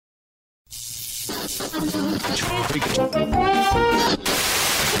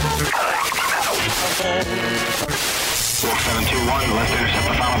721, let's intercept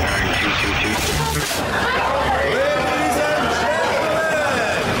the final bearing 222. Ladies and gentlemen,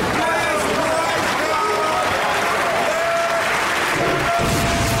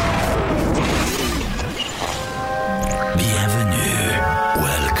 bienvenue,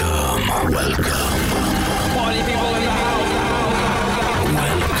 welcome. Party people in the house.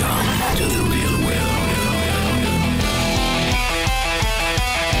 Welcome to the real world.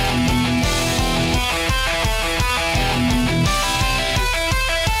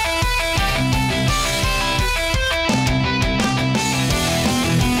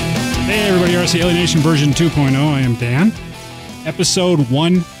 Hey everybody, RC Alienation version 2.0. I am Dan. Episode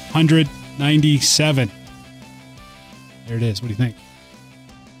 197. There it is. What do you think?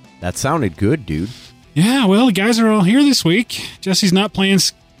 That sounded good, dude. Yeah, well, the guys are all here this week. Jesse's not playing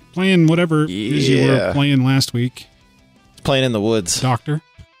whatever it is you were playing last week. Playing in the woods. Doctor.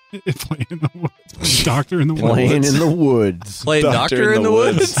 Playing in the woods. Doctor in the woods. Playing in the woods. Playing Doctor in the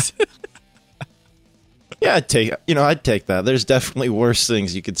woods. Yeah, I'd take that. There's definitely worse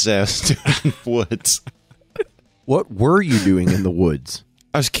things you could say I was doing in the woods. What were you doing in the woods?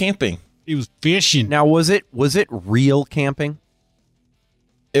 I was camping. He was fishing. Now, was it real camping?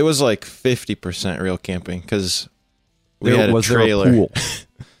 It was like 50% real camping because we had a was trailer. There a pool?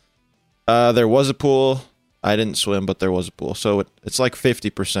 There was a pool. I didn't swim, but there was a pool. So it's like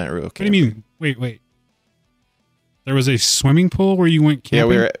 50% real camping. What do you mean? Wait. There was a swimming pool where you went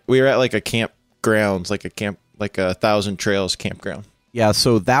camping? Yeah, we were at like a campgrounds, like a Thousand Trails campground. Yeah,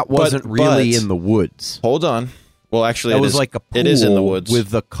 so that wasn't really in the woods. Hold on. Well, actually, it was like a pool it is in the woods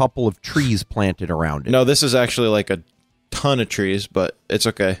with a couple of trees planted around it. No, this is actually like a ton of trees, but it's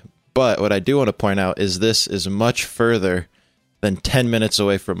okay. But what I do want to point out is this is much further than 10 minutes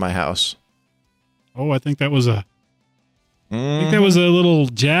away from my house. Oh, I think that was a little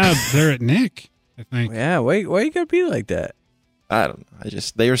jab there at Nick, I think. Yeah, why you gotta be like that? I don't know.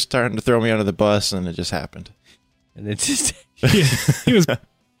 They were starting to throw me under the bus, and it just happened. And it just he was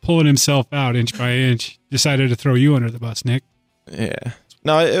pulling himself out inch by inch. Decided to throw you under the bus, Nick. Yeah.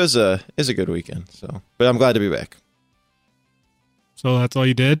 No, it was a good weekend. So, but I'm glad to be back. So that's all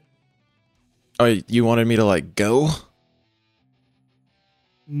you did? Oh, you wanted me to like go?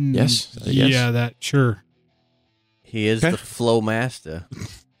 Yes. Yeah, sure. he is the flow master.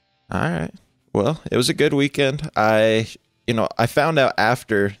 All right. Well, it was a good weekend. I found out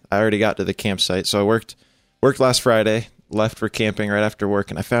after I already got to the campsite. So I worked last Friday, left for camping right after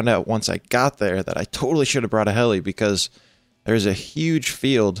work, and I found out once I got there that I totally should have brought a heli because there's a huge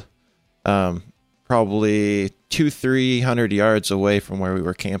field, probably 200-300 yards away from where we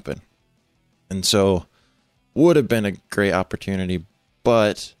were camping. And so would have been a great opportunity,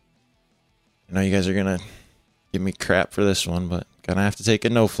 but I know you guys are going to give me crap for this one, but gonna have to take a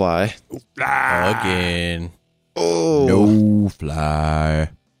no-fly. Again. Oh, no fly.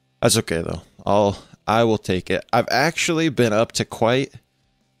 That's okay though. I will take it. I've actually been up to quite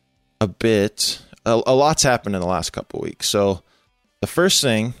a bit. A lot's happened in the last couple of weeks. So the first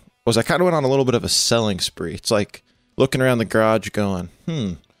thing was I kind of went on a little bit of a selling spree. It's like looking around the garage going,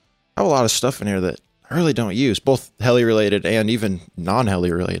 I have a lot of stuff in here that I really don't use, both heli related and even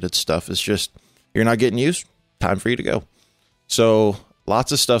non-heli related stuff. It's just, you're not getting used, time for you to go. So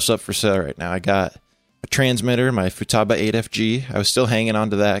lots of stuff's up for sale right now. I got a transmitter, my Futaba 8FG. I was still hanging on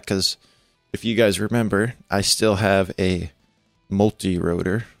to that because if you guys remember, I still have a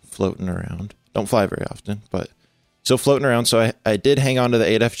multi-rotor floating around. Don't fly very often, but still floating around. So I did hang on to the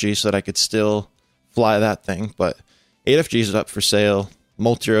 8FG so that I could still fly that thing. But 8FG is up for sale.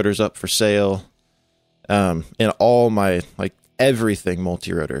 Multi-rotor's up for sale. And all my, like, everything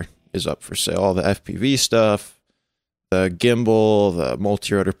multi-rotor is up for sale. All the FPV stuff, the gimbal, the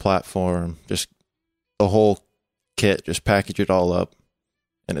multi-rotor platform, just the whole kit, just package it all up,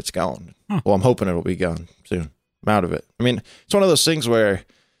 and it's gone. Well, I'm hoping it'll be gone soon. I'm out of it. I mean, it's one of those things where it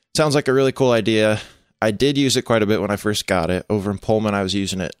sounds like a really cool idea. I did use it quite a bit when I first got it. Over in Pullman, I was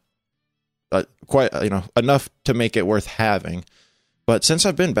using it quite, enough to make it worth having. But since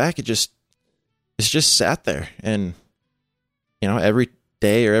I've been back, it's just sat there, and every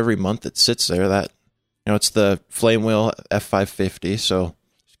day or every month it sits there. That it's the Flame Wheel F550, so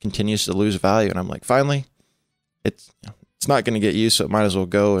it continues to lose value. And I'm like, finally, it's not going to get used, so it might as well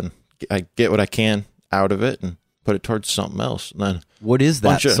go, and I get what I can out of it and put it towards something else. And then what is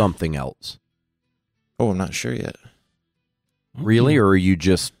that something else? Oh, I'm not sure yet. Really, or are you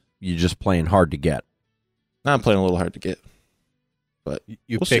just playing hard to get? No, I'm playing a little hard to get. But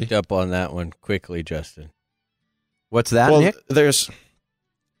you picked up on that one quickly, Justin. What's that, well, Nick? There's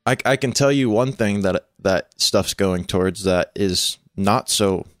I can tell you one thing that stuff's going towards that is not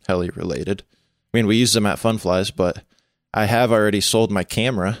so heli related. I mean, we use them at Fun Flies, but I have already sold my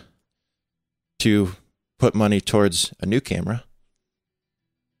camera to put money towards a new camera.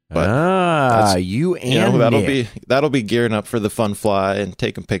 But you and that'll be gearing up for the Fun Fly and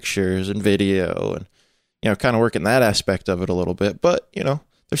taking pictures and video and kind of working that aspect of it a little bit. But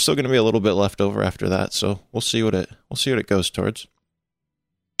there's still going to be a little bit left over after that, so we'll see what it goes towards.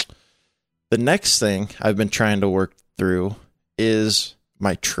 The next thing I've been trying to work through is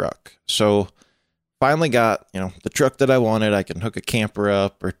my truck. So finally got the truck that I wanted. I can hook a camper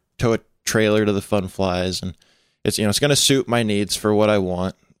up or tow a trailer to the Fun Flies, and it's it's going to suit my needs for what I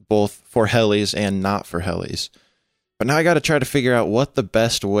want, both for helis and not for helis. But now I got to try to figure out what the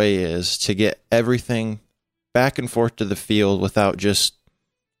best way is to get everything back and forth to the field without just,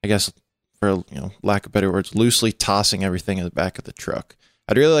 I guess, for lack of better words, loosely tossing everything in the back of the truck.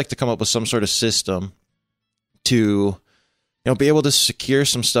 I'd really like to come up with some sort of system to be able to secure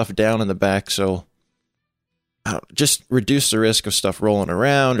some stuff down in the back, so just reduce the risk of stuff rolling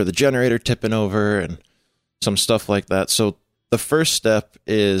around or the generator tipping over and some stuff like that. So the first step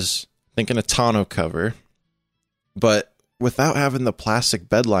is thinking a tonneau cover, but without having the plastic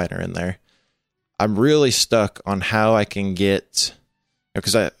bed liner in there, I'm really stuck on how I can get,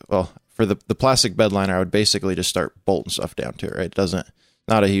 because for the plastic bed liner, I would basically just start bolting stuff down to it, right?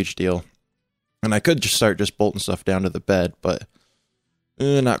 Not a huge deal. And I could just start bolting stuff down to the bed, but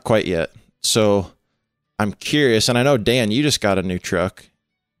not quite yet. So I'm curious, and I know, Dan, you just got a new truck.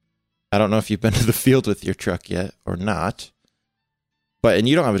 I don't know if you've been to the field with your truck yet or not. And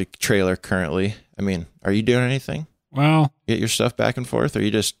you don't have a trailer currently. I mean, are you doing anything? Well, Get your stuff back and forth, or are you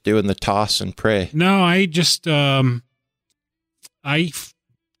just doing the toss and pray? No, I just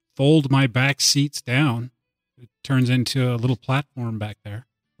fold my back seats down. It turns into a little platform back there.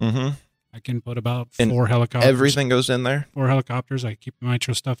 Mm-hmm. I can put about And 4 helicopters. Everything goes in there? 4 helicopters. I keep the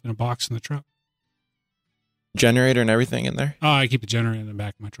nitro stuff in a box in the truck. Generator and everything in there? Oh, I keep the generator in the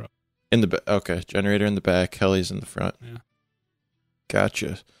back of my truck. Okay, generator in the back, helis in the front. Yeah.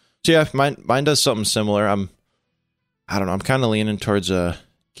 Gotcha. So yeah, mine does something similar. I don't know. I'm kind of leaning towards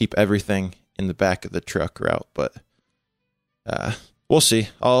keep everything in the back of the truck route, but we'll see.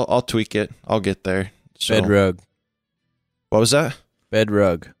 I'll tweak it. I'll get there. So, Bed rug. What was that? Bed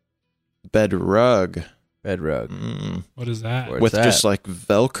rug. Bed rug. Bed rug. What is that? Where's With that? just like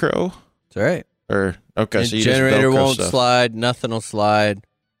Velcro? That's right. Or okay, The so you generator just Velcro won't stuff. slide. Nothing will slide.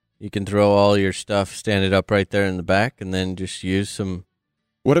 You can throw all your stuff, stand it up right there in the back, and then just use some.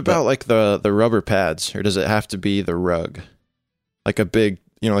 What about like the rubber pads, or does it have to be the rug? Like a big,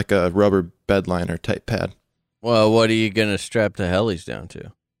 like a rubber bed liner type pad. Well, what are you going to strap the helis down to?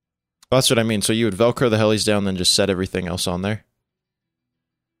 Well, that's what I mean. So you would Velcro the helis down, then just set everything else on there?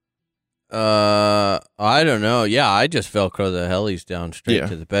 I don't know. Yeah, I just Velcro the helis down straight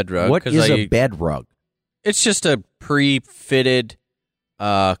to the bed rug. What is a bed rug? It's just a pre-fitted,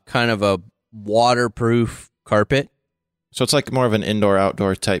 kind of a waterproof carpet. So it's like more of an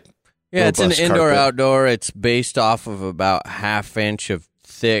indoor-outdoor type. Yeah, it's an robust carpet. indoor-outdoor. It's based off of about 1/2 inch of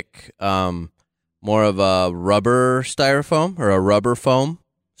thick, more of a rubber styrofoam or a rubber foam,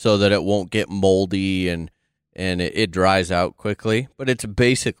 so that it won't get moldy and it dries out quickly. But it's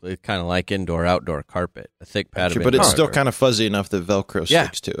basically kind of like indoor-outdoor carpet, a thick pad of But it's still indoor-outdoor. kind of fuzzy enough that Velcro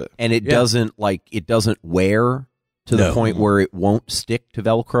sticks to it. And it doesn't wear to the No. point where it won't stick to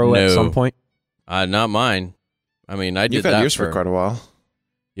Velcro at No. some point? Not mine. I mean, I did You've that had yours for quite a while.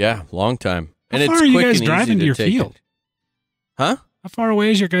 Yeah, long time. How And far it's are you quick guys and driving easy to your take field? it. Huh? How far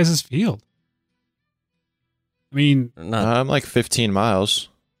away is your guys' field? I mean, Not I'm like 15 miles.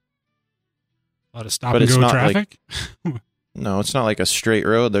 a lot of stop But and it's go not traffic. No, it's not like a straight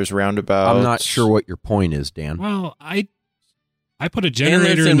road. There's roundabouts. I'm not sure what your point is, Dan. Well, I put a He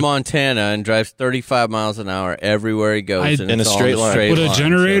generator lives in in the, Montana and drives 35 miles an hour everywhere he goes. I- and In it's a all straight line. put a line,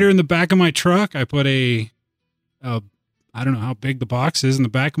 generator so- in the back of my truck. I put I don't know how big the box is in the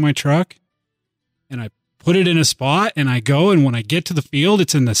back of my truck, and I put it in a spot, and I go, and when I get to the field,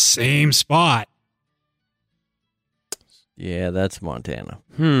 it's in the same spot. Yeah, that's Montana.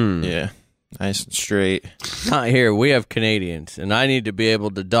 Yeah, nice and straight. Not here. We have Canadians, and I need to be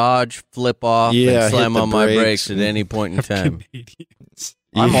able to dodge, flip off, Yeah, and slam hit the on my brakes brakes at and- any point in time. Canadians.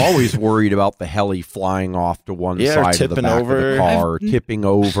 I'm always worried about the heli flying off to one Yeah, or side of the tipping back over. of the car, or tipping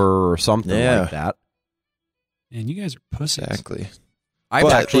over, or something Yeah. like that. And you guys are pussies. Exactly. I've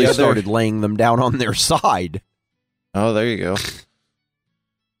But actually the other- started laying them down on their side. Oh, there you go.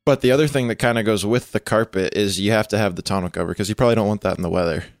 But the other thing that kind of goes with the carpet is you have to have the tonneau cover because you probably don't want that in the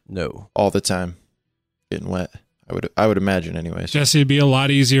weather No. all the time, getting wet, I would imagine, anyways. Jesse, it'd be a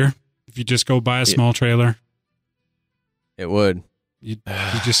lot easier if you just go buy a small trailer. It would. You're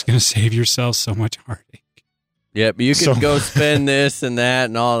just going to save yourself so much heartache. Yep, you can So- go spend this and that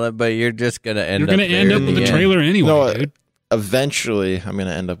and all that, but you're just going to end You're up going to end there up in with the a end. trailer anyway, No, dude. Eventually, I'm going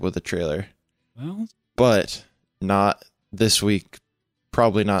to end up with a trailer, Well, but not this week.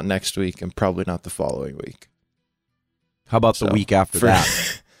 Probably not next week, and probably not the following week. How about So, the week after for-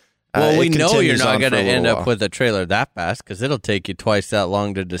 that? Well, it we know you're continues not on going for to a little end up while. with a trailer that fast because it'll take you twice that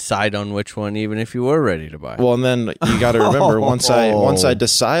long to decide on which one, even if you were ready to buy. Well, and then you got to remember once I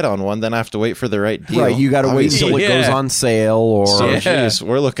decide on one, then I have to wait for the right deal. Right, you got to wait Obviously. until it goes Yeah. on sale or So, Yeah. geez,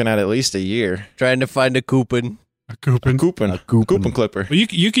 we're looking at least a year. Trying to find a coupon. a coupon. Coupon clipper. Well,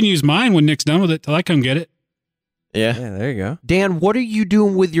 you can use mine when Nick's done with it till I come get it. Yeah. Yeah, there you go. Dan, what are you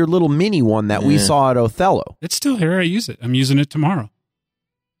doing with your little mini one that we Yeah. saw at Othello? It's still here. I use it. I'm using it tomorrow.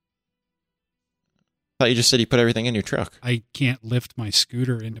 I thought you just said you put everything in your truck. I can't lift my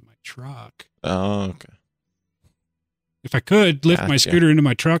scooter into my truck. Oh, okay. If I could lift my Gotcha. scooter into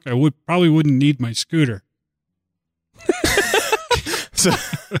my truck, I probably wouldn't need my scooter.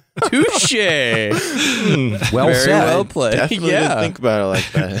 Touche. Well Very said. well played. Definitely Yeah. didn't think about it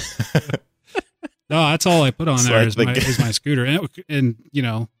like that. No, that's all I put on It's there like is the my, g- is my scooter. And, you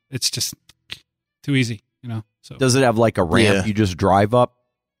know, it's just too easy, you know. So Does it have like a ramp Yeah. you just drive up?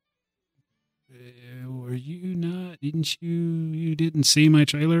 were you not, you didn't see my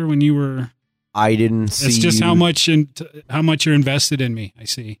trailer when you were, I didn't see. it's just you- how much you're invested in me. I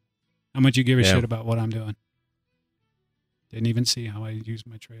see how much you give a Yeah. shit about what I'm doing. Didn't even see how I use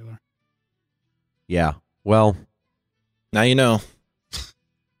my trailer. Yeah. Well, Now you know.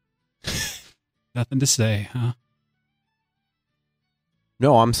 Nothing to say, huh?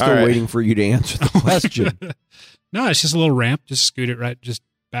 no, I'm still All right. waiting for you to answer the question. No, it's just a little ramp. Just scoot it right, just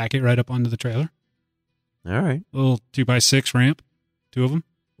back it right up onto the trailer. All right. A little 2x6 ramp, two of them,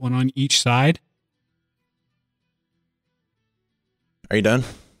 one on each side. Are you done?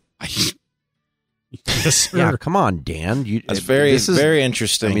 Yes, sir. Yeah, come on, Dan. That's very, this is, very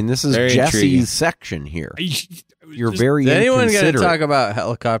interesting. I mean, this is very Jesse's intriguing. section here. I was You're just- very Is anyone going to inconsiderate. talk about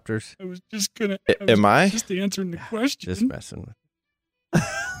helicopters? I was just gonna. Am I? Just answering the question. Just messing with.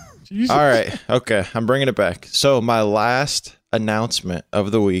 Jesus. All right. Okay. I'm bringing it back. So my last announcement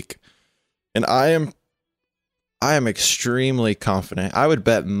of the week, and I am extremely confident. I would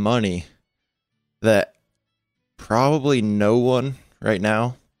bet money that probably no one right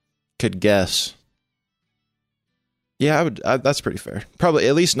now could guess. Yeah, I would. That's pretty fair. Probably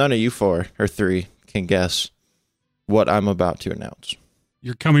at least none of you four or three can guess what I'm about to announce.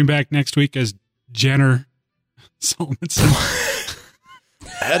 You're coming back next week as Jenner Solomon.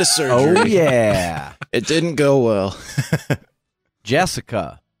 I had a Oh, surgery. yeah. It didn't go well.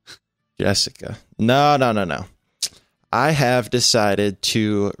 Jessica. Jessica. No. I have decided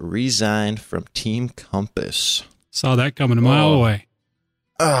to resign from Team Compass. Saw that coming a mile away.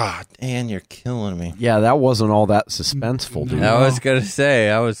 Ah, Dan, you're killing me. Yeah, that wasn't all that suspenseful, dude. No. I was going to say,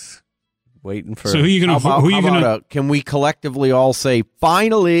 I was waiting for. So who you How gonna? about, Who you how gonna? about, can we collectively all say,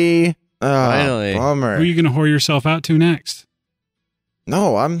 finally? Ah, Finally. bummer. Who you gonna whore yourself out to next?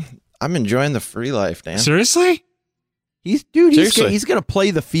 No, I'm enjoying the free life, Dan. Seriously? He's Seriously. he's going to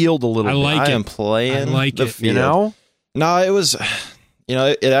play the field a little I bit. like I it. am playing I like the it. field. You know? No, it was,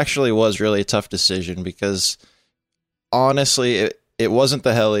 it actually was really a tough decision because honestly, it wasn't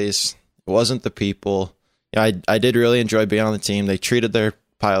the helis, it wasn't the people. Yeah, I did really enjoy being on the team. They treated their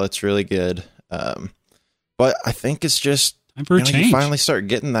pilots really good. But I think it's just, Time for a you change. finally start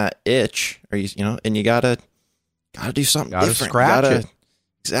getting that itch, or and you gotta do something Gotta different. scratch it.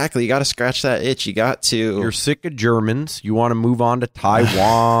 Exactly, you gotta scratch that itch. You got to. You're sick of Germans. You want to move on to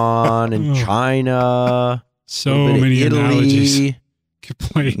Taiwan and China. a So little bit of many Italy. analogies. Could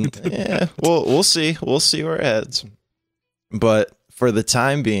play. Yeah, we'll see. We'll see where it heads. But for the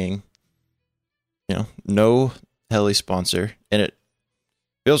time being, no heli sponsor, and it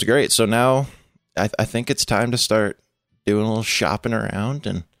feels great. So now I think it's time to start doing a little shopping around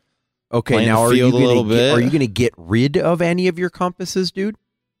and Okay, playing now the are you field a little going bit. are you going to get rid of any of your compasses, dude?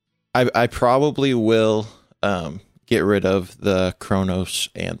 I probably will get rid of the Chronos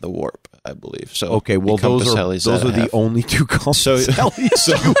and the Warp, I believe. So Okay, well the Compass those helis are that I the have. only two compass So- helis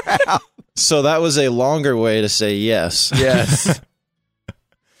so- you have. So that was a longer way to say yes. Yes.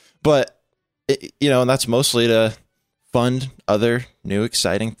 But and that's mostly to fund other new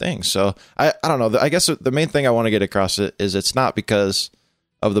exciting things. So I don't know. I guess the main thing I want to get across is it's not because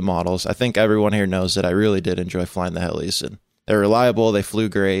of the models. I think everyone here knows that I really did enjoy flying the helis, and they're reliable. They flew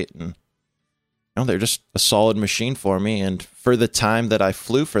great, and they're just a solid machine for me. And for the time that I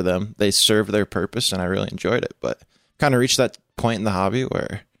flew for them, they served their purpose and I really enjoyed it. But kind of reached that point in the hobby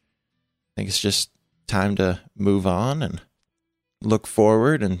where I think it's just time to move on and look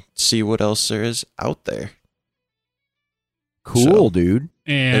forward and see what else there is out there. Cool, So- dude.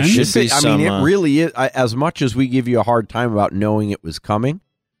 And should It's a- be I some, mean, it really is. As much as we give you a hard time about knowing it was coming,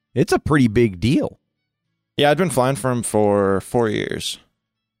 it's a pretty big deal. Yeah, I'd been flying for him for 4 years.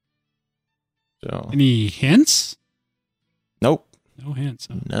 So, any hints? nope, No hints.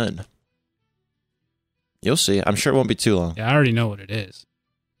 Huh? none. You'll see. I'm sure it won't be too long. Yeah, I already know what it is.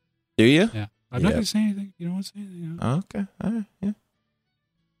 Do you? Yeah. I'm not Yeah. going to say anything. You don't want to say anything. You know? Okay. All right.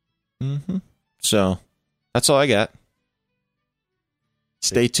 Yeah. So, that's all I got.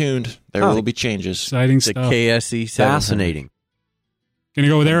 Stay tuned. There Oh. will be changes. Exciting The stuff. KSE 700. Fascinating. Gonna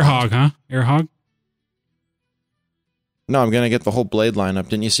go with Air Hog, huh? Air Hog? No, I'm going to get the whole blade lineup.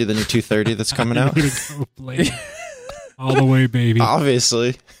 Didn't you see the new 230 that's coming out? Way to go, Blake. All the way, baby.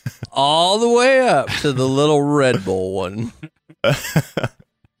 Obviously. All the way up to the little Red Bull one.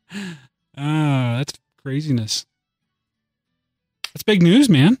 That's craziness. That's big news,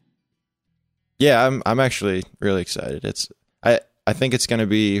 man. Yeah, I'm actually really excited. I think it's going to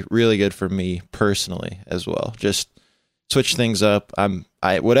be really good for me personally as well. Just switch things up.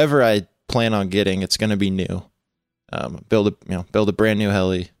 Whatever I plan on getting, it's going to be new. Build a brand new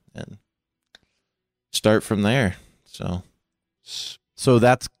heli and start from there. So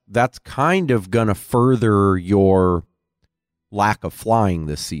that's kind of gonna further your lack of flying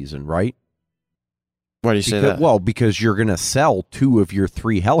this season, right? why do you say Because, that? well, because you're gonna sell 2 of your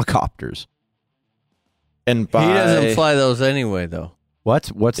 3 helicopters. And He doesn't fly those anyway, though. What's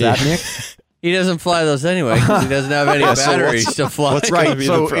that, Nick? He doesn't fly those anyway because he doesn't have any Yeah, so batteries what's- to fly. what's gonna Right. be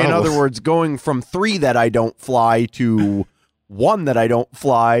So, the in problem? other words, going from 3 that I don't fly to 1 that I don't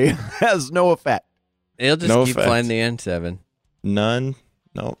fly has no effect. He'll just No keep effect. flying the N7. None.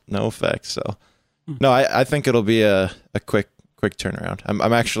 No effect. So, no, I think it'll be a quick turnaround.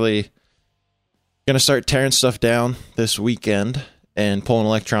 I'm actually gonna start tearing stuff down this weekend and pulling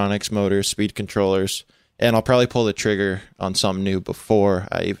electronics, motors, speed controllers, and I'll probably pull the trigger on something new before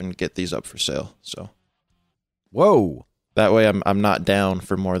I even get these up for sale. So Whoa. that way I'm not down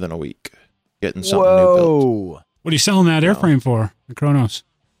for more than a week getting something new built. Whoa. What are you selling that airframe for? The Kronos.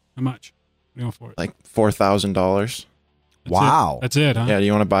 How much? What are you going for it? Like $4,000. That's Wow. It. That's it, huh? Yeah, do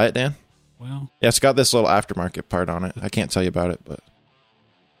you want to buy it, Dan? Well, Yeah, it's got this little aftermarket part on it. I can't tell you about it, but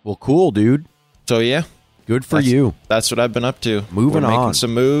Well, cool, dude. so yeah. Good for That's- you. That's what I've been up to. Moving We're making on.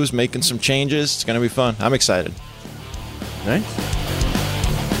 some moves, making some changes. It's going to be fun. I'm excited. Nice.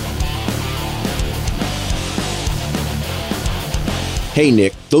 Hey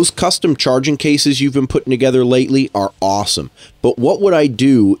Nick, those custom charging cases you've been putting together lately are awesome, but what would I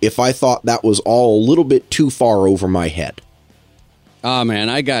do if I thought that was all a little bit too far over my head? Ah, man,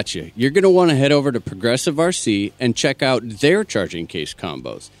 I got you. You're going to want to head over to Progressive RC and check out their charging case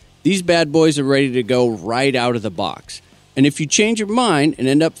combos. These bad boys are ready to go right out of the box. And if you change your mind and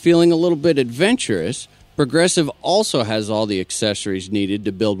end up feeling a little bit adventurous, Progressive also has all the accessories needed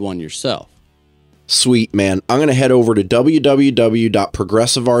to build one yourself. Sweet, man. I'm going to head over to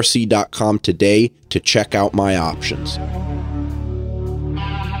www.progressiverc.com today to check out my options.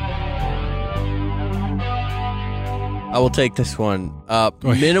 I will take this one. ahead.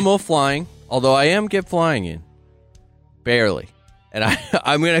 Minimal flying, although I am get flying in. Barely. And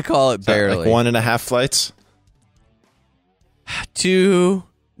I'm going to call it barely. Like 1.5 flights? No,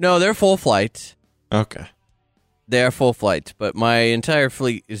 they're full flights. Okay. They are full flights, but my entire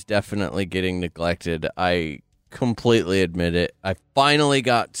fleet is definitely getting neglected. I completely admit it. I finally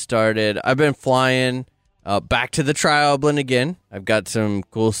got started. I've been flying back to the Tri-Oblin again. I've got some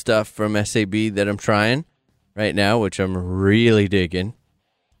cool stuff from SAB that I'm trying right now, which I'm really digging.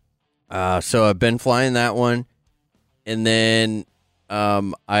 So I've been flying that one. And then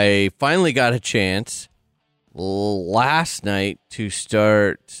I finally got a chance last night to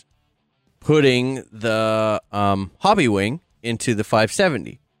start putting the Hobby Wing into the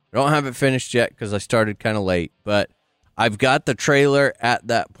 570. I don't have it finished yet because I started kind of late, but I've got the trailer at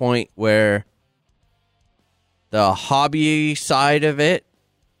that point where the hobby side of it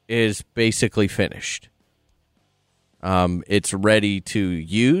is basically finished. It's ready to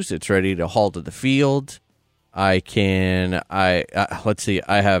use. It's ready to haul to the field. Let's see,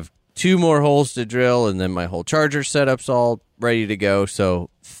 I have 2 more holes to drill, and then my whole charger setup's all ready to go. So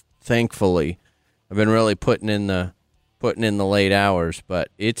thankfully, I've been really putting in the late hours, but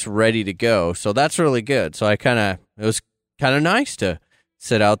it's ready to go. So that's really good. So it was kind of nice to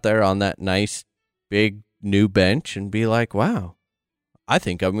sit out there on that nice big new bench and be like, wow, I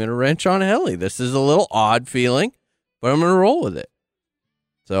think I'm going to wrench on a heli. This is a little odd feeling, but I'm going to roll with it.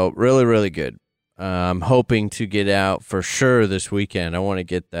 So really, really good. I'm hoping to get out for sure this weekend. I want to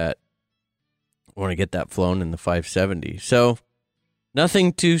get that. Flown in the 570. So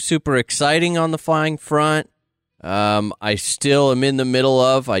nothing too super exciting on the flying front. I still am in the middle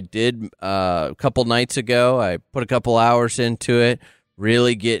of. I did a couple nights ago. I put a couple hours into it.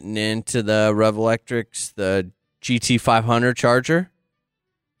 Really getting into the Rev Electrics, the GT500 charger.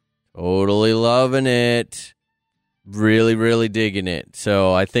 Totally loving it. Really, really digging it.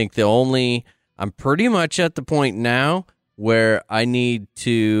 So I think I'm pretty much at the point now where I need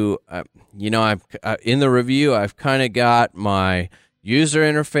to, I've in the review, I've kind of got my user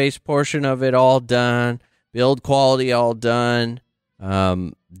interface portion of it all done, build quality all done.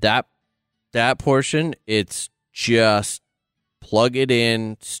 That portion, it's just plug it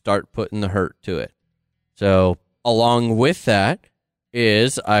in, start putting the hurt to it. So along with that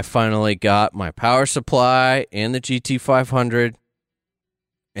is I finally got my power supply and the GT500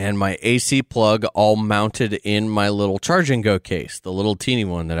 and my AC plug all mounted in my little Charge and Go case, the little teeny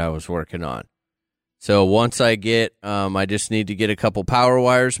one that I was working on. So once I get, I just need to get a couple power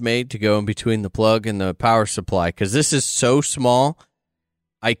wires made to go in between the plug and the power supply, because this is so small,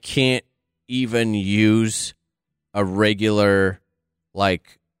 I can't even use a regular,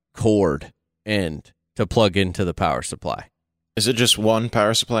 cord end to plug into the power supply. Is it just one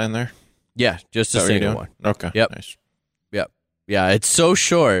power supply in there? Yeah, just a single one. Okay. Yep. Nice. Yep. Yeah, it's so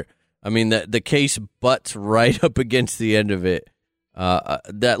short. I mean, the case butts right up against the end of it.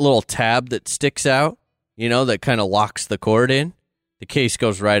 That little tab that sticks out, that kind of locks the cord in, the case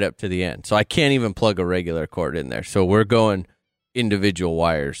goes right up to the end. So I can't even plug a regular cord in there. So we're going individual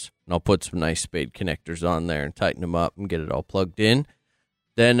wires, and I'll put some nice spade connectors on there and tighten them up and get it all plugged in.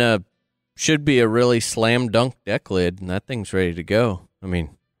 Then should be a really slam dunk deck lid, and that thing's ready to go. I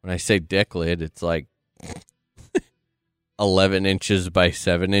mean, when I say deck lid, it's like 11 inches by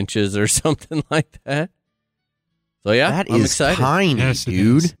 7 inches or something like that. So yeah, That I'm is excited. tiny, Yes, it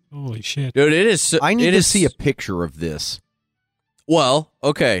dude. is. Holy shit. Dude, it is. I need it to is- see a picture of this. Well,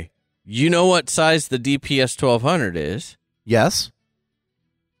 okay. You know what size the DPS 1200 is? Yes?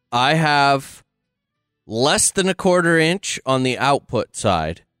 I have less than a quarter inch on the output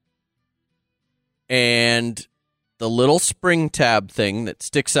side, and the little spring tab thing that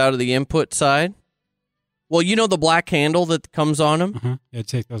sticks out of the input side. Well, the black handle that comes on them? Uh-huh. Yeah,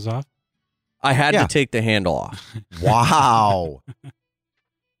 take those off. I had Yeah. to take the handle off. Wow.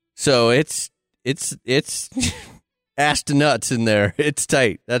 So it's ass to nuts in there. It's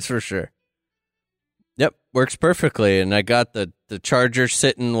tight, that's for sure. Yep, works perfectly. And I got the charger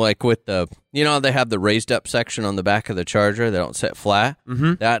sitting with the, they have the raised up section on the back of the charger. They don't sit flat.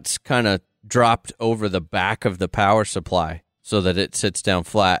 Mm-hmm. That's kind of dropped over the back of the power supply so that it sits down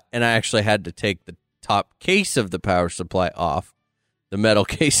flat. And I actually had to take the top case of the power supply off, the metal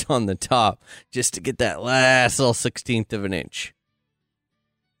case on the top, just to get that last little 16th of an inch.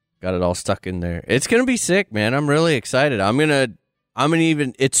 Got it all stuck in there. It's going to be sick, man. I'm really excited.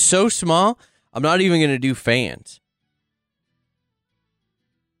 It's so small, I'm not even going to do fans.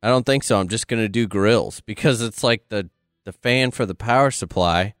 I don't think so. I'm just going to do grills, because it's like the fan for the power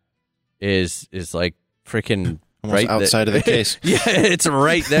supply is like freaking Almost right outside of the case. Yeah, it's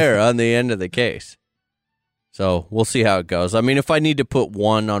right there on the end of the case. So we'll see how it goes. I mean, if I need to put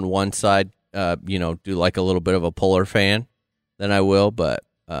one on one side, do like a little bit of a puller fan, then I will. But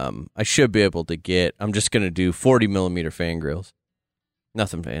I should be able to get. I'm just going to do 40 millimeter fan grills.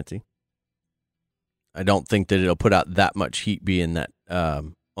 Nothing fancy. I don't think that it'll put out that much heat being that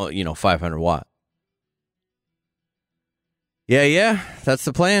 500 watt. Yeah, that's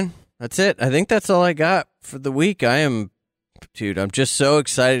the plan. That's it. I think that's all I got for the week. I'm just so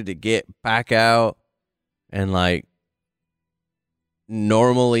excited to get back out and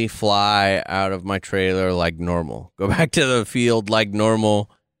normally fly out of my trailer like normal. Go back to the field like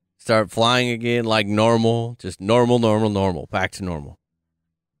normal. Start flying again like normal. Just normal. Back to normal.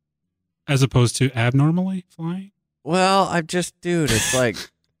 As opposed to abnormally flying? Well, it's like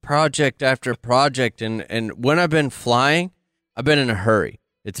project after project. And when I've been flying, I've been in a hurry.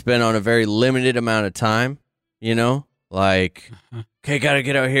 It's been on a very limited amount of time, okay, got to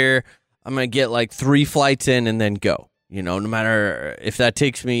get out here. I'm going to get 3 flights in and then go, no matter if that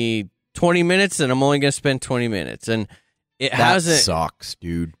takes me 20 minutes, then I'm only going to spend 20 minutes. And it hasn't sucks,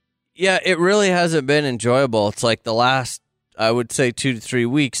 dude. Yeah, it really hasn't been enjoyable. It's like the last, I would say 2 to 3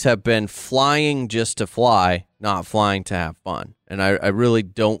 weeks have been flying just to fly, not flying to have fun. And I really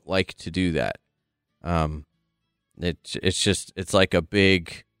don't like to do that. It's like a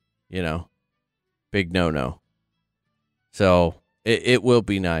big, big no-no. So It will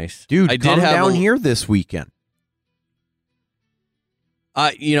be nice. Dude, I come did have down here this weekend.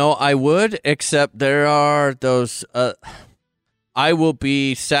 I would, except there are those. I will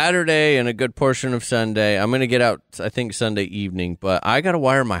be Saturday and a good portion of Sunday. I'm going to get out, I think, Sunday evening, but I got to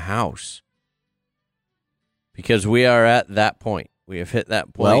wire my house because we are at that point. We have hit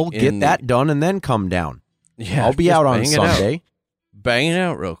that point. Well, get that done and then come down. Yeah, I'll be just out on bang it out. Sunday. Bang it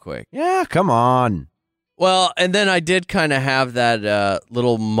out real quick. Yeah, come on. Well, and then I did kind of have that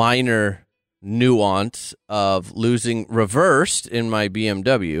little minor nuance of losing reversed in my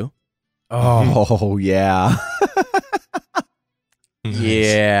BMW. Oh, yeah.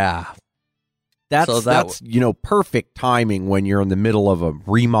 Yeah. That's perfect timing when you're in the middle of a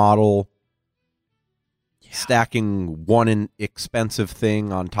remodel, stacking one expensive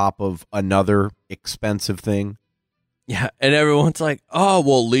thing on top of another expensive thing. Yeah, and everyone's like, "Oh,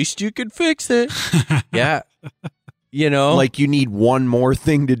 well, at least you could fix it." Yeah. Like you need one more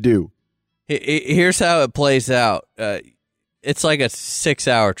thing to do. Here's how it plays out. It's like a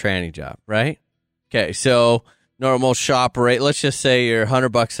 6-hour tranny job, right? Okay, so normal shop rate, let's just say you're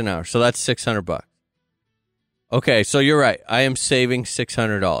 $100 an hour. So that's $600. Okay, so you're right. I am saving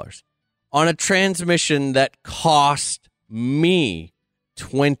 $600 on a transmission that cost me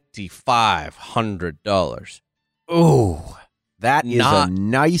 $2,500. Oh, that is a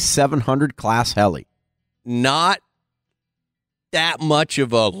nice 700 class heli. Not that much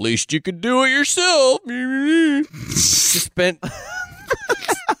of a, at least you could do it yourself. Just spent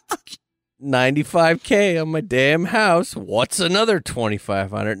 $95K on my damn house. What's another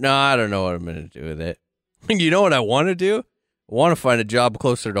 $2,500? No, I don't know what I'm going to do with it. You know what I want to do? I want to find a job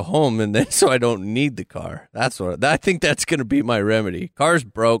closer to home, and then so I don't need the car. I think that's going to be my remedy. Car's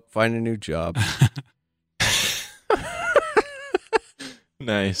broke. Find a new job.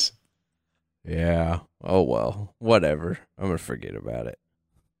 Nice. Yeah. Oh well. Whatever. I'm going to forget about it.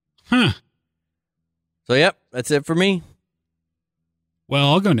 Huh. So yep, that's it for me. Well,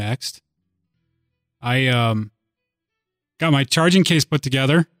 I'll go next. I got my charging case put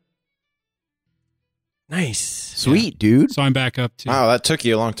together, Nice. Sweet, dude. so I'm back up to. Wow, that took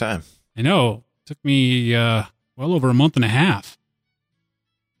you a long time. I know. It took me well over a month and a half.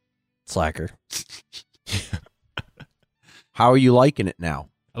 Slacker. How are you liking it now?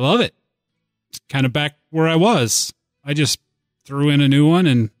 I love it. It's kind of back where I was. I just threw in a new one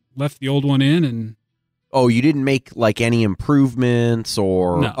and left the old one in, and Oh, you didn't make like any improvements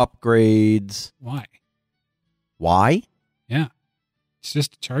or No. upgrades? why? Why? Yeah, it's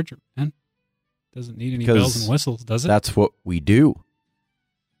just a charger, man. Doesn't need any 'Cause bells and whistles, does it? That's what we do.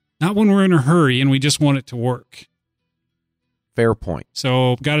 Not when we're in a hurry and we just want it to work. Fair point.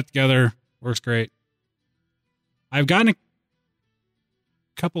 So got it together. Works great. I've gotten a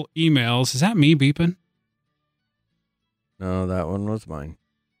couple emails. Is that me beeping? No, that one was mine.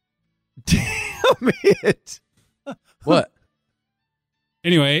 Damn it. What?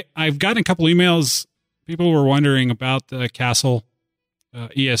 Anyway, I've gotten a couple emails. People were wondering about the Castle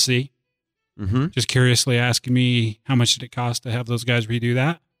ESC. Mm-hmm. Just curiously asking me how much did it cost to have those guys redo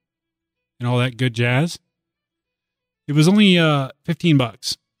that and all that good jazz. It was only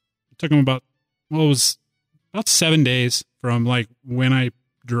 $15. It took them it was about 7 days from like when I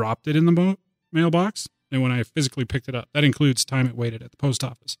dropped it in the mailbox and when I physically picked it up. That includes time it waited at the post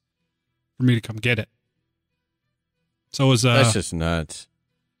office for me to come get it. So it was That's just nuts.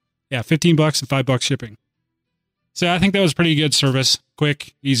 yeah, $15 and $5 shipping. So I think that was pretty good service.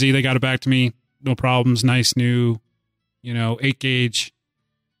 Quick, easy. They got it back to me. No problems. Nice new, 8-gauge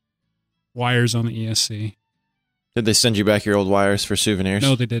wires on the ESC. Did they send you back your old wires for souvenirs?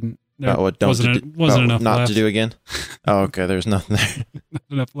 No, they didn't. There About what wasn't about enough not left. to do again? Oh, okay. There's nothing there. Not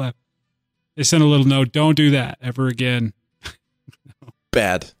enough left. They sent a little note. Don't do that ever again.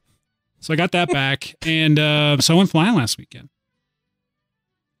 Bad. So I got that back, and so I went flying last weekend.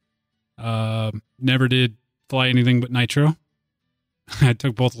 Never did fly anything but nitro. I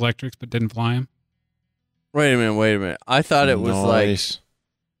took both electrics, but didn't fly them. Wait a minute. I thought it was like Nice.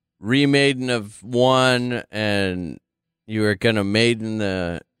 remaiden of one, and you were gonna maiden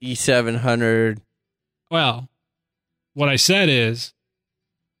the E700. Well, what I said is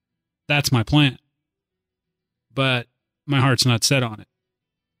that's my plan, but my heart's not set on it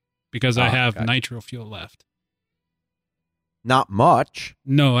because I have gotcha. nitro fuel left. Not much.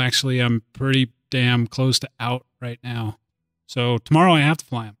 No, actually, I'm pretty damn close to out right now. So tomorrow I have to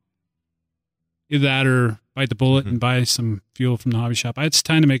fly them. Either that or bite the bullet and buy some fuel from the hobby shop. It's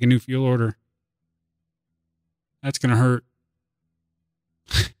time to make a new fuel order. That's going to hurt.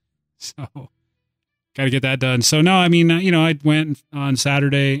 So got to get that done. So no, I mean, I went on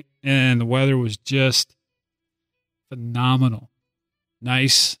Saturday and the weather was just phenomenal.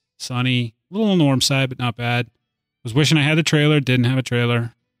 Nice, sunny, a little on the warm side, but not bad. Was wishing I had a trailer, didn't have a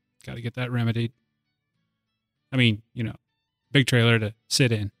trailer. Got to get that remedied. I mean, big trailer to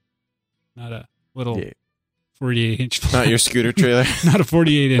sit in, not a little 48-inch. Not your scooter trailer. Not a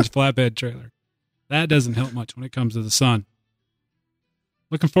 48-inch flatbed trailer. That doesn't help much when it comes to the sun.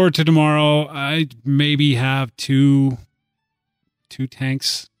 Looking forward to tomorrow. I maybe have two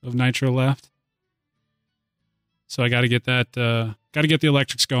tanks of nitro left. So I got to get that, got to get the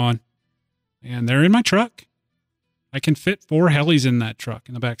electrics going. And they're in my truck. I can fit 4 helis in that truck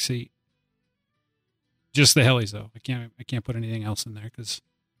in the back seat. Just the helis though. I can't put anything else in there because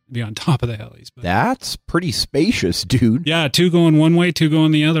it'd be on top of the helis. But That's pretty spacious, dude. yeah, 2 going one way, 2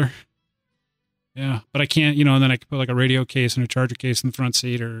 going the other. Yeah, but I can't, and then I could put like a radio case and a charger case in the front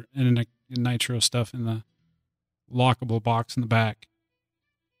seat and a nitro stuff in the lockable box in the back.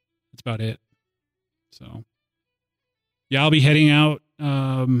 That's about it. So, yeah, I'll be heading out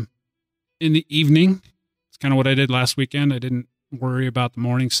in the evening. It's kind of what I did last weekend. I didn't worry about the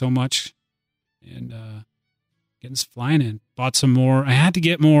morning so much. And getting flying in. Bought some more. I had to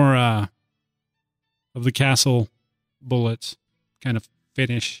get more of the Castle bullets, kind of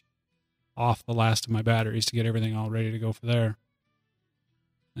finish off the last of my batteries to get everything all ready to go for there.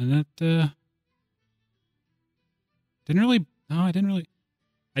 And that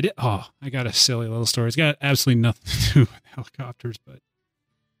I got a silly little story. It's got absolutely nothing to do with helicopters, but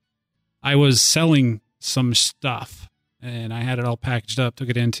I was selling some stuff and I had it all packaged up, took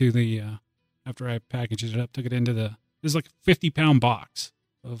it into the after I packaged it up, took it into this like a 50-pound box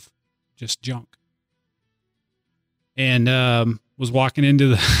of just junk. And was walking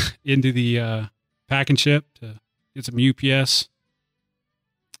into the pack and ship to get some UPS.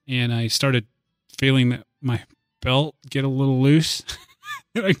 And I started feeling that my belt get a little loose.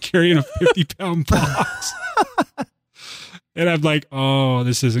 And I'm carrying a 50-pound box. And I'm like, oh,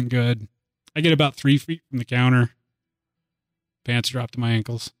 this isn't good. I get about 3 feet from the counter. Pants drop to my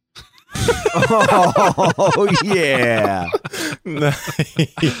ankles. Oh, yeah.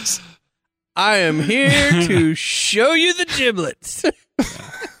 Nice. I am here to show you the giblets.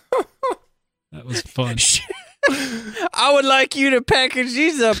 That was fun. I would like you to package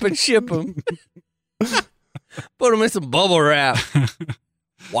these up and ship them. Put them in some bubble wrap.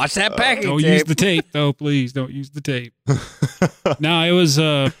 Watch that packing Don't tape. use the tape, though. Please don't use the tape. No, it was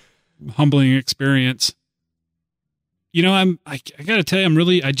a humbling experience. I got to tell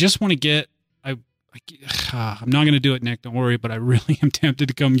you, I just want to get, I'm not going to do it, Nick, don't worry, but I really am tempted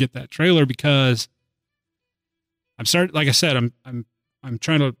to come get that trailer because I'm trying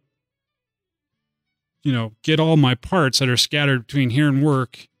to, get all my parts that are scattered between here and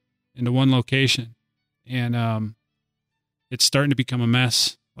work into one location. And, it's starting to become a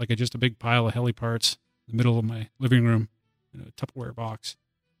mess, like just a big pile of heli parts in the middle of my living room in a Tupperware box.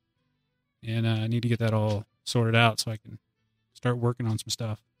 And I need to get that all sorted out so I can start working on some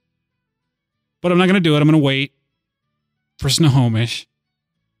stuff. But I'm not going to do it. I'm going to wait for Snohomish.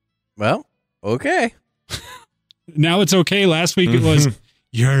 Well, okay. Now it's okay. Last week it was,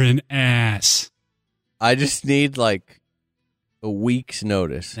 you're an ass. I just need like a week's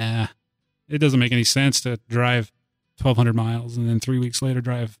notice. Nah, it doesn't make any sense to drive 1,200 miles and then 3 weeks later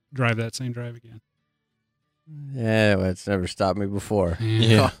drive that same drive again. Yeah, well, it's never stopped me before.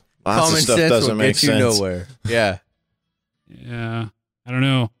 Yeah. Lots Common of stuff sense doesn't will make get you sense. nowhere. Yeah. Yeah. I don't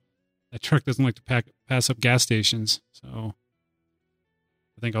know. That truck doesn't like to pass up gas stations, so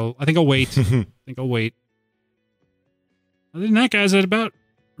I think I'll wait. I'll wait. Other than that, guys, that about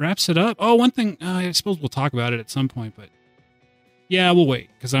wraps it up. Oh, one thing, I suppose we'll talk about it at some point, but yeah, we'll wait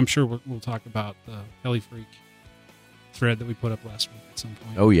because I'm sure we'll talk about the Heli Freak thread that we put up last week at some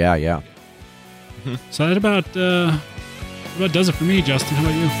point. Oh, yeah. So that about does it for me, Justin. How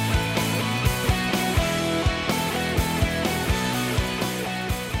about you?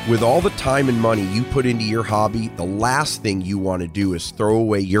 With all the time and money you put into your hobby, the last thing you want to do is throw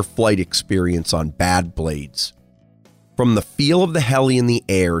away your flight experience on bad blades. From the feel of the heli in the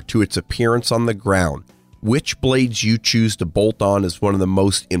air to its appearance on the ground, which blades you choose to bolt on is one of the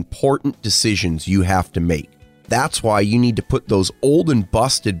most important decisions you have to make. That's why you need to put those old and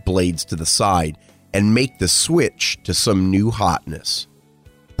busted blades to the side and make the switch to some new hotness.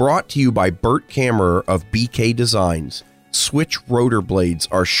 Brought to you by Bert Kammerer of BK Designs, Switch rotor blades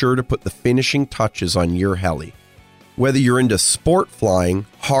are sure to put the finishing touches on your heli. Whether you're into sport flying,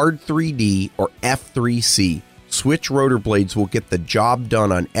 hard 3D, or F3C, Switch rotor blades will get the job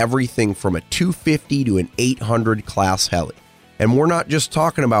done on everything from a 250 to an 800 class heli. And we're not just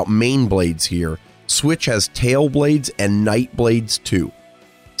talking about main blades here. Switch has tail blades and night blades too.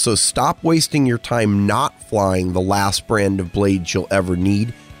 So stop wasting your time not flying the last brand of blades you'll ever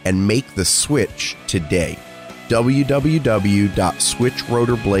need and make the switch today.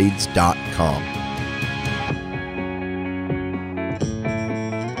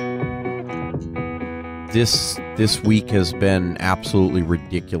 www.switchrotorblades.com. This week has been absolutely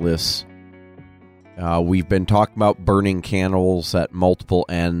ridiculous. We've been talking about burning candles at multiple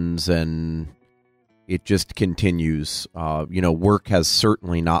ends, and it just continues. Work has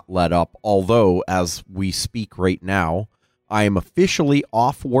certainly not let up, although as we speak right now, I am officially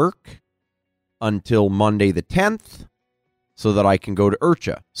off work until Monday the 10th so that I can go to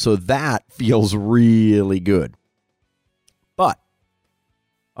IRCHA. So that feels really good. But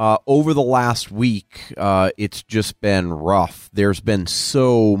over the last week, it's just been rough. There's been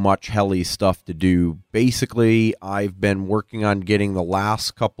so much heli stuff to do. Basically, I've been working on getting the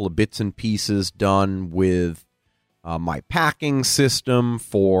last couple of bits and pieces done with my packing system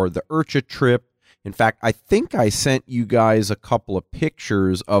for the IRCHA trip. In fact, I think I sent you guys a couple of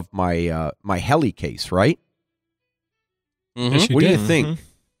pictures of my my heli case, right? Mm-hmm. Yes, you What do did. you think?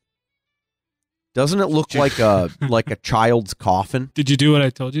 Doesn't it look like a child's coffin? Did you do what I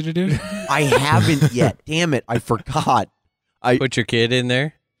told you to do? I haven't yet. Damn it, I forgot. Put your kid in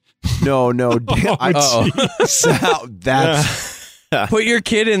there. No. Damn, that's Put your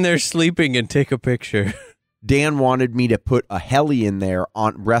kid in there sleeping and take a picture. Dan wanted me to put a heli in there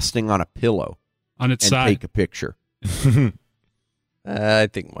on resting on a pillow On its and side. take a picture. I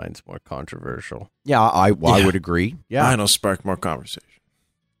think mine's more controversial. Yeah, I would agree. Yeah. Mine'll spark more conversation.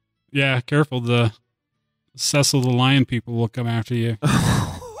 Yeah, careful. The Cecil the Lion people will come after you.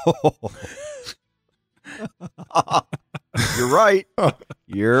 You're right.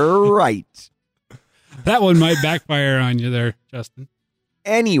 You're right. That one might backfire on you there, Justin.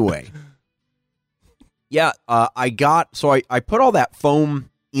 Anyway. Yeah, I put all that foam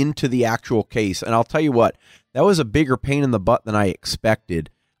into the actual case, and I'll tell you what, that was a bigger pain in the butt than I expected.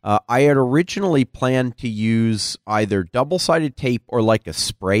 I had originally planned to use either double-sided tape or like a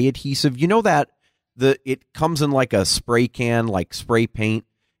spray adhesive. You know that it comes in like a spray can, like spray paint,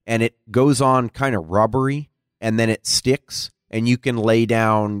 and it goes on kind of rubbery, and then it sticks, and you can lay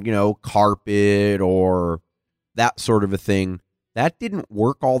down, carpet or that sort of a thing. That didn't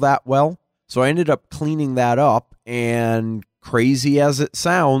work all that well, so I ended up cleaning that up, and crazy as it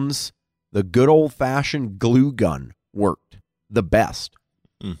sounds, the good old-fashioned glue gun worked the best.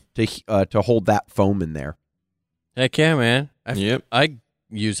 To hold that foam in there. Heck yeah, man. Yep. I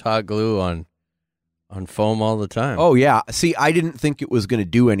use hot glue on foam all the time. Oh, yeah. See, I didn't think it was going to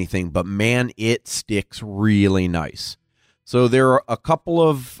do anything, but man, it sticks really nice. So there are a couple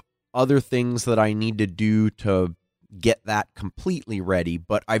of other things that I need to do to get that completely ready,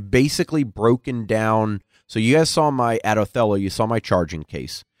 but I've basically broken down. So you guys saw at Othello, you saw my charging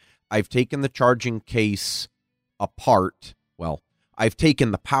case. I've taken the charging case apart. Well, I've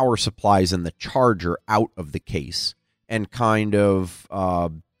taken the power supplies and the charger out of the case and kind of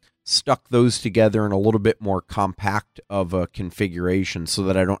stuck those together in a little bit more compact of a configuration so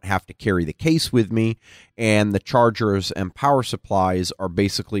that I don't have to carry the case with me. And the chargers and power supplies are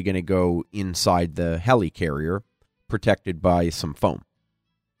basically going to go inside the heli carrier, protected by some foam.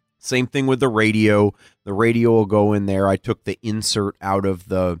 Same thing with the radio. The radio will go in there. I took the insert out of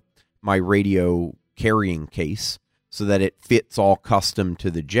my radio carrying case so that it fits all custom to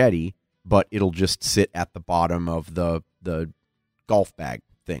the Jetty, but it'll just sit at the bottom of the golf bag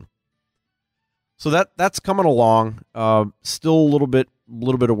thing. So that's coming along. Still a little bit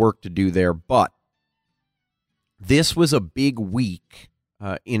of work to do there, but this was a big week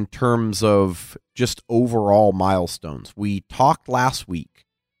in terms of just overall milestones. We talked last week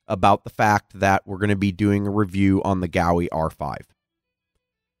about the fact that we're going to be doing a review on the Gaui R5.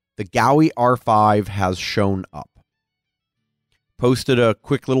 The Gaui R5 has shown up. Posted a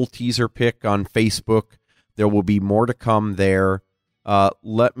quick little teaser pic on Facebook. There will be more to come there.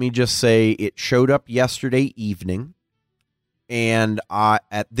 Let me just say it showed up yesterday evening, and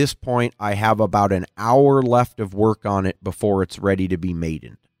at this point, I have about an hour left of work on it before it's ready to be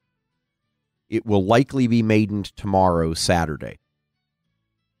maidened. It will likely be maidened tomorrow, Saturday.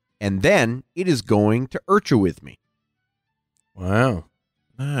 And then it is going to IRCHA with me. Wow.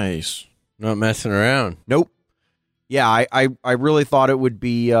 Nice. Not messing around. Nope. Yeah, I really thought it would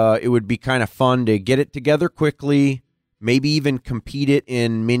be kind of fun to get it together quickly, maybe even compete it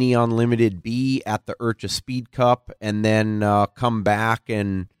in Mini Unlimited B at the IRCHA Speed Cup, and then come back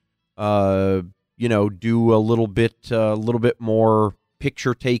and do a little bit more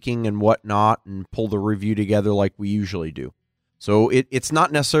picture taking and whatnot, and pull the review together like we usually do. So it's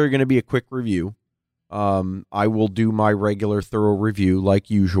not necessarily going to be a quick review. I will do my regular thorough review like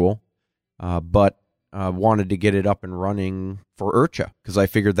usual, but wanted to get it up and running for IRCHA because I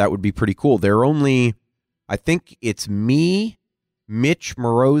figured that would be pretty cool. They're only, I think it's me, Mitch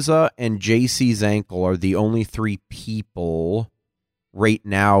Moroza, and JC Zankel are the only 3 people right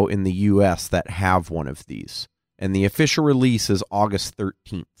now in the U.S. that have one of these. And the official release is August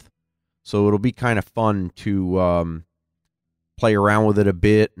 13th. So it'll be kind of fun to play around with it a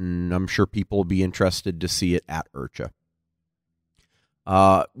bit, and I'm sure people will be interested to see it at IRCHA.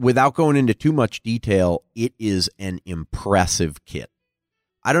 Without going into too much detail, it is an impressive kit.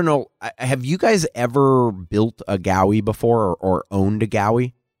 I don't know, have you guys ever built a Gaui before or owned a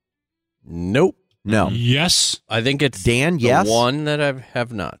Gaui? Nope. No. Yes. I think it's Dan, the yes? one that I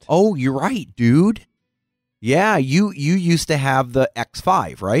have not. Oh, you're right, dude. Yeah, you used to have the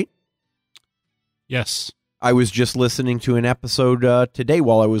X5, right? Yes. I was just listening to an episode today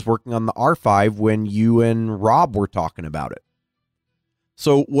while I was working on the R5 when you and Rob were talking about it.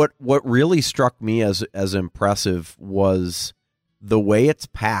 So what really struck me as impressive was the way it's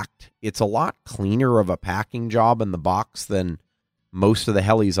packed. It's a lot cleaner of a packing job in the box than most of the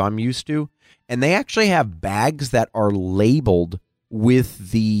helis I'm used to. And they actually have bags that are labeled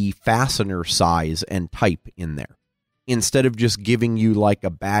with the fastener size and type in there, instead of just giving you like a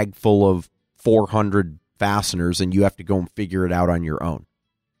bag full of 400 fasteners and you have to go and figure it out on your own.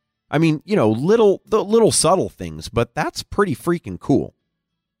 I mean, you know, the little subtle things, but that's pretty freaking cool.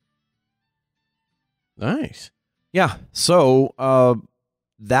 Nice. Yeah, so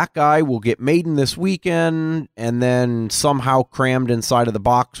that guy will get maiden this weekend and then somehow crammed inside of the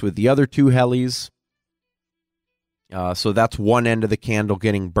box with the other 2 helis. So that's one end of the candle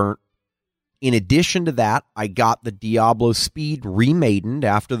getting burnt. In addition to that, I got the Diablo Speed remaidened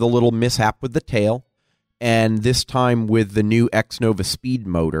after the little mishap with the tail, and this time with the new X-Nova Speed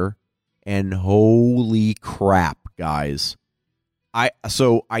motor. And holy crap, guys. I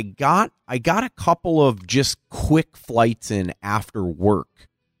got a couple of just quick flights in after work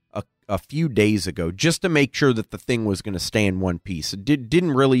a few days ago just to make sure that the thing was going to stay in one piece. It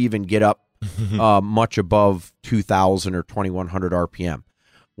didn't really even get up much above 2,000 or 2,100 RPM.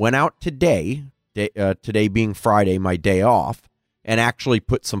 Went out today being Friday, my day off, and actually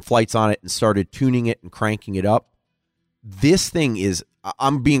put some flights on it and started tuning it and cranking it up. This thing is,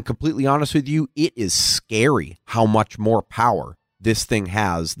 I'm being completely honest with you, it is scary how much more power this thing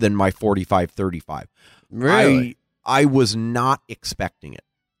has than my 4535. Really? I was not expecting it.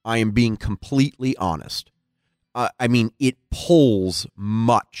 I am being completely honest. I mean, it pulls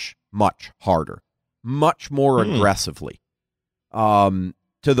much, much harder, much more aggressively, to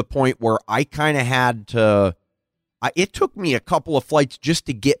the point where I kind of had to, it took me a couple of flights just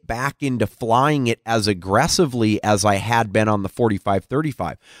to get back into flying it as aggressively as I had been on the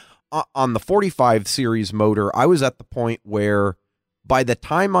 4535. On the 45 series motor, I was at the point where by the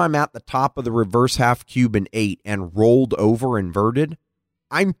time I'm at the top of the reverse half cube in 8 and rolled over inverted,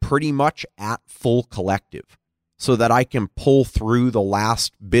 I'm pretty much at full collective so that I can pull through the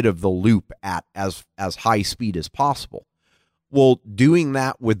last bit of the loop at as high speed as possible. Well, doing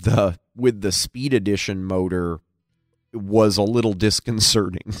that with the Speed Edition motor was a little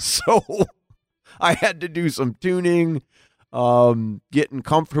disconcerting. So I had to do some tuning, getting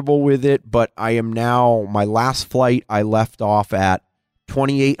comfortable with it, but I am now, my last flight, I left off at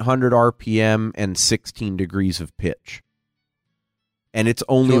 2,800 RPM and 16 degrees of pitch. And it's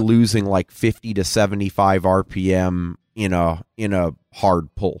only losing like 50 to 75 RPM in a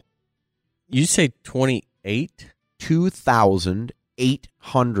hard pull. You say 28?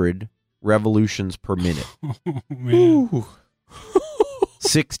 2,800 revolutions per minute. Oh, man.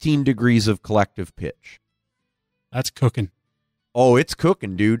 16 degrees of collective pitch. That's cooking. Oh, it's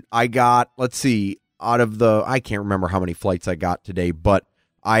cooking, dude. I got, let's see, out of the, I can't remember how many flights I got today, but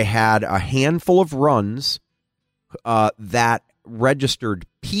I had a handful of runs that registered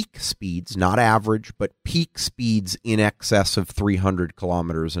peak speeds, not average, but peak speeds in excess of 300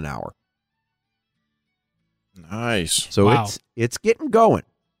 kilometers an hour. Nice. So Wow. it's getting going.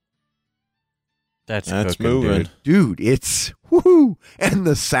 That's cooking, moving. dude. Dude, it's whoo, and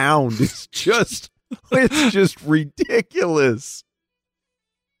the sound is just it's just ridiculous.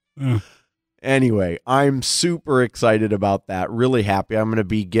 Ugh. Anyway, I'm super excited about that. Really happy. I'm going to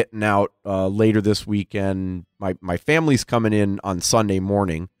be getting out later this weekend. My family's coming in on Sunday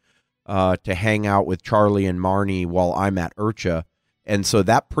morning to hang out with Charlie and Marnie while I'm at IRCHA. And so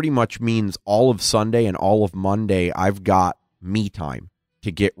that pretty much means all of Sunday and all of Monday I've got me time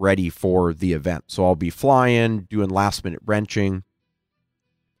to get ready for the event. So I'll be flying, doing last-minute wrenching.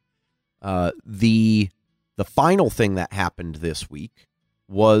 The final thing that happened this week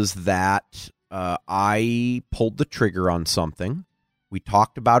was that I pulled the trigger on something. We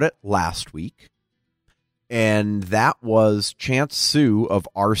talked about it last week, and that was Chance Sue of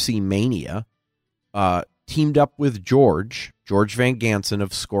RC Mania teamed up with George Van Gansen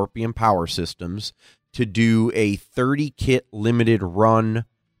of Scorpion Power Systems to do a 30-kit limited run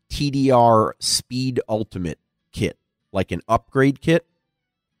TDR Speed Ultimate kit, like an upgrade kit.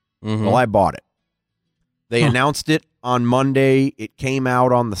 Mhm. Well, I bought it. They announced it on Monday. It came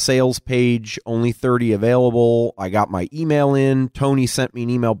out on the sales page, only 30 available. I got my email in. Tony sent me an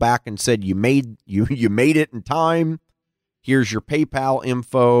email back and said, you made it in time. Here's your PayPal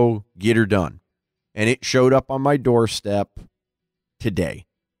info. Get her done. And it showed up on my doorstep today.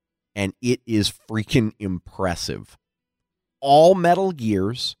 And it is freaking impressive. All metal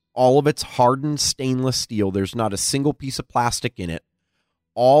gears, all of it's hardened stainless steel. There's not a single piece of plastic in it.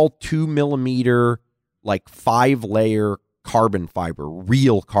 All 2mm, like 5-layer carbon fiber,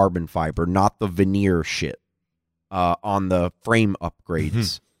 real carbon fiber, not the veneer shit on the frame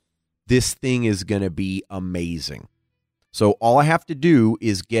upgrades. This thing is going to be amazing. So all I have to do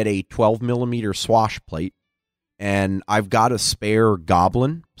is get a 12mm swash plate, and I've got a spare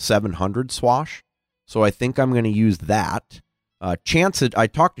Goblin 700 swash, so I think I'm going to use that. I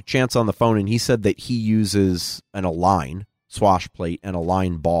talked to Chance on the phone, and he said that he uses an Align swash plate and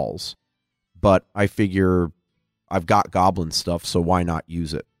Align balls, but I figure I've got Goblin stuff, so why not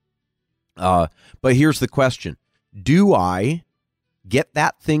use it? But here's the question. Do I get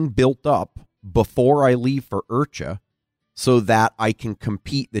that thing built up before I leave for IRCHA so that I can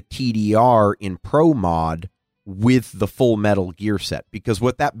compete the TDR in Pro Mod with the full Metal Gear set? Because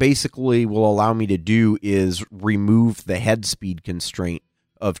what that basically will allow me to do is remove the head speed constraint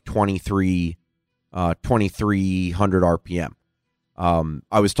of 2300 RPM.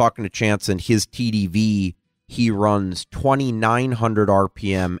 I was talking to Chance, and his TDV, he runs 2900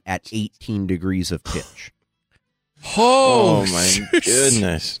 RPM at 18 degrees of pitch. Oh my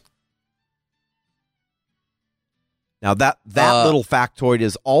goodness. Now, that little factoid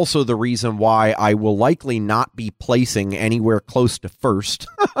is also the reason why I will likely not be placing anywhere close to first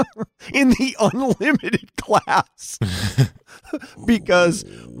in the unlimited class. Because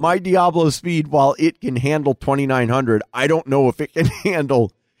my Diablo speed, while it can handle 2900, I don't know if it can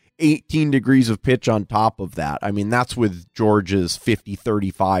handle 18 degrees of pitch on top of that. I mean, that's with George's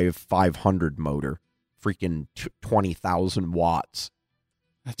 5035 500 motor. Freaking 20,000 watts.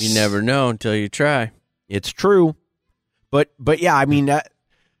 You never know until you try. It's true. But yeah, I mean,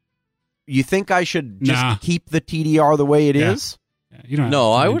 you think I should just keep the TDR the way it is? Yeah, you don't.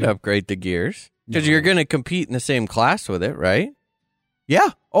 No, I would upgrade the gears because you're going to compete in the same class with it, right?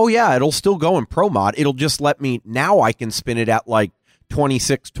 Yeah. Oh, yeah. It'll still go in Pro Mod. It'll just let me. Now I can spin it at like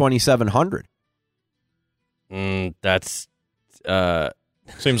 2700. That's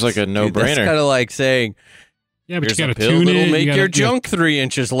seems like a no-brainer. That's kind of like saying, yeah, but here's you a got to pill tune that'll it. make your junk 3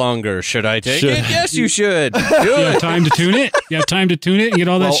 inches longer. Should I take it? Yes, you should. Do You it. have time to tune it. You have time to tune it and get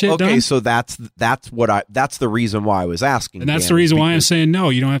all that shit okay, done. so that's the reason why I was asking. And that's the Dan, reason why I'm because saying no.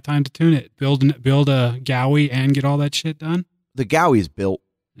 You don't have time to tune it. Build a Gowie and get all that shit done. the Gowie's built.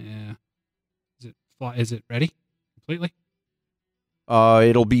 Yeah. Is it ready completely?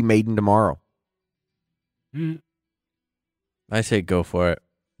 It'll be maiden tomorrow. I say go for it.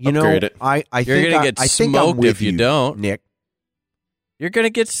 You Upgrade know, it. I You're think gonna get I think I'm smoked with if you don't. Nick. You're going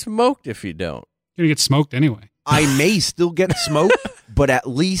to get smoked if you don't. You're gonna get smoked anyway. I may still get smoked, but at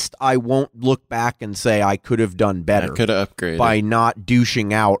least I won't look back and say I could have done I better could have upgraded. by not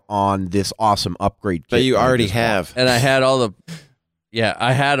douching out on this awesome upgrade kit. But you that I already just bought. have. And I had all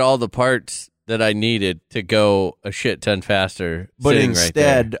the parts that I needed to go a shit ton faster. But sitting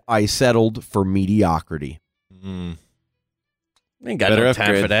instead, right I settled for mediocrity. Mm. there. Ain't got Better no time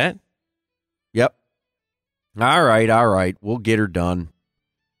upgrade. for that. Yep. All right. We'll get her done.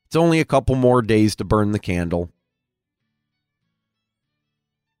 It's only a couple more days to burn the candle.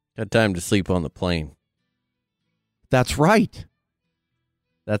 Got time to sleep on the plane. That's right.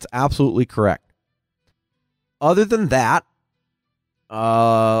 That's absolutely correct. Other than that,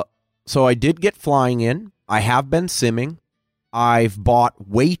 so I did get flying in. I have been simming. I've bought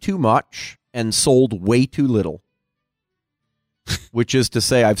way too much and sold way too little. Which is to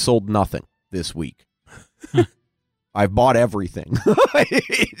say I've sold nothing this week. I've bought everything.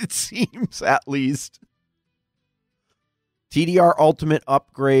 It seems, at least. TDR Ultimate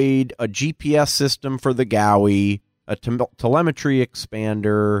upgrade, a GPS system for the Gowie, a telemetry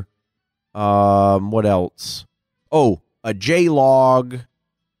expander. What else? Oh, a J-Log,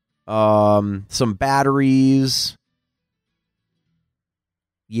 some batteries.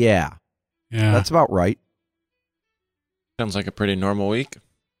 Yeah, Yeah. that's about right. Sounds like a pretty normal week.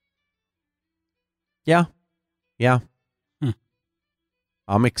 Yeah. Yeah.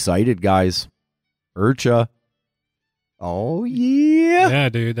 I'm excited, guys. Urcha. Oh, yeah. Yeah,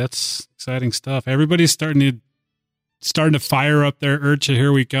 dude, that's exciting stuff. Everybody's starting to fire up their Urcha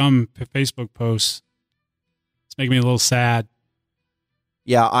Here We Come Facebook posts. It's making me a little sad.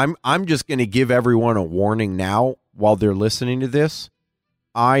 Yeah, I'm just going to give everyone a warning now while they're listening to this.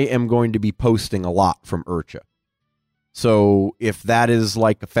 I am going to be posting a lot from Urcha. So if that is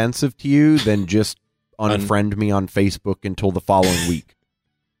like offensive to you, then just unfriend me on Facebook until the following week.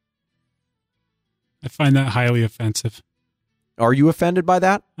 I find that highly offensive. Are you offended by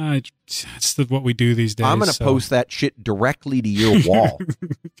that? It's what we do these days. I'm going to post that shit directly to your wall.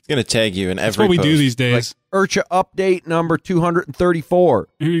 It's going to tag you in every That's what we post. do these days. Like, Urcha update number 234.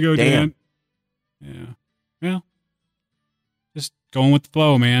 Here you go, Damn. Dan. Yeah. Well, just going with the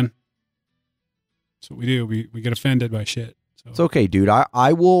flow, man. That's what we do. We get offended by shit. So. It's okay, dude.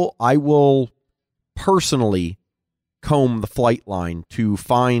 I will personally comb the flight line to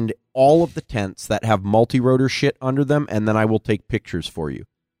find all of the tents that have multi-rotor shit under them, and then I will take pictures for you.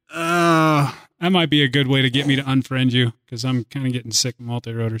 That might be a good way to get me to unfriend you, because I'm kind of getting sick of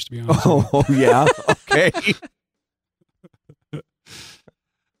multi-rotors, to be honest. Oh, yeah? Okay.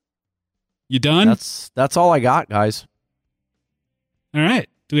 You done? That's all I got, guys. All right.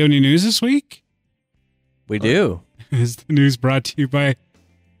 Do we have any news this week? We do. Is the news brought to you by...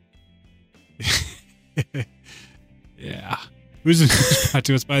 Yeah. Who's the news brought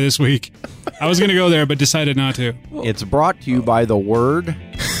to us by this week? I was going to go there, but decided not to. It's brought to you by the word...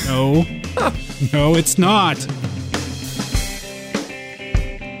 No. No, it's not.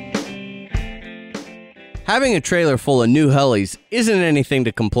 Having a trailer full of new helis isn't anything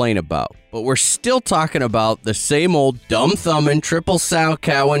to complain about, but we're still talking about the same old dumb-thumbing, triple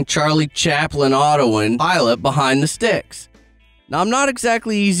sow-cowing, Charlie Chaplin autoing pilot behind the sticks. Now, I'm not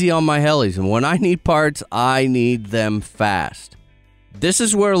exactly easy on my helis, and when I need parts, I need them fast. This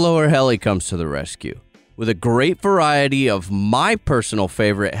is where Lower Heli comes to the rescue. With a great variety of my personal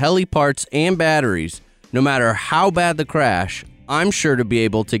favorite heli parts and batteries, no matter how bad the crash, I'm sure to be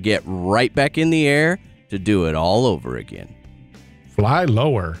able to get right back in the air to do it all over again. Fly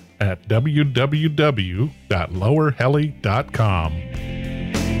lower at www.lowerheli.com.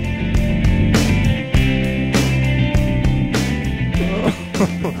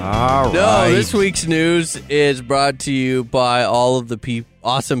 All No, right. this week's news is brought to you by all of the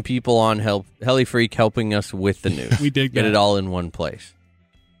awesome people on Heli Freak helping us with the news. We dig Get that. it all in one place.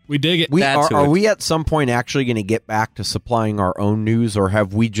 We dig it. That's who Are it's- we at some point actually going to get back to supplying our own news, or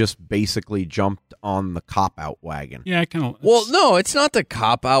have we just basically jumped on the cop-out wagon? Yeah, kind of. Well, no, it's not the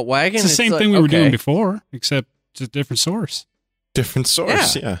cop-out wagon. It's the same like, thing we were doing okay. before, except it's a different source. Different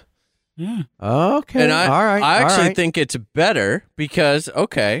source, Yeah. Yeah. Okay. And all right. I all actually right. think it's better because,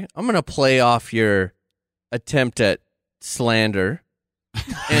 okay, I'm going to play off your attempt at slander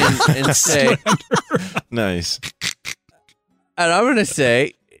and say, Nice. and I'm going to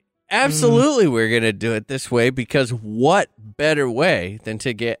say, absolutely, we're going to do it this way because what better way than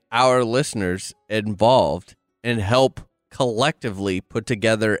to get our listeners involved and help collectively put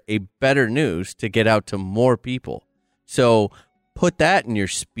together a better news to get out to more people. So put that in your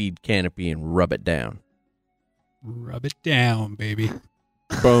speed canopy and rub it down. Rub it down, baby.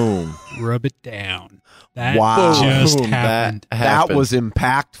 Boom. Rub it down. That Wow. just Boom. happened. That That happened. was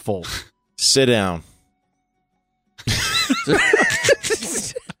impactful. Sit down.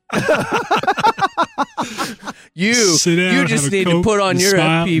 You Sit down, you just have a need to Coke, put on and your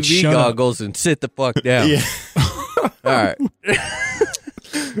smile, and FPV shut up. goggles and sit the fuck down. Yeah. All right.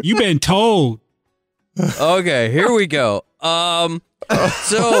 You've been told. Okay, here we go. So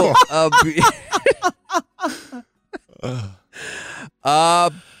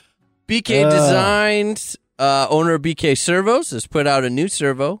BK Designs, owner of BK Servos, has put out a new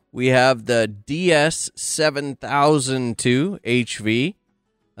servo. We have the DS7002 HV.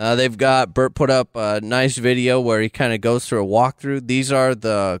 They've got Bert put up a nice video where he kind of goes through a walkthrough. These are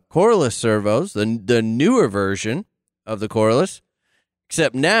the Corliss servos, the newer version of the Corliss,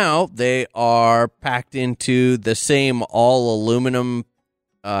 except now they are packed into the same all aluminum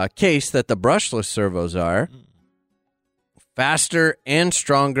case that the brushless servos are. Faster and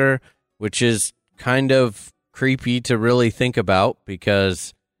stronger, which is kind of creepy to really think about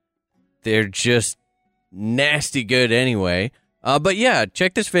because they're just nasty good anyway. But yeah,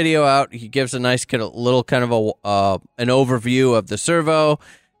 check this video out. He gives a nice little kind of an overview of the servo,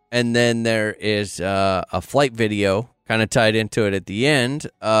 and then there is a flight video kind of tied into it at the end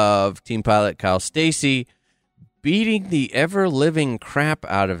of Team Pilot Kyle Stacy beating the ever-living crap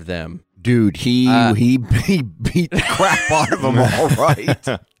out of them. Dude, he beat the crap out of him, all right.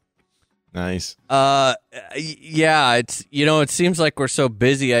 Nice. Yeah, it's it seems like we're so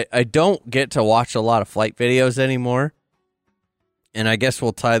busy. I don't get to watch a lot of flight videos anymore. And I guess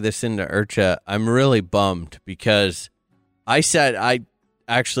we'll tie this into IRCHA. I'm really bummed because I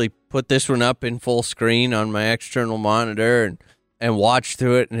actually put this one up in full screen on my external monitor and watched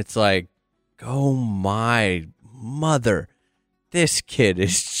through it, and it's like, oh my mother, this kid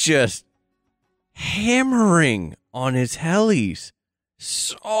is just hammering on his helis.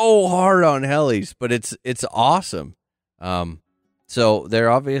 So hard on helis, but it's awesome. So they're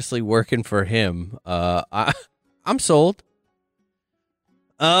obviously working for him. I'm sold.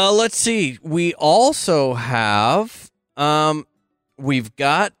 Let's see. We also have we've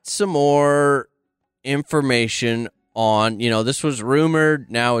got some more information on, this was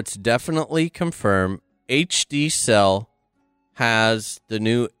rumored, now it's definitely confirmed. HD Cell has the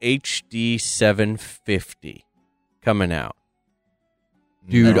new HD 750 coming out.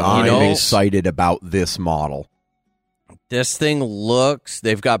 Dude, I'm excited about this model. This thing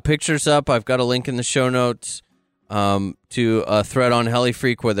they've got pictures up. I've got a link in the show notes to a thread on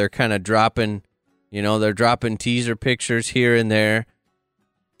HeliFreak where they're kind of dropping, they're dropping teaser pictures here and there.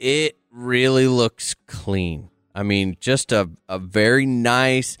 It really looks clean. I mean, just a very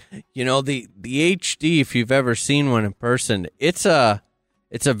nice, the HD, if you've ever seen one in person, it's a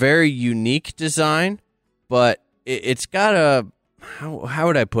very unique design, but it's got how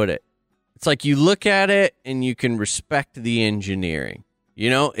would I put it? It's like you look at it and you can respect the engineering.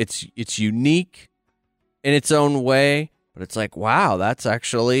 It's unique in its own way, but it's like, wow, that's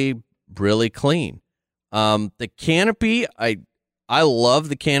actually really clean. The canopy, I love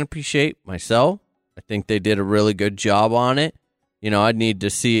the canopy shape myself. I think they did a really good job on it. I'd need to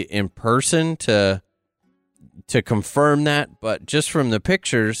see it in person to confirm that, but just from the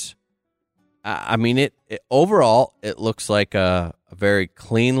pictures, I mean, it overall, it looks like a very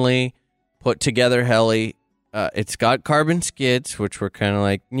cleanly put together heli. It's got carbon skids, which were kind of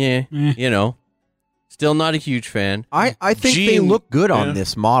like, still not a huge fan. I think they look good on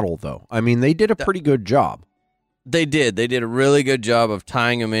this model, though. I mean, they did a pretty good job. They did. They did a really good job of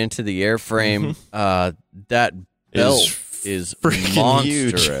tying them into the airframe. That belt is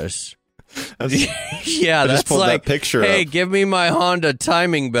monstrous. Yeah, that's like, that picture hey, up. give me my Honda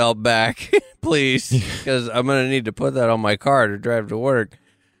timing belt back, please, because I'm going to need to put that on my car to drive to work.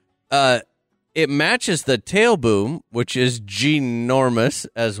 It matches the tail boom, which is ginormous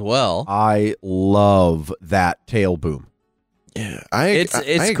as well. I love that tail boom. Yeah, I It's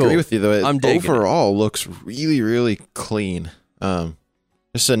agree cool. with you, though. It I'm digging overall looks really, really clean.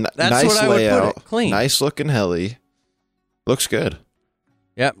 Just a That's nice what I would put layout, it, clean. nice looking heli. Looks good.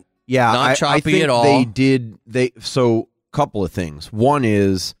 Yep. Yeah, Not I choppy think at all. So, couple of things. One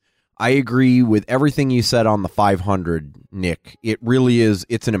is, I agree with everything you said on the 500, Nick. It really is.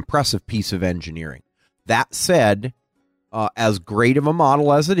 It's an impressive piece of engineering. That said, as great of a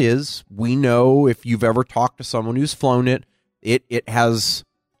model as it is, we know if you've ever talked to someone who's flown it, it has,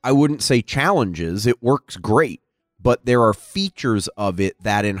 I wouldn't say challenges. It works great, but there are features of it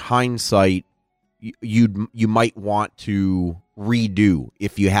that in hindsight, you might want to redo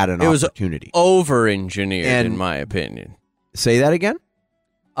if you had an opportunity. It was over-engineered, in my opinion. Say that again?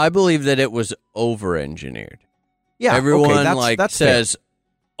 I believe that it was over-engineered. Yeah, everyone okay, that's says,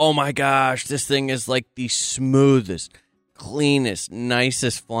 "Oh my gosh, this thing is like the smoothest, cleanest,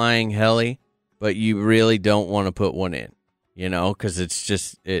 nicest flying heli," but you really don't want to put one in, because it's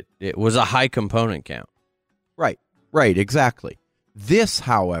just it was a high component count. Right, exactly. This,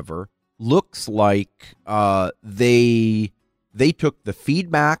 however, looks like they took the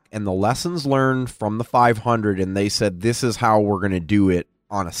feedback and the lessons learned from the 500, and they said this is how we're going to do it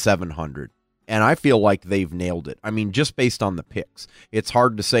on a 700. And I feel like they've nailed it. I mean, just based on the pics. It's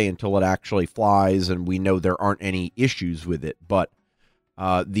hard to say until it actually flies, and we know there aren't any issues with it. But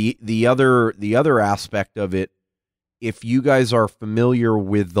the other aspect of it, if you guys are familiar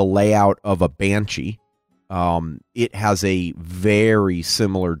with the layout of a Banshee, it has a very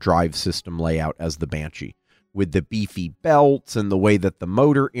similar drive system layout as the Banshee, with the beefy belts and the way that the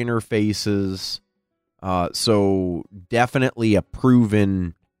motor interfaces. So definitely a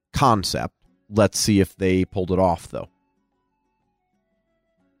proven concept. Let's see if they pulled it off, though.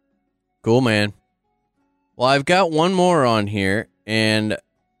 Cool, man. Well, I've got one more on here, and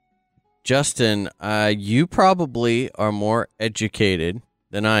Justin, you probably are more educated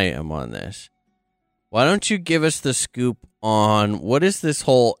than I am on this. Why don't you give us the scoop on what is this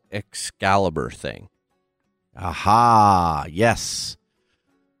whole Excalibur thing? Aha, yes.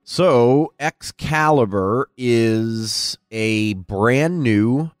 So, Excalibur is a brand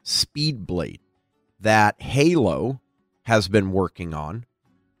new speed blade that Halo has been working on.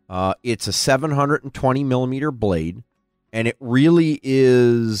 It's a 720 millimeter blade, and it really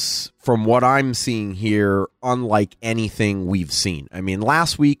is, from what I'm seeing here, unlike anything we've seen. I mean,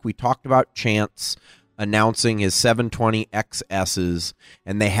 last week we talked about Chance announcing his 720 XSs,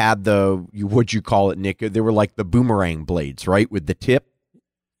 and they had what'd you call it, Nick? They were like the boomerang blades, right, with the tip.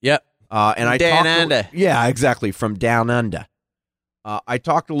 Yep. And I Down talked, Under. yeah, exactly, from Down Under. I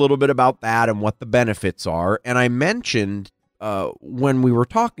talked a little bit about that and what the benefits are, and I mentioned when we were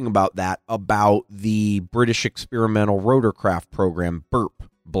talking about that, about the British Experimental Rotorcraft Program BERP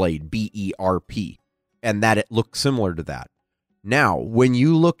blade, BERP, and that it looks similar to that. Now, when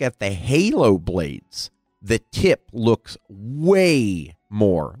you look at the Halo blades, the tip looks way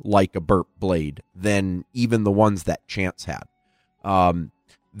more like a BERP blade than even the ones that Chance had.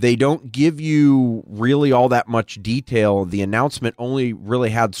 They don't give you really all that much detail. The announcement only really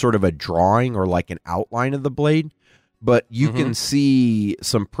had sort of a drawing or like an outline of the blade, but you can see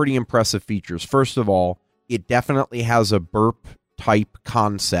some pretty impressive features. First of all, it definitely has a BERP type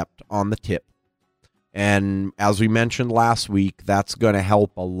concept on the tip. And as we mentioned last week, that's going to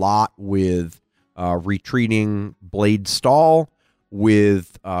help a lot with retreating blade stall,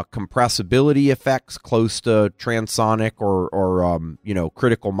 with compressibility effects close to transonic or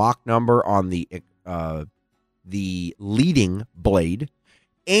critical Mach number on the leading blade.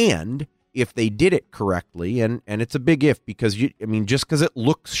 And if they did it correctly, and it's a big if, because just because it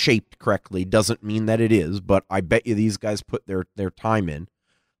looks shaped correctly doesn't mean that it is, but I bet you these guys put their time in,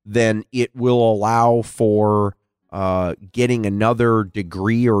 then it will allow for getting another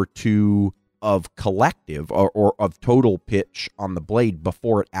degree or two of collective or of total pitch on the blade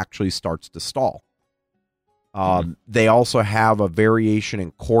before it actually starts to stall. They also have a variation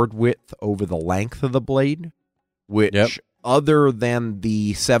in cord width over the length of the blade, which other than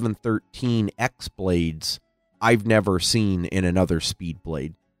the 713X blades, I've never seen in another speed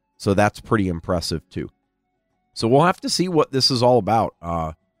blade. So that's pretty impressive too. So we'll have to see what this is all about.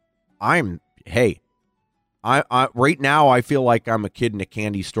 I right now I feel like I'm a kid in a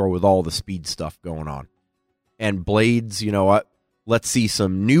candy store with all the speed stuff going on. And blades, you know what? Let's see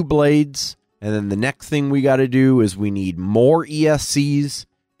some new blades, and then the next thing we got to do is we need more ESCs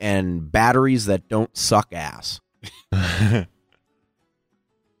and batteries that don't suck ass.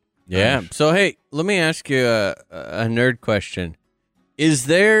 Yeah. So hey, let me ask you a nerd question. Is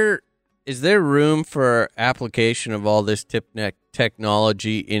there room for application of all this tip neck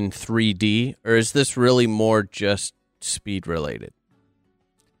technology in 3D, or is this really more just speed related?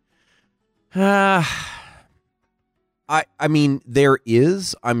 I mean, there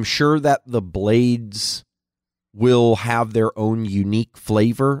is. I'm sure that the blades will have their own unique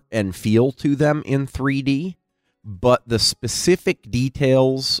flavor and feel to them in 3D, but the specific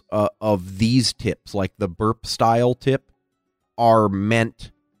details of these tips, like the BERP style tip, are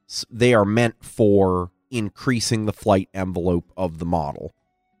meant for increasing the flight envelope of the model,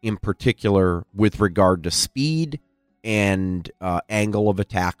 in particular with regard to speed and angle of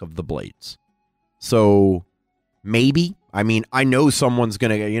attack of the blades. So maybe, I mean, I know someone's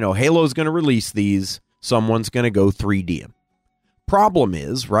going to, Halo's going to release these, someone's going to go 3D. Problem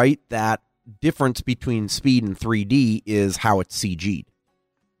is, right, that difference between speed and 3D is how it's CG'd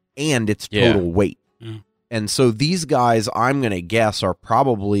and its total weight. Mm. And so these guys, I'm going to guess, are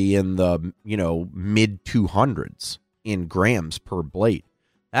probably in the, mid 200s in grams per blade.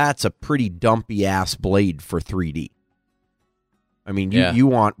 That's a pretty dumpy ass blade for 3D. I mean, you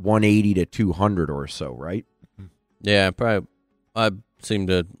want 180 to 200 or so, right? Yeah, probably. I seem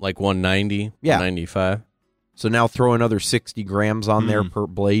to like 190, 195. So now throw another 60 grams on there per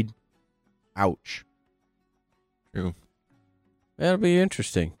blade. Ouch. True. That'll be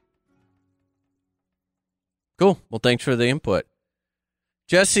interesting. Cool. Well, thanks for the input.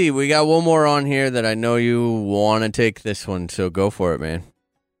 Jesse, we got one more on here that I know you want to take this one, so go for it, man.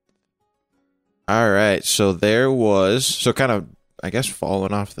 All right. So kind of, I guess,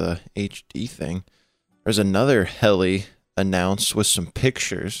 following off the HD thing, there's another heli announced with some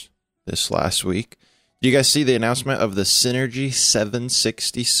pictures this last week. Do you guys see the announcement of the Synergy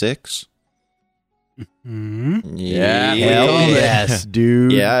 766? Mm-hmm. Yeah. Hell yes,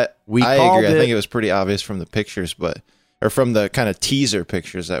 dude. Yeah, I agree. It. I think it was pretty obvious from the pictures, or from the kind of teaser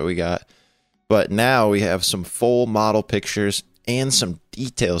pictures that we got. But now we have some full model pictures and some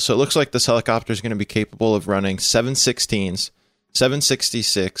details. So it looks like this helicopter is going to be capable of running 716s,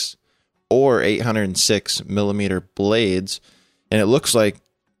 766, or 806 millimeter blades. And it looks like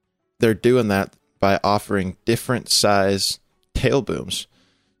they're doing that by offering different size tail booms.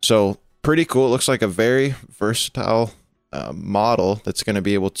 So pretty cool. It looks like a very versatile model that's going to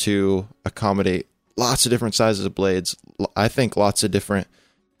be able to accommodate lots of different sizes of blades. I think lots of different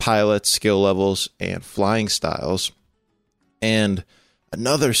pilot skill levels and flying styles. And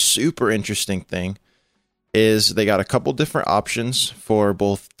another super interesting thing is they got a couple different options for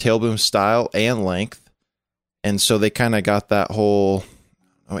both tail boom style and length. And so they kind of got that whole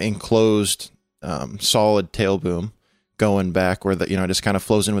enclosed solid tail boom going back where the, just kind of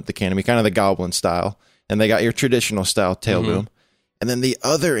flows in with the canopy, kind of the Goblin style. And they got your traditional style tail boom. And then the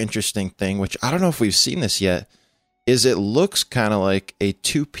other interesting thing, which I don't know if we've seen this yet, is it looks kind of like a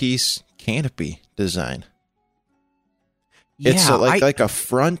two-piece canopy design. It's like a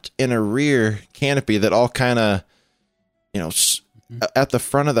front and a rear canopy that all kind of, at the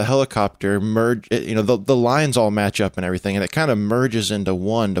front of the helicopter merge. The lines all match up and everything, and it kind of merges into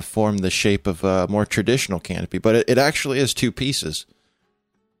one to form the shape of a more traditional canopy. But it actually is two pieces.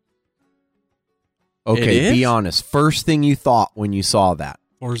 Okay, be honest. First thing you thought when you saw that?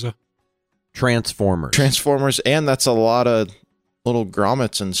 Forza. Transformers, and that's a lot of little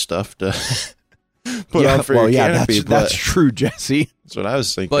grommets and stuff to put on for your canopy. That's true, Jesse. That's what I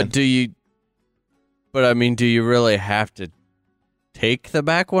was thinking. But do you really have to take the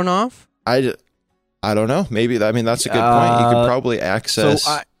back one off? I don't know. Maybe that's a good point. You could probably access.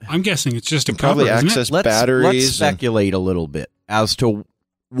 So I'm guessing it's just a cover, probably isn't access it? batteries. Let's speculate a little bit as to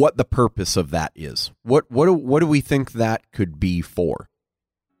what the purpose of that is. What do we think that could be for?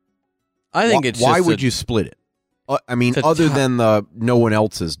 I think it's why just would you split it? Other than no one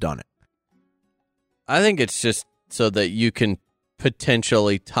else has done it. I think it's just so that you can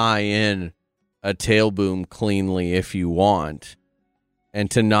potentially tie in a tail boom cleanly if you want,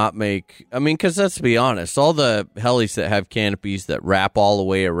 and to not make. Because let's be honest, all the helis that have canopies that wrap all the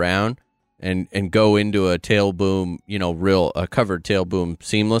way around and go into a tail boom, a covered tail boom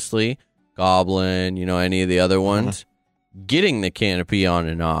seamlessly, Goblin, any of the other ones, getting the canopy on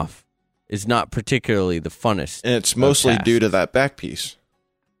and off is not particularly the funnest. And it's mostly due to that back piece.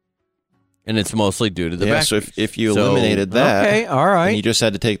 And it's mostly due to the back so piece. if you eliminated that, okay, all right, and you just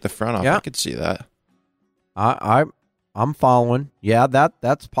had to take the front off, Yeah. I could see that. I'm following. Yeah,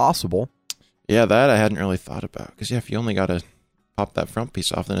 that's possible. Yeah, that I hadn't really thought about. Because if you only got to pop that front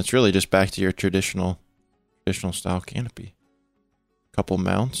piece off, then it's really just back to your traditional style canopy. Couple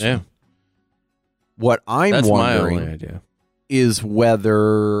mounts. Yeah. What I'm That's my wondering only idea. is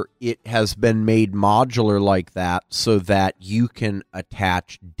whether it has been made modular like that so that you can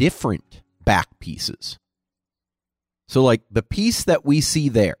attach different back pieces. So like the piece that we see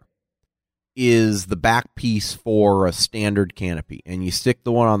there is the back piece for a standard canopy, and you stick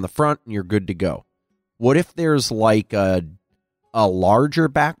the one on the front and you're good to go. What if there's like a larger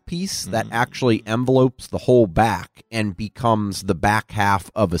back piece that actually envelopes the whole back and becomes the back half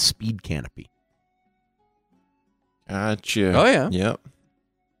of a speed canopy? Gotcha. Oh, yeah. Yep.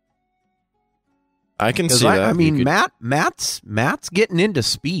 I can see that. Matt's getting into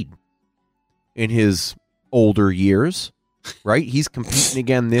speed in his older years, right? He's competing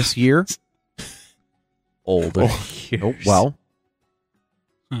again this year. Older. Oh, well,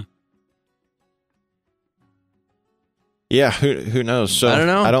 Yeah, who knows? So I don't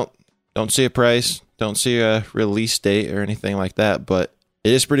know. I don't see a price, don't see a release date or anything like that, but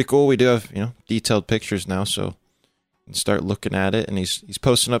it is pretty cool. We do have, detailed pictures now, so you can start looking at it. And he's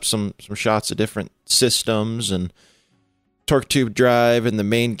posting up some shots of different systems and torque tube drive and the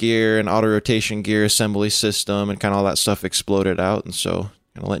main gear and auto rotation gear assembly system and kind of all that stuff exploded out. And so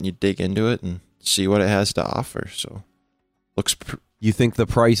kind of letting you dig into it and see what it has to offer. So looks you think the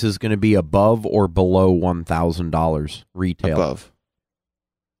price is going to be above or below $1,000 retail? above.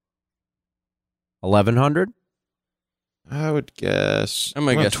 $1,100? I would guess. I'm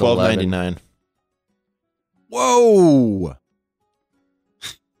gonna guess $12.99. Whoa!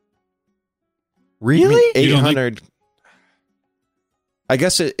 Really? You don't 800. I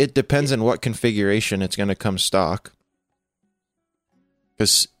guess it depends on what configuration it's going to come stock.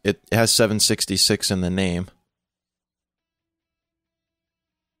 Because it has 766 in the name.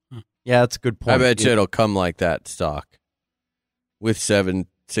 Yeah, that's a good point. I bet you it'll come like that stock with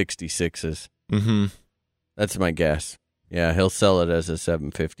 766s. Mm-hmm. That's my guess. Yeah, he'll sell it as a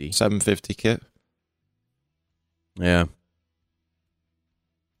 750. 750 kit. Yeah.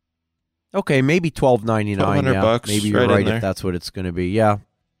 Okay, maybe $12.99. $1,200, maybe you're right in right there. if that's what it's going to be. Yeah,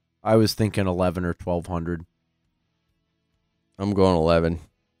 I was thinking 11 or 1,200. I'm going 11.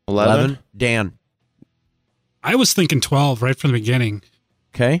 11? Dan. I was thinking 12 right from the beginning,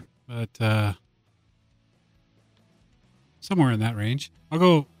 Okay. but somewhere in that range. I'll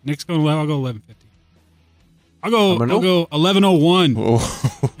go. Nick's going 11. I'll go 1150. I'll go 1101.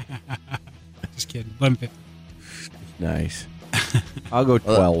 Just kidding. 1150. Nice. I'll go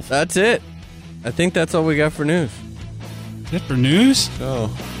 12. That's it. I think that's all we got for news. Is it for news?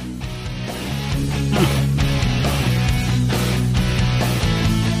 Oh.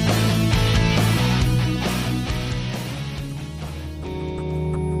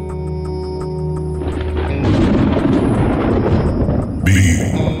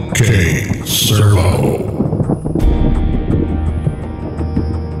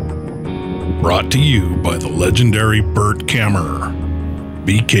 Brought to you by the legendary Burt Kammerer.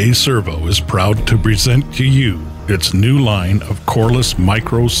 BK Servo is proud to present to you its new line of coreless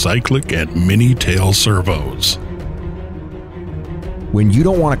microcyclic and mini tail servos. When you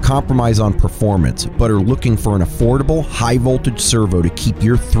don't want to compromise on performance, but are looking for an affordable, high-voltage servo to keep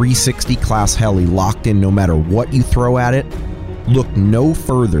your 360 class heli locked in no matter what you throw at it, look no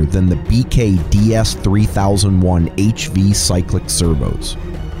further than the BK DS3001 HV cyclic servos.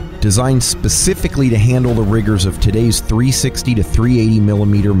 Designed specifically to handle the rigors of today's 360 to 380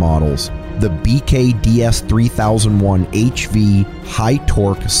 millimeter models, the BK DS3001 HV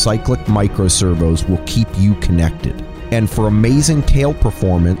high-torque cyclic microservos will keep you connected. And for amazing tail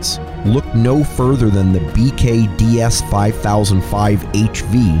performance, look no further than the BK DS5005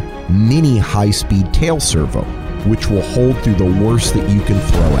 HV mini high-speed tail servo, which will hold through the worst that you can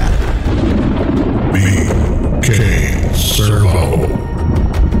throw at it. BK Servo.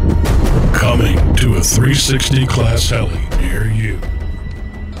 Coming to a 360 class heli near you.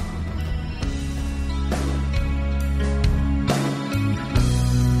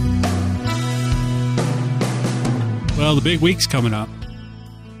 Well, the big week's coming up.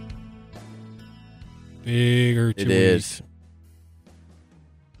 Big Urcha It week. is.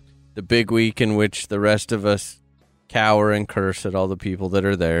 The big week in which the rest of us cower and curse at all the people that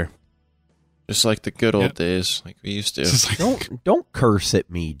are there. Just like the good old Yep. days, like we used to. It's just like, Don't curse at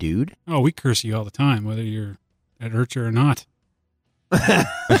me, dude. oh, we curse you all the time, whether you're at Urcha or not.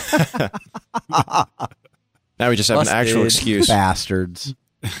 Now we just have an actual Busted. excuse. Bastards.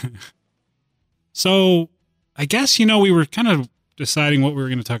 So, I guess, we were kind of deciding what we were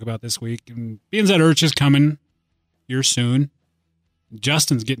going to talk about this week. And being that Urcha's coming here soon,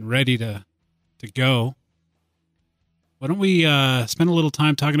 Justin's getting ready to go. Why don't we spend a little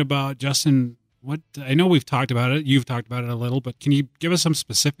time talking about, Justin, what I know we've talked about it. You've talked about it a little, but can you give us some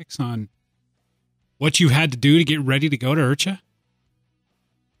specifics on what you had to do to get ready to go to Urcha?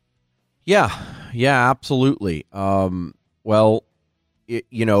 Yeah, absolutely. Well,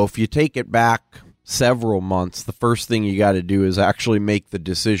 if you take it back several months, the first thing you got to do is actually make the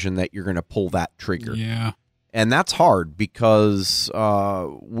decision that you're going to pull that trigger. Yeah. And that's hard because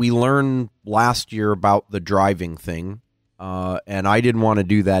we learned last year about the driving thing, and I didn't want to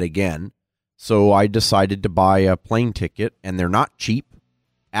do that again. So I decided to buy a plane ticket, and they're not cheap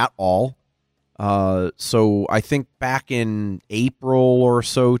at all. So I think back in April or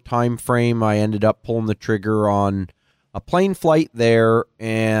so time frame, I ended up pulling the trigger on a plane flight there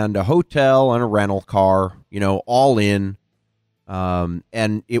and a hotel and a rental car, all in.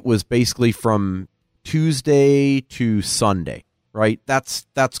 And it was basically from Tuesday to Sunday, right? That's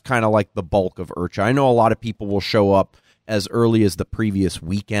kind of like the bulk of Urcha. I know a lot of people will show up as early as the previous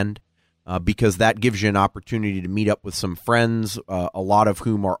weekend. Because that gives you an opportunity to meet up with some friends, a lot of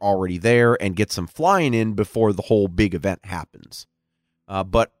whom are already there, and get some flying in before the whole big event happens.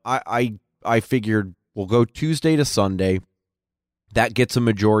 But I figured we'll go Tuesday to Sunday. That gets a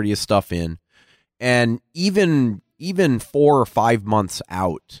majority of stuff in. And even 4 or 5 months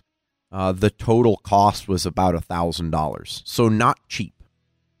out, the total cost was about $1,000. So not cheap.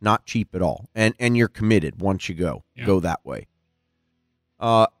 Not cheap at all. And you're committed once you go. Yeah. Go that way.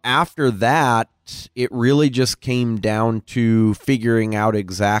 After that, it really just came down to figuring out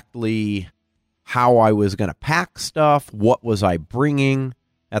exactly how I was going to pack stuff. What was I bringing?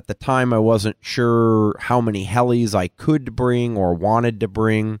 At the time, I wasn't sure how many helis I could bring or wanted to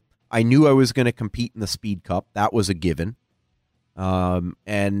bring. I knew I was going to compete in the Speed Cup. That was a given.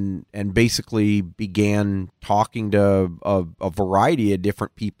 And basically began talking to a variety of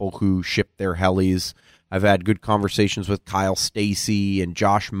different people who ship their helis. I've had good conversations with Kyle Stacy and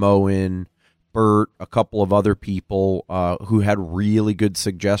Josh Moen, Bert, a couple of other people who had really good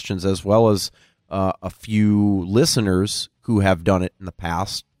suggestions, as well as a few listeners who have done it in the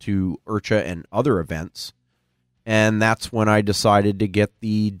past to Urcha and other events. And that's when I decided to get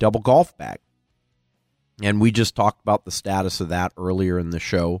the double golf bag. And we just talked about the status of that earlier in the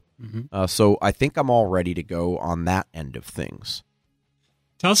show. Mm-hmm. So I think I'm all ready to go on that end of things.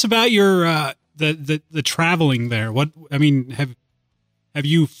 Tell us about your the traveling there. Have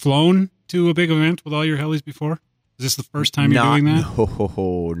you flown to a big event with all your helis before? Is this the first time you're doing that?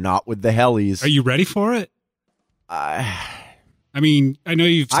 No, not with the helis. Are you ready for it? I know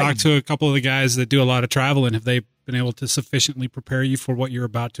you've talked to a couple of the guys that do a lot of traveling. Have they been able to sufficiently prepare you for what you're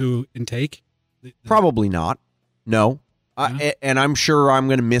about to intake? Probably not. No. Yeah. And I'm sure I'm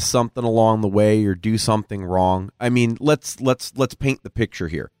going to miss something along the way or do something wrong. I mean, let's paint the picture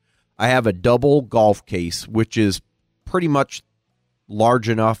here. I have a double golf case, which is pretty much large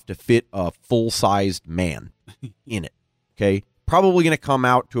enough to fit a full-sized man in it. Okay? probably going to come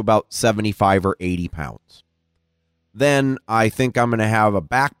out to about 75 or 80 pounds. Then I think I'm going to have a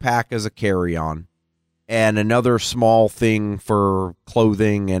backpack as a carry-on and another small thing for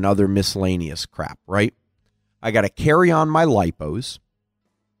clothing and other miscellaneous crap, right? I got to carry on my lipos,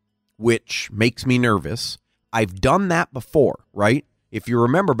 which makes me nervous. I've done that before, right? If you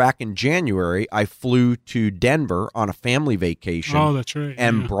remember back in January, I flew to Denver on a family vacation. Oh, that's right.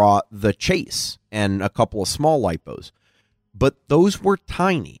 And brought the Chase and a couple of small lipos. But those were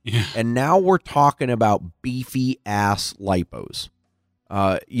tiny. Yeah. And now we're talking about beefy ass lipos.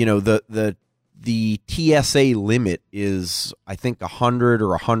 The TSA limit is, I think, 100 or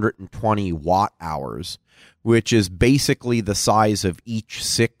 120 watt hours, which is basically the size of each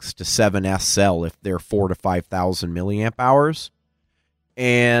 6 to 7S cell if they're 4 to 5,000 milliamp hours.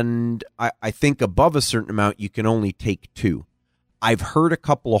 And I think above a certain amount, you can only take 2. I've heard a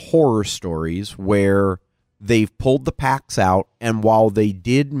couple of horror stories where they've pulled the packs out, and while they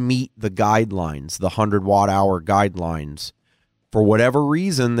did meet the guidelines, the 100 watt hour guidelines, for whatever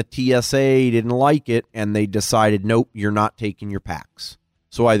reason, the TSA didn't like it, and they decided, nope, you're not taking your packs.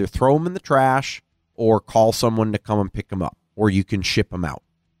 So either throw them in the trash or call someone to come and pick them up, or you can ship them out.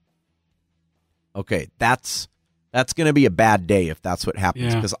 Okay, that's going to be a bad day if that's what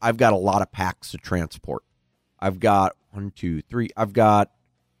happens, because I've got a lot of packs to transport. I've got 1, 2, 3. I've got.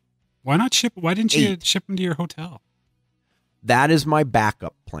 Why not ship? Why didn't 8. you ship them to your hotel? That is my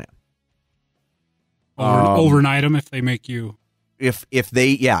backup plan. Overnight them if they make you.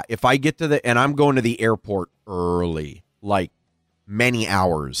 If I get to and I'm going to the airport early, like many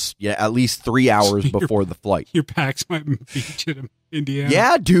hours, at least 3 hours before the flight. Your packs might beat you to Indiana.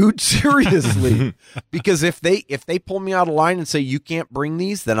 Yeah, dude, seriously. Because if they pull me out of line and say you can't bring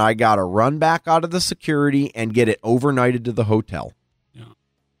these, then I got to run back out of the security and get it overnighted to the hotel. Yeah.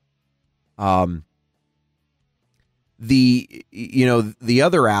 The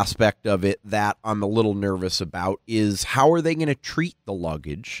other aspect of it that I'm a little nervous about is how are they going to treat the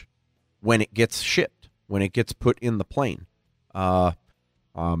luggage when it gets shipped, when it gets put in the plane? Who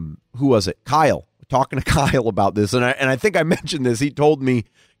was it? Kyle. Talking to Kyle about this, and I think I mentioned this. He told me,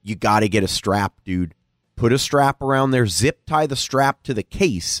 you got to get a strap, dude. Put a strap around there, zip tie the strap to the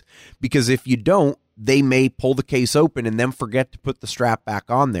case, because if you don't, they may pull the case open and then forget to put the strap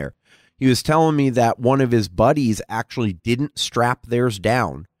back on there. He was telling me that one of his buddies actually didn't strap theirs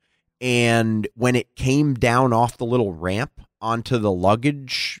down, and when it came down off the little ramp onto the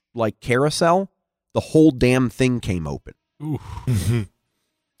luggage like carousel, the whole damn thing came open. Ooh.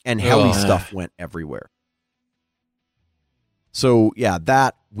 And heli stuff went everywhere. So, yeah,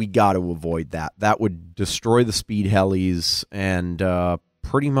 that we got to avoid that. That would destroy the speed helis and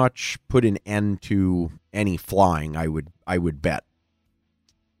pretty much put an end to any flying, I would bet.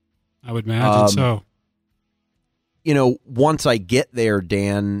 I would imagine so. Once I get there,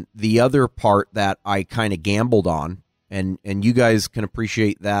 Dan, the other part that I kind of gambled on, and you guys can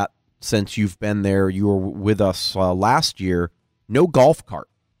appreciate that since you've been there, you were with us last year, no golf cart.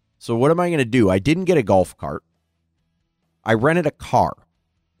 So what am I going to do? I didn't get a golf cart. I rented a car.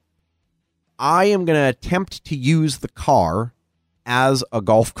 I am going to attempt to use the car as a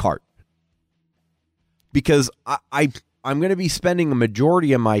golf cart because I'm going to be spending a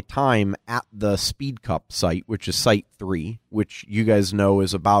majority of my time at the Speed Cup site, which is Site 3, which you guys know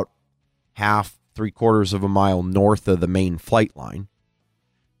is about 3/4 of a mile north of the main flight line.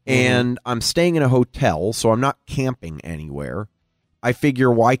 And I'm staying in a hotel, so I'm not camping anywhere. I figure,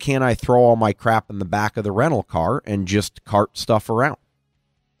 why can't I throw all my crap in the back of the rental car and just cart stuff around?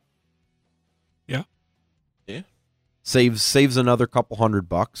 Yeah. Yeah. Saves another couple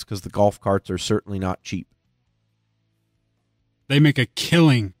 $100 because the golf carts are certainly not cheap. They make a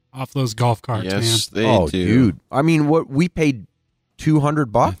killing off those golf carts, Yes, man. they do. Dude. I mean, what we paid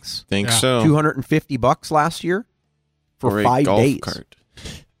 $200? Think Yeah. so. $250 last year for a 5 golf days. cart.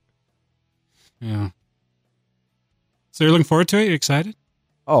 Yeah. So you're looking forward to it? You excited?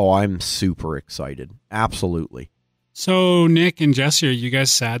 Oh, I'm super excited. Absolutely. So Nick and Jesse, are you guys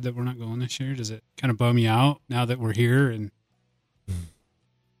sad that we're not going this year? Does it kind of bum you out now that we're here? And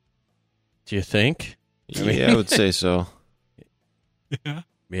Do you think? Yeah, I would say so. yeah,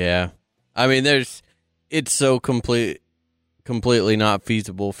 Yeah. I mean, it's so completely not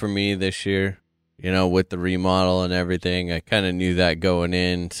feasible for me this year, with the remodel and everything. I kind of knew that going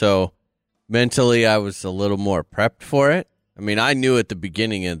in. So mentally, I was a little more prepped for it. I mean, I knew at the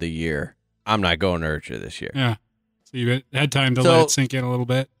beginning of the year, I'm not going to Urcha this year. yeah. So you had time to let it sink in a little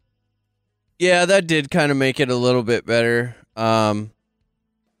bit. Yeah, that did kind of make it a little bit better. And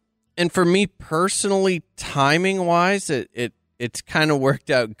for me personally, timing wise, it's kind of worked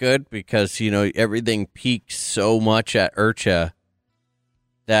out good because, everything peaked so much at Urcha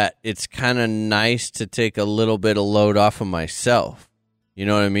that it's kind of nice to take a little bit of load off of myself. You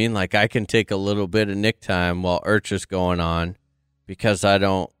know what I mean? Like I can take a little bit of Nick time while IRCHA's going on because I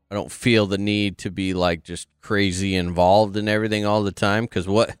don't feel the need to be like just crazy involved in everything all the time. Because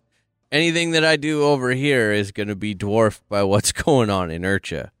anything that I do over here is going to be dwarfed by what's going on in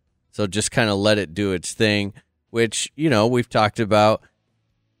IRCHA. So just kind of let it do its thing, which, you know, we've talked about.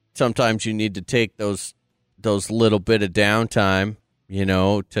 Sometimes you need to take those little bit of downtime, you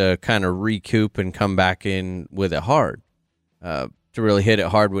know, to kind of recoup and come back in with it hard, to really hit it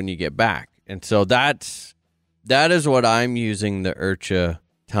hard when you get back. And so that is what I'm using the IRCHA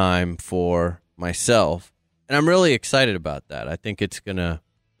time for myself. And I'm really excited about that. I think it's gonna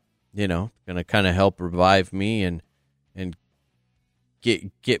kind of help revive me and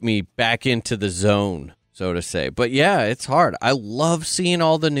get me back into the zone, so to say. But yeah, it's hard. I love seeing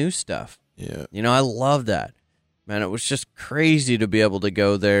all the new stuff. Yeah. You know, I love that. Man, it was just crazy to be able to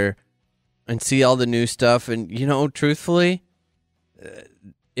go there and see all the new stuff. And, you know, truthfully,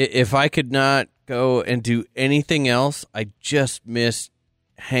 if I could not go and do anything else, I just miss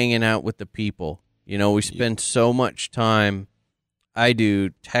hanging out with the people. You know, we spend so much time, I do,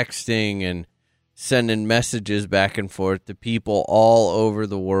 texting and sending messages back and forth to people all over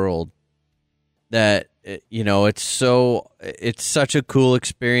the world that, you know, it's such a cool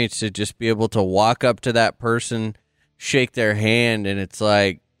experience to just be able to walk up to that person, shake their hand, and it's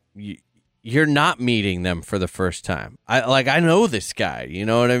like you're not meeting them for the first time. I know this guy, you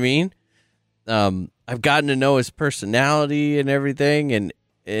know what I mean? I've gotten to know his personality and everything,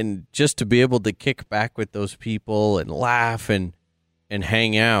 and just to be able to kick back with those people and laugh and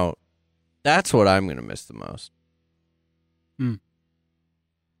hang out, that's what I'm going to miss the most. How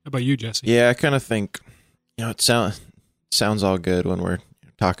about you, Jesse? Yeah, I kind of think, you know, it sounds all good when we're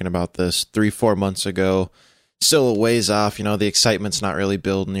talking about this 3-4 months ago. Still a ways off, you know, the excitement's not really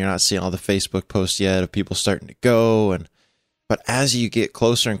building. You're not seeing all the Facebook posts yet of people starting to go. But as you get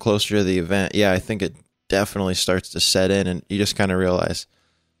closer and closer to the event, yeah, I think it definitely starts to set in, and you just kind of realize,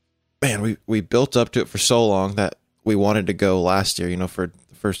 man, we built up to it for so long that we wanted to go last year, you know, for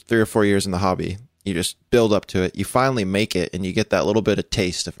the first 3 or 4 years in the hobby. You just build up to it. You finally make it, and you get that little bit of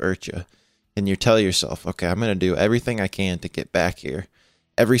taste of IRCHA. And you tell yourself, okay, I'm going to do everything I can to get back here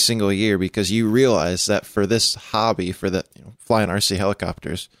every single year, because you realize that for this hobby, for the, you know, flying RC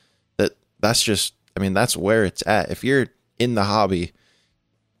helicopters, that's just, I mean, that's where it's at. If you're in the hobby,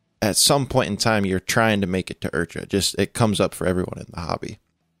 at some point in time, you're trying to make it to IRCHA. Just, it comes up for everyone in the hobby.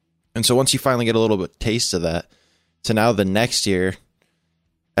 And so once you finally get a little bit taste of that, to now the next year,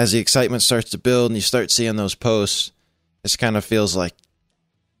 as the excitement starts to build and you start seeing those posts, it kind of feels like,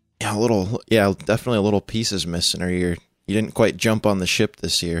 definitely a little piece is missing, or you didn't quite jump on the ship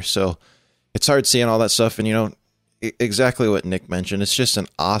this year. So it's hard seeing all that stuff. And, you know, exactly what Nick mentioned, it's just an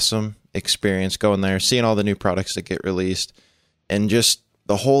awesome experience going there, seeing all the new products that get released, and just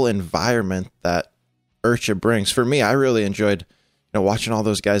the whole environment that IRCHA brings. For me, I really enjoyed, you know, watching all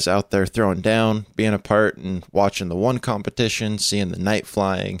those guys out there throwing down, being a part and watching the one competition, seeing the night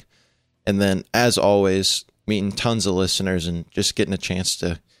flying, and then, as always, meeting tons of listeners and just getting a chance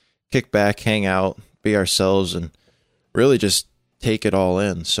to kick back, hang out, be ourselves, and really just take it all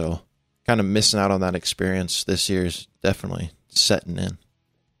in. So kind of missing out on that experience this year's definitely setting in.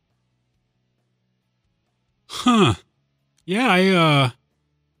 Huh. Yeah, I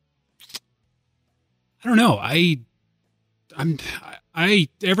don't know. I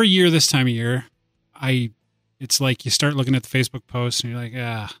every year this time of year, it's like you start looking at the Facebook posts and you're like,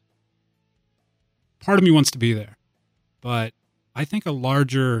 part of me wants to be there. But I think a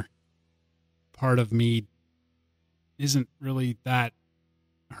larger part of me isn't really that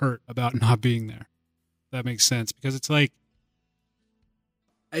hurt about not being there. If that makes sense, because it's like,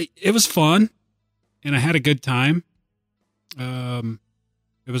 it was fun and I had a good time. It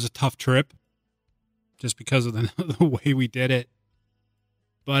was a tough trip just because of the way we did it.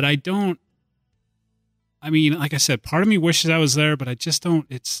 But like I said, part of me wishes I was there, but I just don't,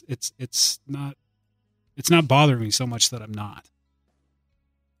 it's not bothering me so much that I'm not.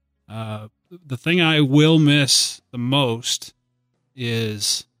 The thing I will miss the most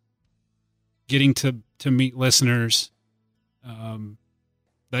is getting to meet listeners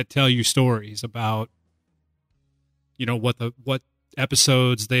that tell you stories about, you know, what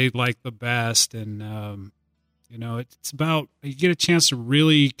episodes they like the best, and you know, it's about, you get a chance to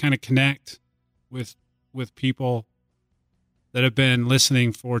really kind of connect with people that have been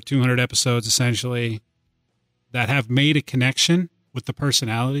listening for 200 episodes essentially, that have made a connection with the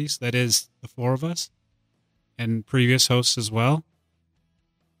personalities that is the four of us and previous hosts as well,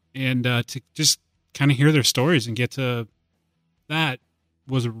 and to just kind of hear their stories and get to that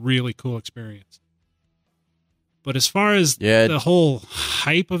was a really cool experience. But as far as Yeah. the whole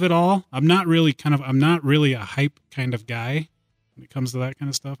hype of it all, I'm not really a hype kind of guy when it comes to that kind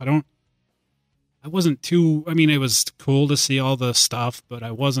of stuff. I mean, it was cool to see all the stuff, but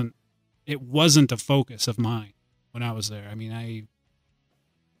it wasn't a focus of mine when I was there. I mean,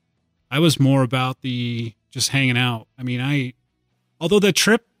 I was more about the just hanging out. I mean, although the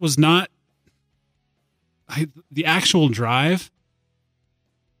trip was not, the actual drive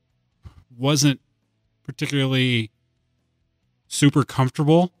wasn't particularly super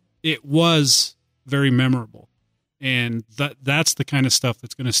comfortable. It was very memorable. And that's the kind of stuff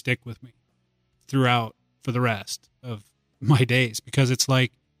that's going to stick with me throughout for the rest of my days, because it's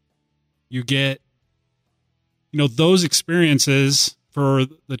like you get, those experiences for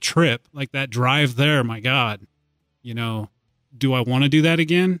the trip, like that drive there, my God, do I want to do that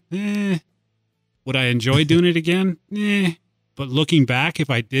again? Would I enjoy doing it again? But looking back, if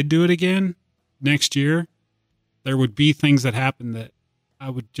I did do it again next year, there would be things that happened that I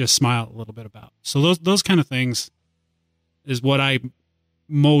would just smile a little bit about. So those kind of things is what I'm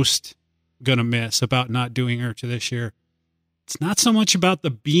most gonna miss about not doing IRCHA this year. It's not so much about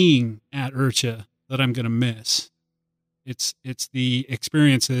the being at IRCHA that I'm gonna miss. It's the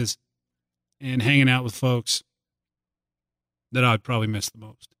experiences and hanging out with folks that I'd probably miss the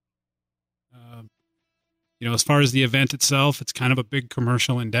most. As far as the event itself, it's kind of a big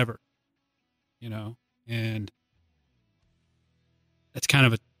commercial endeavor, and it's kind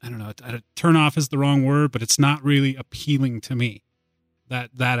of a turn off is the wrong word, but it's not really appealing to me, that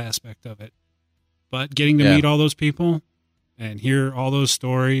aspect of it. But getting to meet all those people and hear all those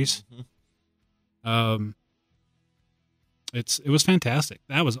stories, it was fantastic.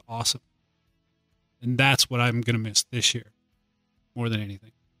 That was awesome. And that's what I'm going to miss this year more than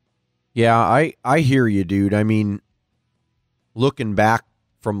anything. Yeah, I hear you, dude. I mean, looking back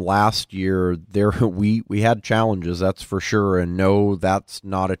from last year, we had challenges, that's for sure, and no, that's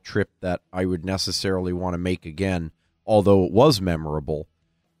not a trip that I would necessarily want to make again, although it was memorable.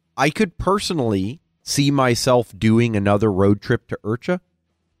 I could personally see myself doing another road trip to IRCHA,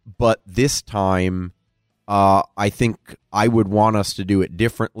 but this time I think I would want us to do it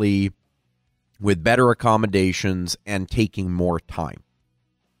differently, with better accommodations and taking more time.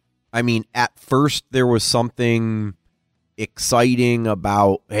 I mean, at first there was something exciting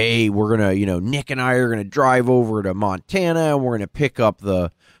about, hey, we're going to, Nick and I are going to drive over to Montana and we're going to pick up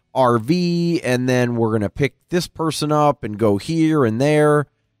the RV and then we're going to pick this person up and go here and there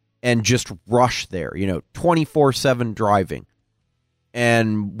and just rush there, 24/7 driving.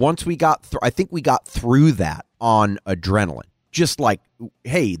 And once we got through, I think we got through that on adrenaline. Just like,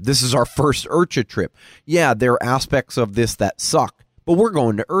 hey, this is our first IRCHA trip. Yeah, there are aspects of this that suck, but we're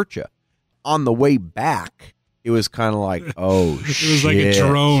going to IRCHA. On the way back, it was kind of like, oh, it was like a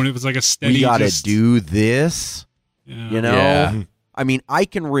drone. It was like a steady. We got to do this, Yeah. I mean, I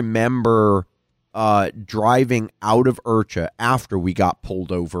can remember driving out of IRCHA after we got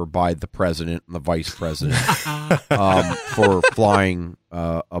pulled over by the president and the vice president for flying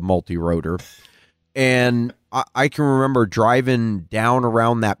a multi-rotor. And I can remember driving down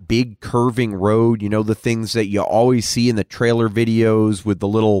around that big curving road, the things that you always see in the trailer videos with the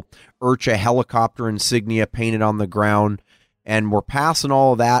little IRCHA helicopter insignia painted on the ground. And we're passing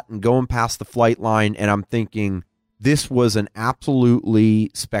all of that and going past the flight line. And I'm thinking, this was an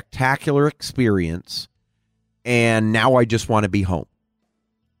absolutely spectacular experience. And now I just want to be home.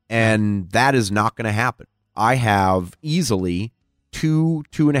 And that is not going to happen. I have easily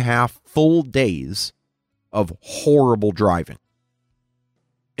 2.5 full days of horrible driving.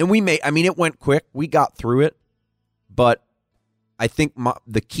 And it went quick. We got through it. But I think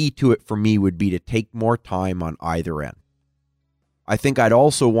the key to it for me would be to take more time on either end. I think I'd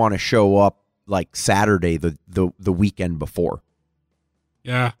also want to show up like Saturday, the weekend before.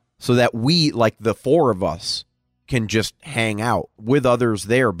 Yeah. So that we, like the four of us, can just hang out with others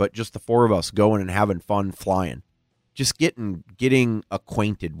there, but just the four of us going and having fun flying. Just getting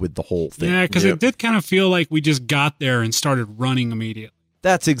acquainted with the whole thing. Yeah, because it did kind of feel like we just got there and started running immediately.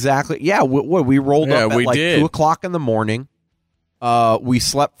 That's exactly. Yeah, we rolled up at we like did. 2:00 in the morning. We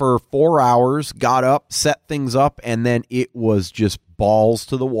slept for 4 hours, got up, set things up, and then it was just balls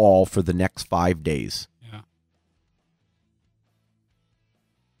to the wall for the next 5 days. Yeah.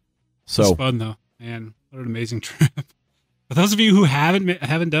 So It's fun though, man. What an amazing trip. For those of you who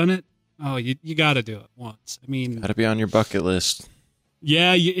haven't done it, you got to do it once. I mean, Got to be on your bucket list.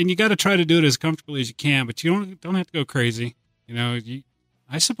 yeah, and you got to try to do it as comfortably as you can, but you don't have to go crazy.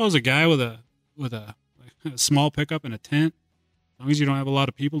 I suppose a guy with a small pickup and a tent, as long as you don't have a lot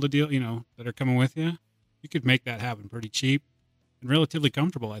of people to deal, that are coming with you, you could make that happen pretty cheap. and relatively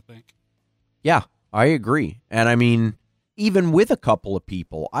comfortable, I think. Yeah, I agree. And I mean, even with a couple of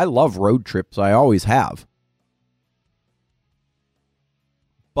people, I love road trips. I always have.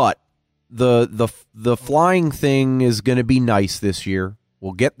 But the flying thing is going to be nice this year.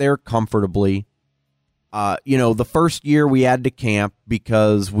 We'll get there comfortably. The first year we had to camp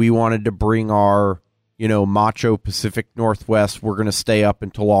because we wanted to bring our, macho Pacific Northwest. We're going to stay up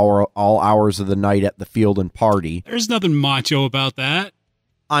until all hours of the night at the field and party. There's nothing macho about that.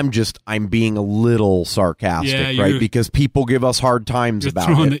 I'm being a little sarcastic, right? Because people give us hard times You're about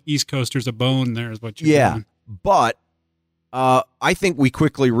throwing it. the East Coasters a bone there is what you're doing. But I think we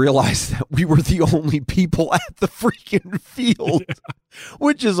quickly realized that we were the only people at the freaking field,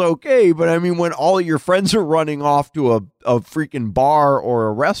 which is okay. But I mean, when all of your friends are running off to a freaking bar or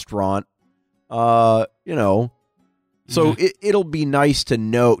a restaurant, so it'll be nice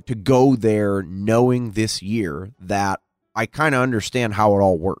to go there knowing this year that I kind of understand how it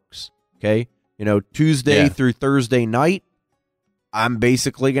all works. Okay. Tuesday through Thursday night, I'm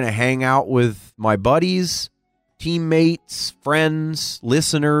basically going to hang out with my buddies, teammates, friends,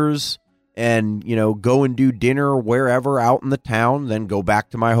 listeners, and, go and do dinner wherever out in the town, then go back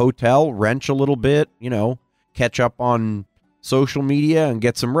to my hotel, wrench a little bit, catch up on social media and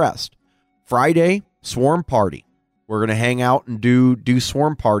get some rest. Friday, swarm party. We're going to hang out and do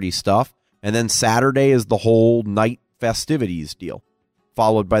swarm party stuff. And then Saturday is the whole night festivities deal,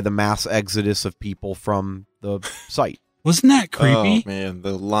 followed by the mass exodus of people from the site. Wasn't that creepy? Oh, man,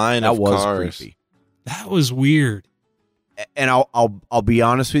 the line That of was cars. creepy. That was weird. And I'll be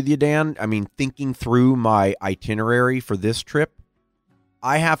honest with you, Dan. I mean, thinking through my itinerary for this trip,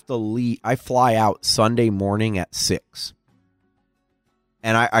 I have to leave. I fly out Sunday morning at 6,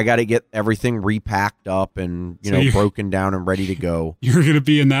 and I got to get everything repacked up and broken down and ready to go. You're going to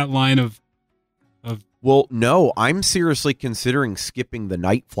be in that line of. Well, no, I'm seriously considering skipping the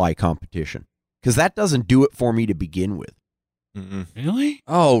night fly competition because that doesn't do it for me to begin with. Mm-mm. Really?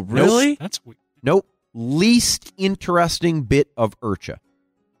 Oh, really? That's weird. Nope. Least interesting bit of IRCHA.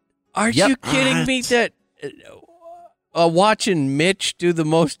 Are Yep. you kidding me that watching Mitch do the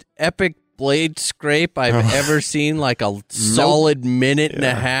most epic blade scrape I've ever seen, like a solid minute and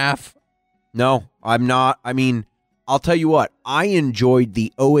a half? No, I'm not. I mean, I'll tell you what, I enjoyed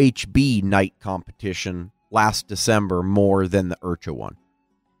the OHB night competition last December more than the IRCHA one.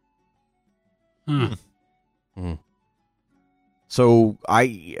 So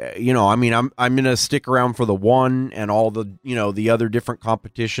I'm going to stick around for the one and all the, the other different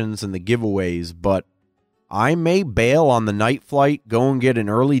competitions and the giveaways, but I may bail on the night flight, go and get an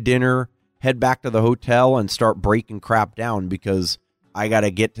early dinner, head back to the hotel and start breaking crap down because I got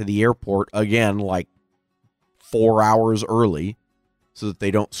to get to the airport again, like 4 hours early so that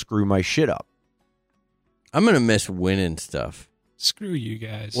they don't screw my shit up. I'm going to miss winning stuff. Screw you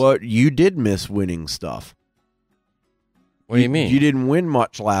guys. Well, you did miss winning stuff. What do you mean? You didn't win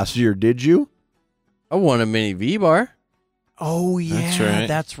much last year, did you? I won a mini V-bar. Oh, yeah,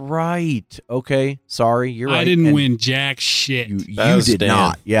 that's right. Okay, sorry, you're right. I didn't And win jack shit. You was did Dan.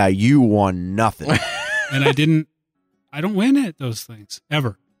 not. Yeah, you won nothing. And I don't win at those things,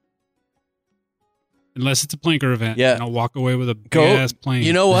 ever. Unless it's a planker event. Yeah. And I'll walk away with a big-ass plane.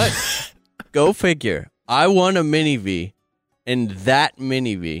 You know what? Go figure. I won a mini V, and that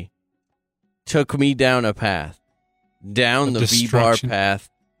mini V took me down a path. Down Of the V-bar destruction. path.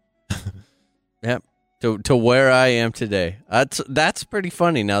 Yep. To where I am today. That's pretty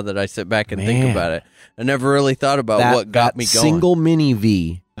funny now that I sit back and think Man. about it. I never really thought about what got me going. Single mini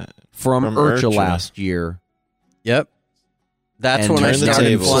V from From IRCHA IRCHA. last year. Yep. That's And when I turn the started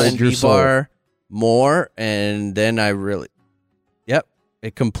tables. flying Sold your soul. V-bar more, and then I really... Yep.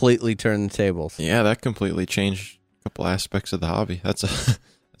 It completely turned the tables. Yeah, that completely changed a couple aspects of the hobby. That's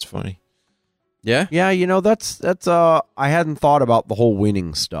funny. Yeah? Yeah, that's I hadn't thought about the whole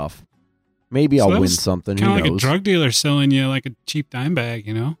winning stuff. Maybe So I'll that win was something. Who Kind of like knows? a drug dealer selling you like a cheap dime bag,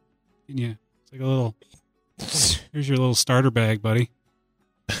 Yeah. It's like a little... Here's your little starter bag, buddy.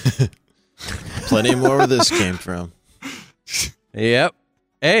 Plenty more where this came from. Yep.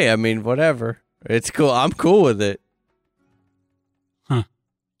 Hey, I mean, whatever. It's cool. I'm cool with it.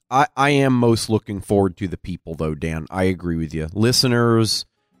 I am most looking forward to the people, though, Dan. I agree with you. Listeners,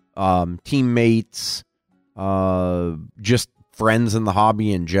 teammates, just friends in the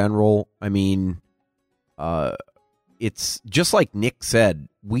hobby in general. I mean, it's just like Nick said,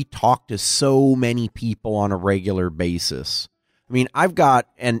 we talk to so many people on a regular basis. I mean, I've got,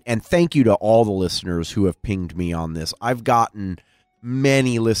 and thank you to all the listeners who have pinged me on this. I've gotten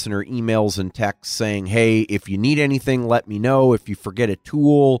many listener emails and texts saying, hey, if you need anything, let me know. If you forget a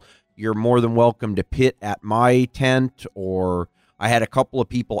tool, you're more than welcome to pit at my tent, or I had a couple of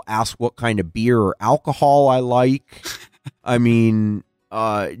people ask what kind of beer or alcohol I like. I mean,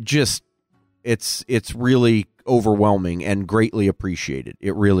 just it's really overwhelming and greatly appreciated.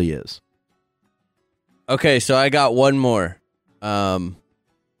 It really is. Okay, so I got one more. One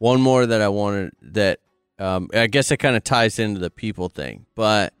more that I wanted that I guess it kind of ties into the people thing.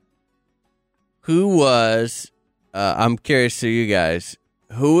 But who was I'm curious to you guys,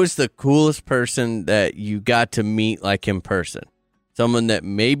 who was the coolest person that you got to meet like in person? Someone that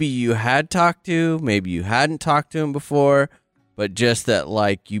maybe you had talked to, maybe you hadn't talked to him before, but just that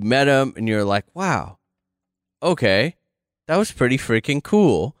like you met him and you're like, wow, okay, that was pretty freaking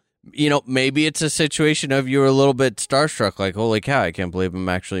cool. You know, maybe it's a situation of you were a little bit starstruck, like, holy cow, I can't believe I'm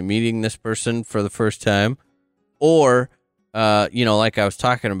actually meeting this person for the first time. Or, you know, like I was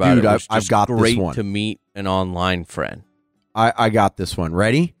talking about, Dude, it was I've just got this great one. to meet an online friend. I got this one.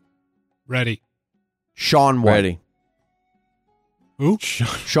 Ready? Ready. Sean White. Ready. Who?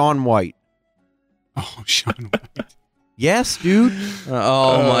 Sean White. Oh, Sean White. Yes, dude.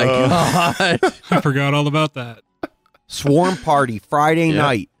 Oh, my God. I forgot all about that. Swarm party Friday Yeah.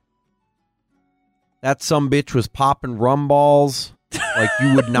 night. That sumbitch was popping rum balls like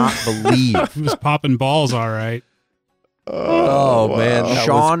you would not believe. He was popping balls, all right. Oh, man. That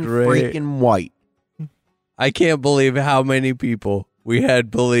Sean was great. freaking White. I can't believe how many people we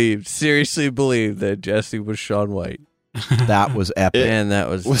had seriously believed that Jesse was Sean White. That was epic. Man, that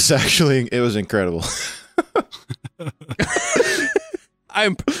was... It was incredible.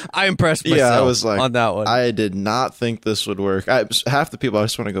 I impressed myself Yeah, I was like, on that one. I did not think this would work. Half the people I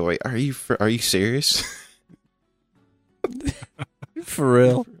just want to go, wait, are you serious? For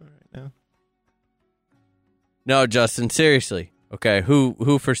real? No, Justin, seriously. Okay,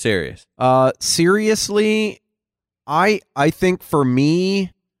 who for serious? Seriously, I think for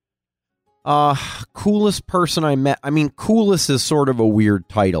me, coolest person I met. I mean, coolest is sort of a weird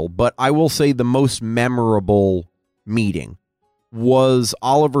title, but I will say the most memorable meeting was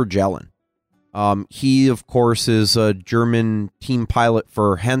Oliver Jellin. He, of course, is a German team pilot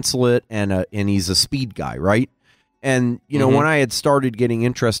for Henseleit, and he's a speed guy, right? And, you know, when I had started getting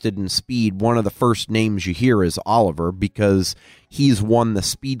interested in speed, one of the first names you hear is Oliver, because he's won the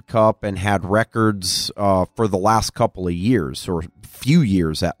Speed Cup and had records for the last couple of years, or few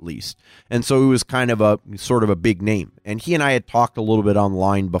years at least. And so he was kind of a sort of a big name. And he and I had talked a little bit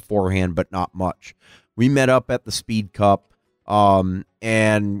online beforehand, but not much. We met up at the Speed Cup. And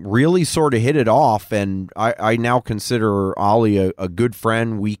really sort of hit it off. And I now consider Ollie a good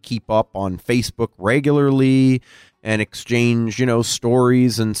friend. We keep up on Facebook regularly and exchange, you know,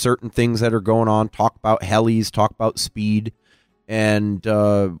 stories and certain things that are going on, talk about helis, talk about speed. And,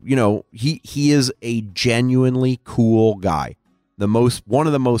 you know, he is a genuinely cool guy. One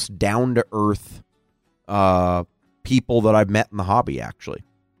of the most down to earth, people that I've met in the hobby, actually.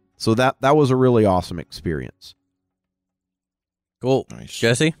 So that was a really awesome experience. Cool. Nice.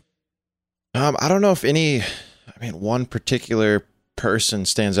 Jesse? I don't know if one particular person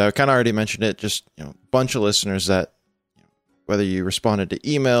stands out. I kind of already mentioned it, just, you know, a bunch of listeners that, whether you responded to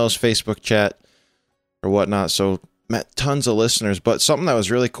emails, Facebook chat, or whatnot. So met tons of listeners, but something that was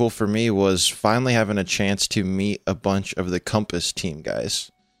really cool for me was finally having a chance to meet a bunch of the Compass team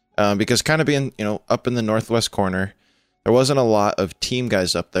guys. Because kind of being, you know, up in the northwest corner, there wasn't a lot of team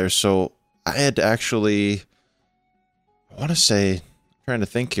guys up there. So I had to actually, I want to say, I'm trying to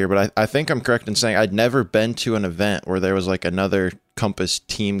think here, but I think I'm correct in saying I'd never been to an event where there was like another Compass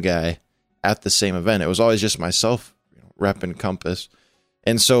team guy at the same event. It was always just myself, you know, repping Compass.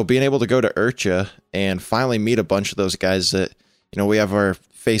 And so being able to go to IRCHA and finally meet a bunch of those guys that, you know, we have our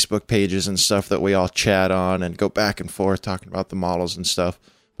Facebook pages and stuff that we all chat on and go back and forth talking about the models and stuff.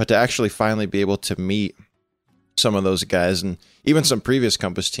 But to actually finally be able to meet some of those guys and even some previous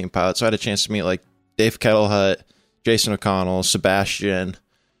Compass team pilots. So I had a chance to meet like Dave Kettlehut, Jason O'Connell, Sebastian,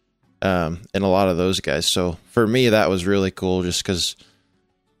 and a lot of those guys. So for me, that was really cool just because,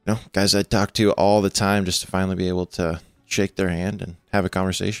 you know, guys I talk to all the time, just to finally be able to shake their hand and have a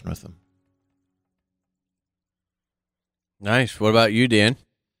conversation with them. Nice. What about you, Dan?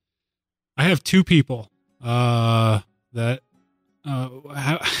 I have two people that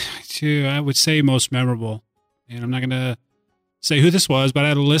I would say most memorable. And I'm not going to say who this was, but I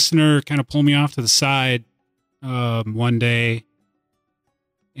had a listener kind of pull me off to the side one day,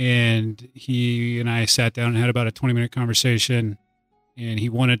 and he and I sat down and had about a 20-minute conversation, and he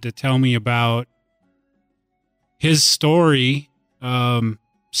wanted to tell me about his story,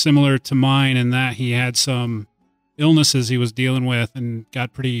 similar to mine, in that he had some illnesses he was dealing with and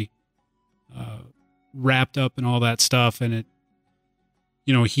got pretty wrapped up in all that stuff. And it,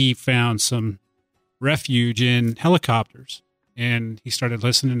 you know, he found some refuge in helicopters and he started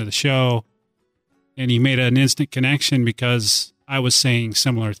listening to the show, and he made an instant connection because I was saying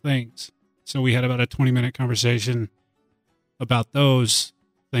similar things. So we had about a 20-minute conversation about those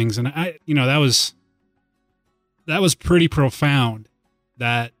things. And that was pretty profound,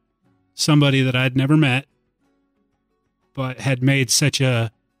 that somebody that I'd never met, but had made such I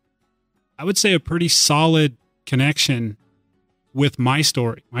would say a pretty solid connection with my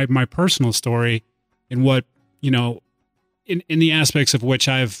story, my personal story, and what, in the aspects of which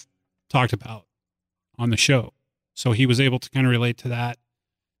I've talked about on the show. So he was able to kind of relate to that.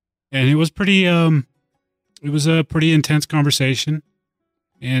 And it was it was a pretty intense conversation,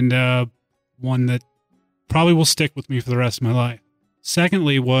 and one that probably will stick with me for the rest of my life.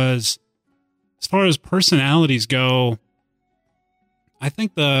 Secondly was, as far as personalities go, I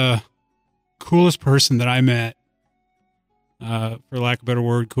think the coolest person that I met, for lack of a better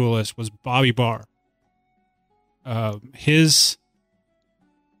word, coolest, was Bobby Barr. His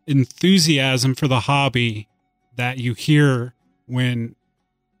enthusiasm for the hobby that you hear when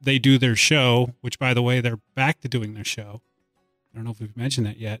they do their show, which, by the way, they're back to doing their show. I don't know if we've mentioned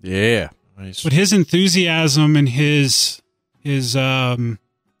that yet. Yeah. Nice. But his enthusiasm and his what's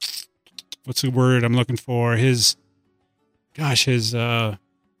the word I'm looking for? His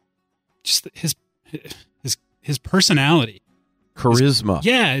personality. Charisma.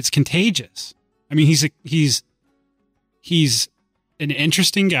 Yeah, it's contagious. I mean, he's an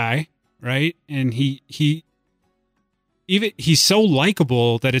interesting guy, right? And he's so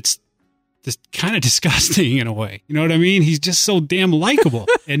likable that it's just kind of disgusting in a way. You know what I mean? He's just so damn likable.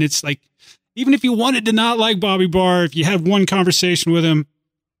 And it's like, even if you wanted to not like Bobby Barr, if you had one conversation with him,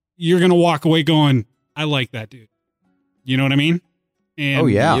 you're going to walk away going, I like that dude. You know what I mean? And Oh,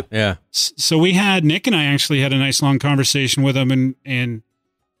 yeah. Yeah. so Nick and I actually had a nice long conversation with him, and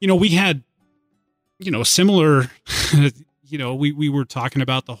we had, similar, we were talking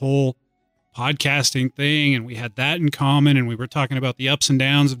about the whole podcasting thing, and we had that in common, and we were talking about the ups and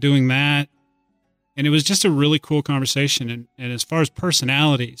downs of doing that. And it was just a really cool conversation. And as far as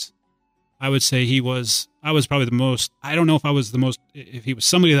personalities, I would say I was probably the most, I don't know if I was the most, if he was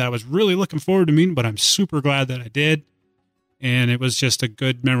somebody that I was really looking forward to meeting, but I'm super glad that I did. And it was just a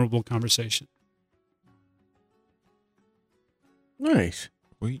good, memorable conversation. Nice.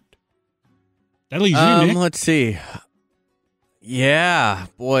 Sweet. That leaves you, Nick. Let's see. Yeah,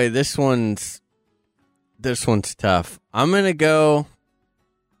 boy, this one's tough. I'm gonna go.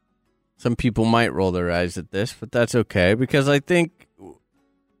 Some people might roll their eyes at this, but that's okay, because I think,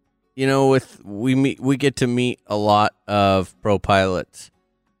 we get to meet a lot of pro pilots,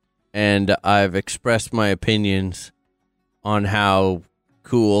 and I've expressed my opinions on how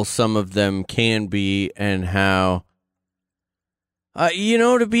cool some of them can be, and how,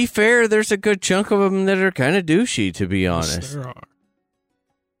 to be fair, there's a good chunk of them that are kind of douchey, to be honest. Yes, there are.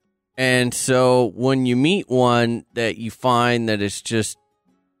 And so when you meet one that you find that it's just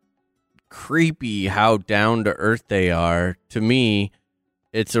creepy how down to earth they are, to me,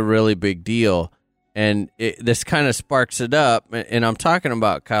 it's a really big deal. And this kind of sparks it up. And I'm talking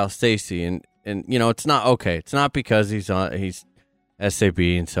about Kyle Stacy, and it's not okay. It's not because he's SAB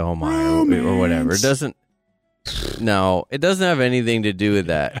and so am I, or whatever. It doesn't have anything to do with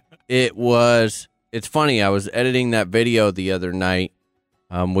that. It's funny. I was editing that video the other night,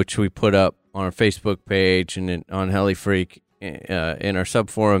 which we put up on our Facebook page and on Heli Freak in our sub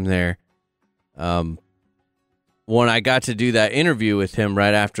forum there. When I got to do that interview with him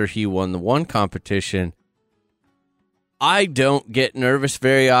right after he won the one competition, I don't get nervous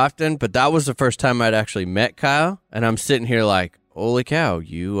very often, but that was the first time I'd actually met Kyle, and I'm sitting here like, holy cow,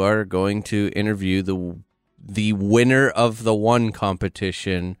 you are going to interview the winner of the one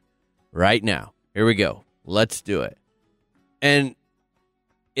competition right now. Here we go. Let's do it. And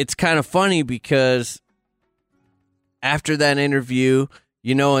it's kind of funny because after that interview,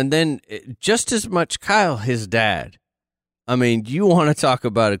 and then just as much Kyle, his dad. I mean, you want to talk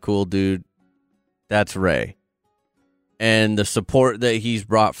about a cool dude, that's Ray. And the support that he's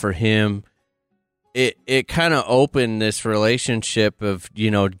brought for him, it kind of opened this relationship of,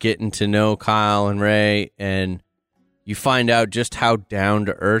 getting to know Kyle and Ray, and you find out just how down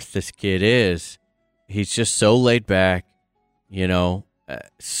to earth this kid is. He's just so laid back,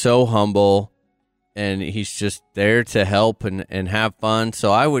 so humble, and he's just there to help and have fun.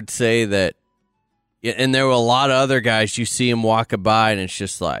 So I would say that, and there were a lot of other guys, you see him walking by, and it's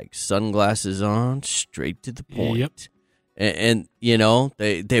just like sunglasses on, straight to the point. Yep. And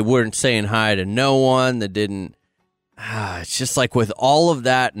they weren't saying hi to no one. They didn't. It's just like with all of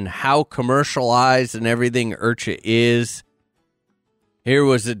that and how commercialized and everything IRCHA is, here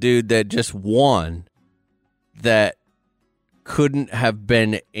was a dude that just won that couldn't have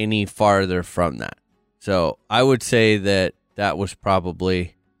been any farther from that. So I would say that was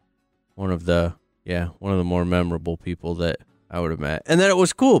probably one of the more memorable people that I would have met. And then it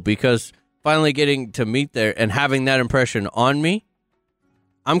was cool because finally getting to meet there and having that impression on me,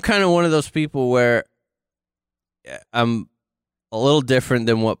 I'm kind of one of those people where I'm a little different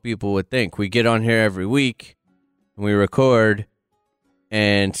than what people would think. We get on here every week and we record,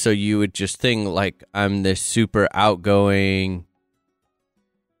 and so you would just think like I'm this super outgoing.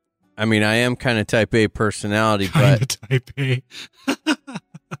 I mean, I am kind of type A personality, but type A.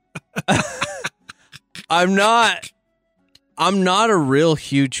 I'm not a real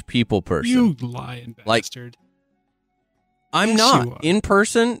huge people person. You lying bastard. I'm Yes, you not are. in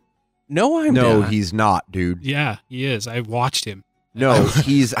person. No, I'm No, not. he's not, dude. Yeah, he is. I watched him. No,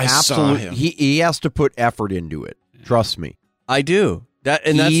 he's I saw absolutely. him. He has to put effort into it. Trust me. I do. That's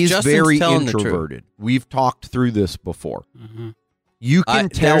He's Justin's very telling the truth. introverted. We've talked through this before. Uh-huh. You can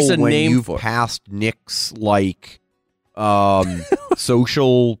tell there's a when name you've for it. passed Nick's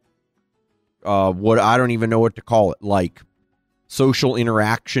social what I don't even know what to call it, like social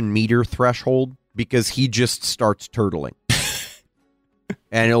interaction meter threshold, because he just starts turtling.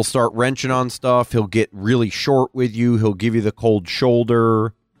 And he'll start wrenching on stuff. He'll get really short with you. He'll give you the cold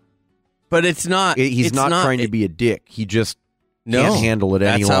shoulder. But it's not. He's it's not trying to be a dick. He just can't handle it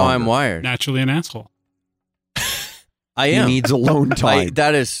any That's how longer. I'm wired. Naturally an asshole. I He am. needs alone time.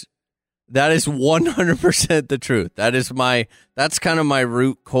 That is 100% the truth. That's kind of my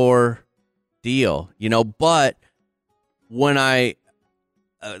root core deal, but when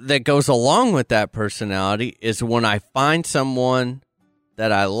that goes along with that personality is when I find someone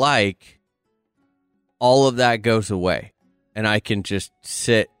that I like, all of that goes away and I can just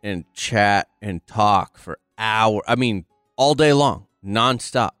sit and chat and talk for hours. I mean, all day long,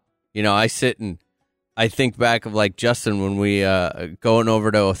 nonstop. I sit and I think back of like Justin when we going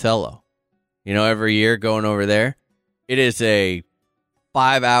over to Othello. Every year going over there, it is a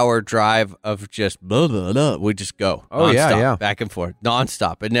 5-hour drive of just blah, blah, blah. We just go. Oh, nonstop, yeah. back and forth,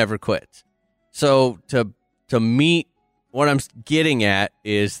 nonstop. It never quits. So to meet, what I'm getting at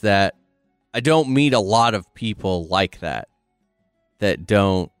is that I don't meet a lot of people like that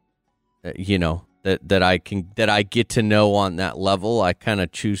don't, that I get to know on that level. I kind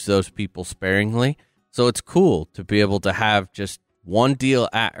of choose those people sparingly. So it's cool to be able to have just one deal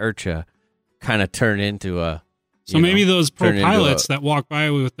at IRCHA kind of turn into a. So maybe those pro turn into pilots that walk by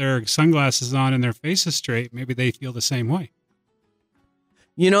with their sunglasses on and their faces straight, maybe they feel the same way.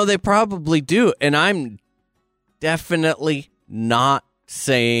 They probably do. And I'm definitely not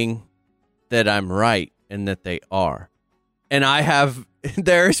saying that I'm right and that they are. And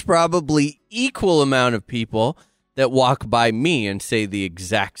there's probably equal amount of people that walk by me and say the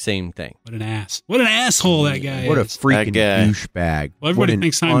exact same thing. What an ass. What an asshole that guy What a is. freaking That guy. douchebag. Well, everybody What an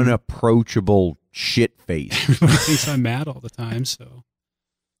thinks I'm- unapproachable shit face. Everybody thinks I'm mad all the time, so.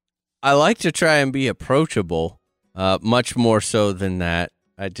 I like to try and be approachable, much more so than that.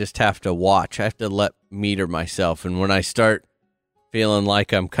 I just have to watch. I have to meter myself. And when I start feeling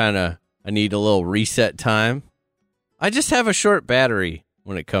like I need a little reset time, I just have a short battery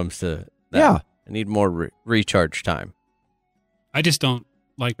when it comes to that. Yeah. I need more recharge time. I just don't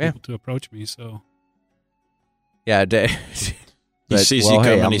like Yeah. people to approach me, so. Yeah, He sees you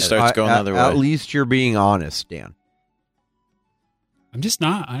coming and he starts going the other At way. least you're being honest, Dan. I'm just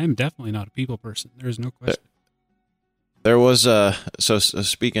not. I am definitely not a people person. There's no question. There was so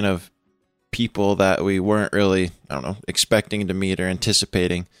speaking of people that we weren't really, expecting to meet or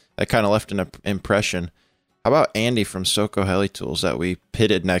anticipating, that kind of left an impression. How about Andy from Soko Heli Tools that we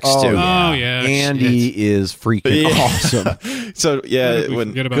pitted next to? Oh, yeah. Andy is freaking Yeah. awesome. So yeah, We when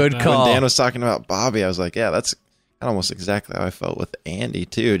forget about good that. call. Dan was talking about Bobby, I was like, yeah, that's almost exactly how I felt with Andy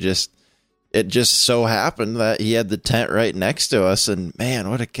too. It just so happened that he had the tent right next to us, and man,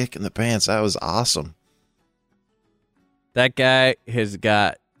 what a kick in the pants. That was awesome. That guy has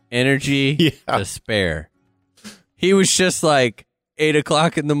got energy to spare. He was just like 8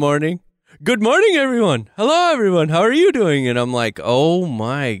 o'clock in the morning. Good morning, everyone. Hello, everyone. How are you doing? And I'm like, oh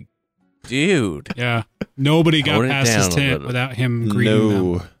my dude. Yeah. Nobody got Tone it past his down a tent little. without him greeting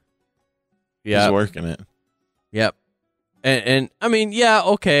them. No, Yeah. he's working it. Yep. And I mean, yeah,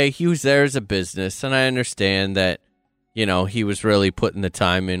 okay, he was there as a business, and I understand that, he was really putting the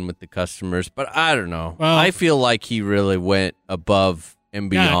time in with the customers, but I don't know. Well- I feel like he really went above and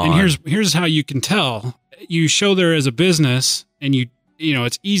beyond. Yeah, and here's how you can tell. You show there as a business, and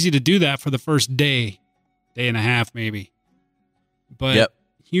it's easy to do that for the first day and a half maybe. But Yep.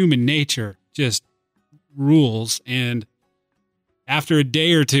 human nature just rules, and after a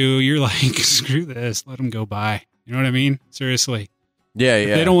day or two, you're like, screw this, let them go by. You know what I mean? Seriously. Yeah, If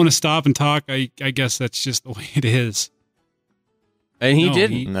they don't want to stop and talk, I guess that's just the way it is. And he No,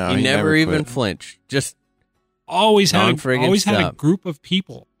 didn't. he- No, he he never never even quit. flinched. Just Always had Non-friggin' a stop. group of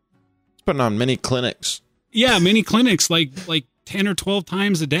people. He's putting on mini clinics. Yeah, mini clinics like 10 or 12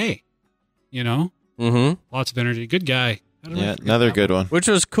 times a day. You know? Lots of energy. Good guy. How did I Yeah, forget another that good one. which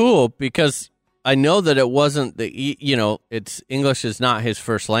was cool because I know that it wasn't it's English is not his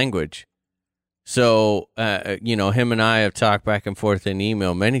first language. So, him and I have talked back and forth in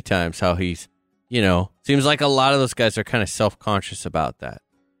email many times how he's, seems like a lot of those guys are kind of self-conscious about that.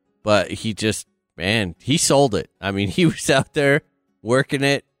 But he just, man, he sold it. I mean, he was out there working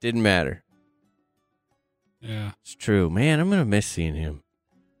it. Didn't matter. Yeah. It's true. Man, I'm going to miss seeing him.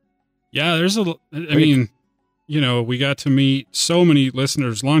 Yeah, I mean, we got to meet so many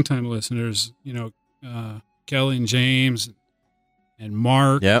listeners, longtime listeners, Kelly and James and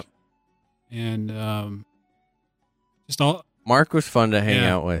Mark. Yep. And just all. Mark was fun to hang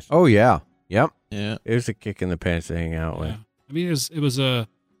Yeah. out with. Oh yeah. Yep. Yeah. It was a kick in the pants to hang out with. Yeah. I mean, it was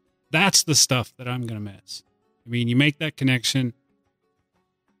that's the stuff that I'm going to miss. I mean, you make that connection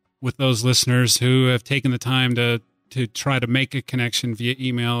with those listeners who have taken the time to try to make a connection via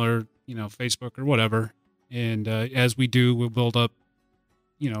email or, Facebook or whatever. And as we do, we'll build up,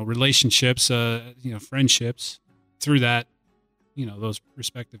 relationships, friendships through that, those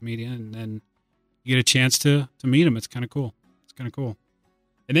respective media. And then you get a chance to meet them. It's kind of cool.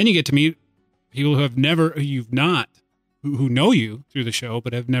 And then you get to meet people who who know you through the show,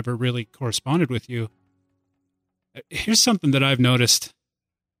 but have never really corresponded with you. Here's something that I've noticed.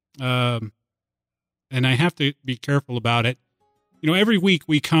 And I have to be careful about it. Every week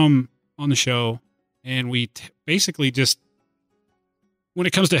we come on the show and we basically just, when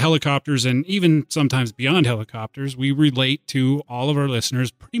it comes to helicopters and even sometimes beyond helicopters, we relate to all of our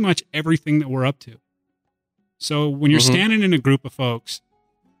listeners pretty much everything that we're up to. So when you're standing in a group of folks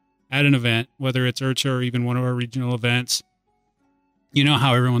at an event, whether it's IRCHA or even one of our regional events, you know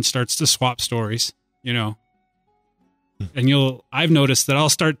how everyone starts to swap stories, And I've noticed that I'll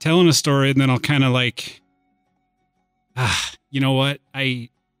start telling a story and then I'll kind of like, you know what? I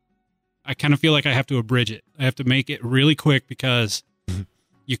kind of feel like I have to abridge it. I have to make it really quick because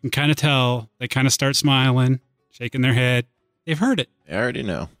you can kind of tell they kind of start smiling, shaking their head. They've heard it. I already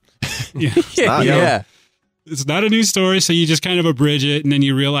know. Yeah. Yeah. It's not a new story, so you just kind of abridge it, and then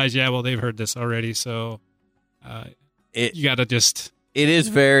you realize, they've heard this already, so you got to just... It is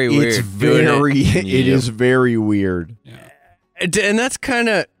very weird. It's very. It is very weird. And that's kind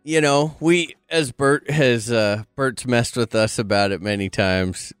of, we, as Bert's messed with us about it many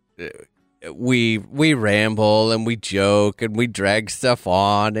times, we ramble and we joke and we drag stuff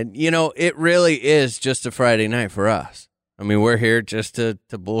on, and, it really is just a Friday night for us. I mean, we're here just to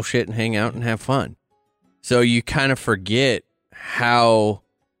bullshit and hang out and have fun. So you kind of forget how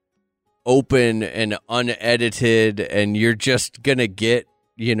open and unedited, and you're just going to get,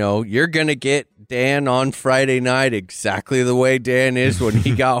 you're going to get Dan on Friday night exactly the way Dan is when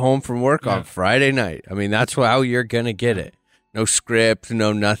he got home from work on Friday night. I mean, that's how you're going to get it. No script,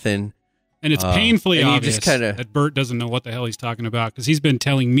 no nothing. And it's painfully and you obvious just kinda, that Bert doesn't know what the hell he's talking about because he's been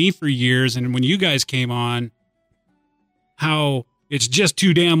telling me for years, and when you guys came on, how it's just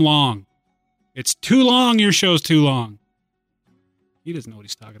too damn long. It's too long. Your show's too long. He doesn't know what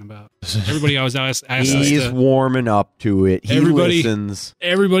he's talking about. Everybody always asks He's warming up to it. He listens.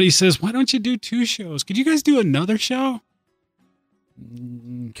 Everybody says, "Why don't you do 2 shows? Could you guys do another show?"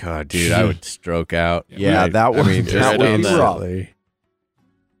 God, dude, I would stroke out. Yeah, that would be rough.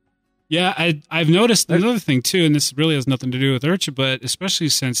 Yeah, I've noticed another thing too, and this really has nothing to do with IRCHA, but especially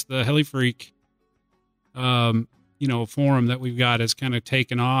since the HeliFreak, forum that we've got has kind of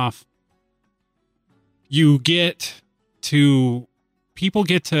taken off. People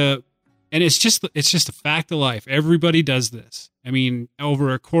get to, and it's just a fact of life. Everybody does this. I mean,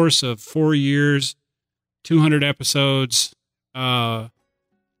 over a course of 4 years, 200 episodes,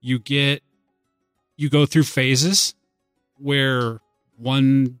 you go through phases where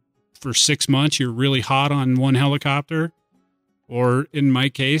for 6 months, you're really hot on one helicopter, or in my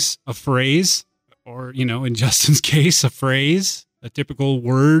case, a phrase, or, in Justin's case, a phrase, a typical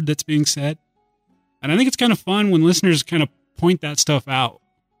word that's being said. And I think it's kind of fun when listeners kind of point that stuff out.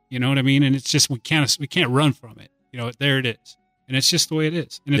 You know what I mean? And it's just, we can't run from it. There it is. And it's just the way it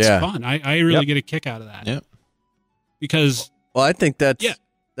is. And it's fun. I really get a kick out of that. Yep. Because... Well, I think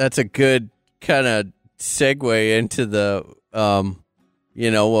that's a good kind of segue into the,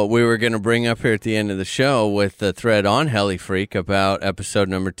 what we were going to bring up here at the end of the show with the thread on HeliFreak about episode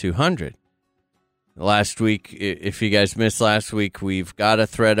number 200. last week, if you guys missed last week, we've got a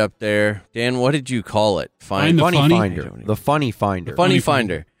thread up there. Dan, what did you call it? Find the Funny funny? Finder. The Funny Finder. Funny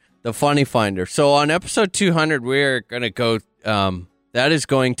Finder. The Funny Finder. So on episode 200, we're going to go, that is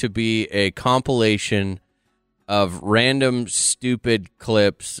going to be a compilation of random stupid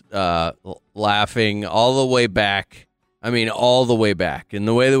clips, laughing all the way back. I mean, all the way back. And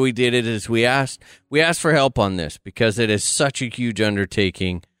the way that we did it is we asked for help on this because it is such a huge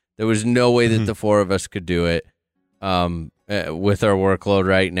undertaking. There was no way that the four of us could do it with our workload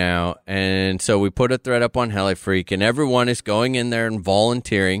right now. And so we put a thread up on HeliFreak, and everyone is going in there and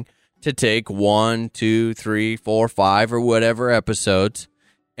volunteering to take 1, 2, 3, 4, 5, or whatever episodes.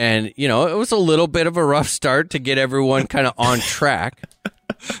 And, you know, it was a little bit of a rough start to get everyone kind of on track.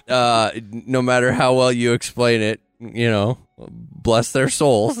 No matter how well you explain it, you know, bless their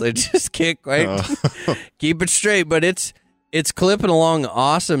souls. They just can't quite keep it straight. But it's clipping along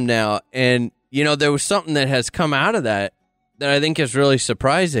awesome now. And, you know, there was something that has come out of that I think is really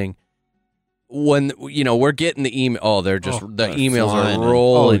surprising. When, you know, we're getting the email. Oh, they're just, the emails are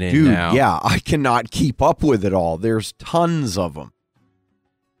rolling in dude, now. yeah, I cannot keep up with it all. There's tons of them.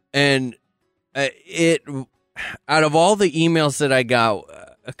 And out of all the emails that I got,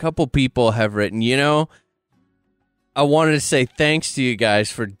 a couple people have written, you know, I wanted to say thanks to you guys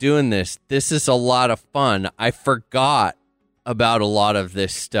for doing this. This is a lot of fun. I forgot about a lot of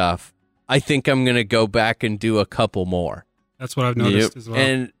this stuff. I think I'm going to go back and do a couple more. That's what I've noticed as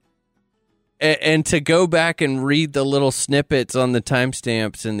well. And to go back and read the little snippets on the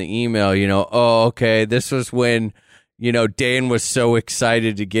timestamps in the email, you know, oh, okay, this was when, you know, Dan was so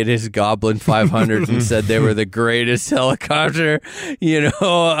excited to get his Goblin 500s and said they were the greatest helicopter. You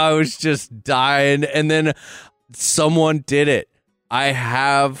know, I was just dying. And then someone did it. I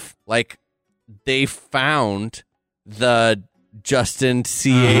have, like, they found the Justin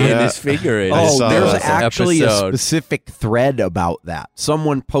C.A. and his figurine. Oh, there's this actually episode. a specific thread about that.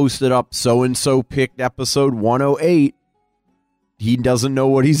 Someone posted up, so-and-so picked episode 108. He doesn't know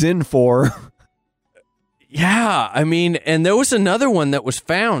what he's in for. Yeah, I mean, and there was another one that was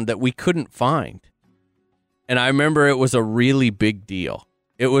found that we couldn't find. And I remember it was a really big deal.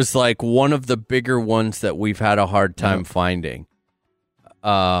 It was like one of the bigger ones that we've had a hard time finding.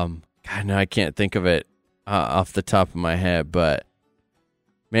 God, no, I can't think of it off the top of my head, but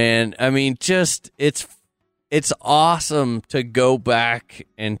man, I mean, just it's awesome to go back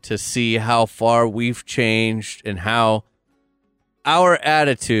and to see how far we've changed and how our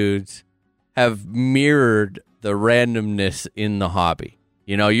attitudes have mirrored the randomness in the hobby.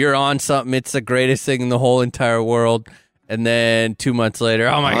 You know, you're on something, it's the greatest thing in the whole entire world, and then 2 months later,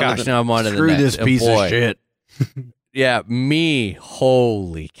 oh my gosh, now I'm on to the next. Screw this piece of shit. Yeah,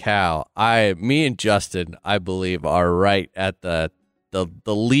 holy cow. Me and Justin, I believe, are right at the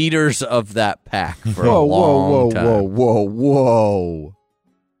leaders of that pack for a long time. Whoa.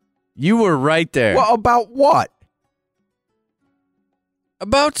 You were right there. Well, about what?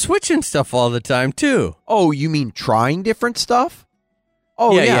 About switching stuff all the time, too. Oh, you mean trying different stuff?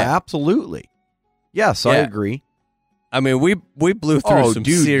 Oh, yeah. Absolutely. Yes, I agree. I mean, we blew through some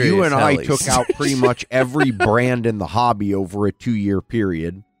serious you and I helis. took out pretty much every brand in the hobby over a 2-year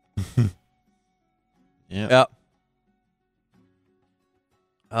period. Yep.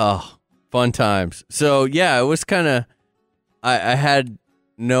 Oh, fun times. So, yeah, it was kind of, I had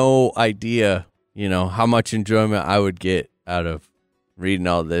no idea, you know, how much enjoyment I would get out of reading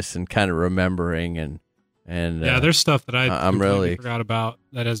all this and kind of remembering and yeah, there's stuff that I'm really forgot about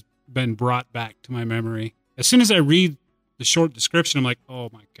that has been brought back to my memory. As soon as I read the short description, I'm like, oh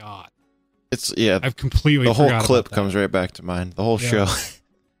my God. It's I've completely the whole forgot clip about that. comes right back to mind. The whole show.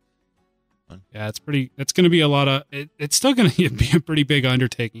 Yeah, it's going to be a lot of, it's still going to be a pretty big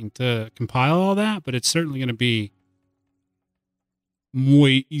undertaking to compile all that, but it's certainly going to be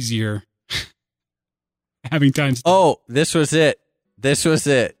way easier having time. Oh, this was it.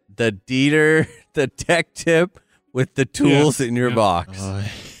 The Dieter, the tech tip with the tools in your box.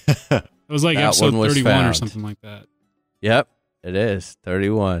 It was like That episode one was 31 or found. something like that. Yep, it is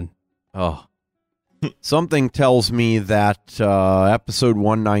 31. Oh, Something tells me that episode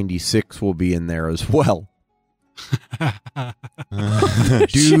 196 will be in there as well.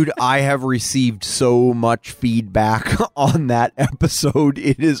 Dude, I have received so much feedback on that episode.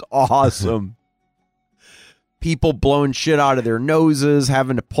 It is awesome. People blowing shit out of their noses,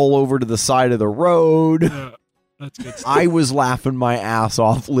 having to pull over to the side of the road. That's good stuff. I was laughing my ass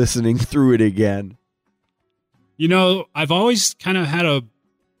off listening through it again. You know, I've always kind of had a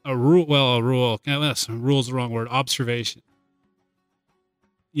rule. Well, a rule. Rule's the wrong word. Observation.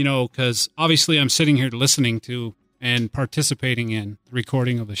 You know, because obviously I'm sitting here listening to and participating in the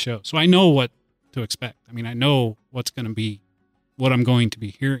recording of the show, so I know what to expect. I mean, I know what I'm going to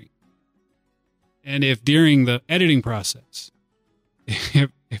be hearing. And if during the editing process,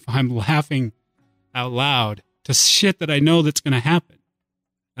 if I'm laughing out loud to shit that I know that's going to happen,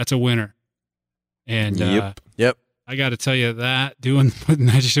 that's a winner. And Yep. I got to tell you that putting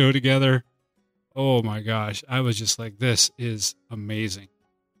that show together, oh my gosh, I was just like, this is amazing.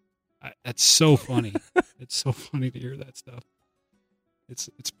 That's so funny. It's so funny to hear that stuff. It's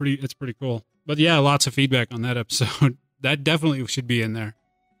pretty cool. But yeah, lots of feedback on that episode. That definitely should be in there.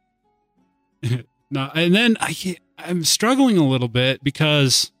 No, and then I'm struggling a little bit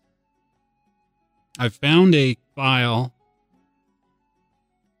because I found a file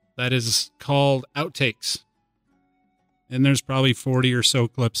that is called Outtakes. And there's probably 40 or so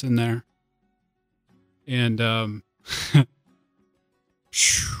clips in there. And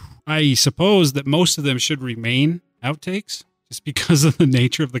I suppose that most of them should remain outtakes just because of the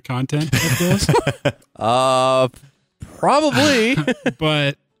nature of the content of those. Probably.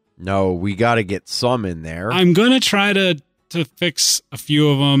 But No, we got to get some in there. I'm going to try to fix a few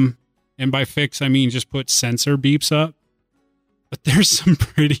of them. And by fix, I mean just put censor beeps up. But there's some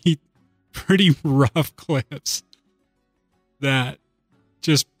pretty rough clips that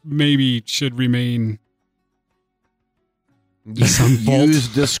just maybe should remain in some vault. Use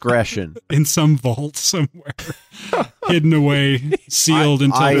discretion. In some vault somewhere, hidden away, sealed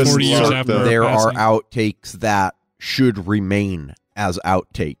until I 40 years assert after our there are passing. outtakes that should remain as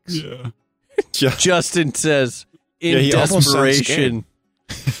outtakes. Yeah. Justin says, in he almost sounds desperation,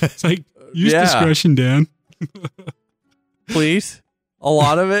 It's like, use Yeah. discretion, Dan. please. A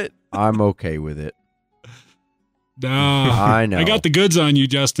lot of it. I'm okay with it. No. I know. I got the goods on you,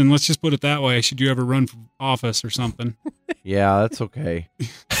 Justin. Let's just put it that way. Should you ever run for office or something? Yeah, that's okay.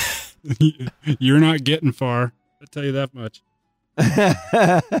 You're not getting far. I'll tell you that much.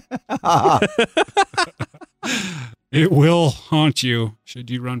 It will haunt you should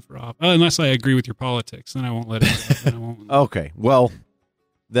you run for office. Unless I agree with your politics, then I won't let it. Then I won't. Okay, well,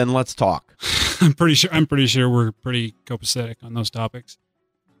 then let's talk. I'm pretty sure we're pretty copacetic on those topics.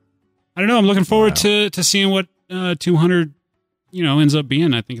 I don't know. I'm looking forward to seeing what 200 ends up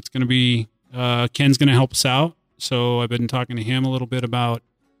being. I think it's going to be Ken's going to help us out. So I've been talking to him a little bit about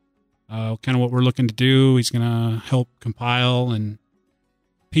kind of what we're looking to do. He's going to help compile and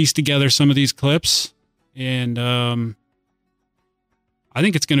piece together some of these clips. And I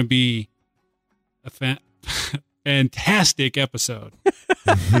think it's going to be a fantastic episode.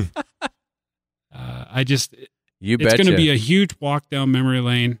 You It's going to betcha. be a huge walk down memory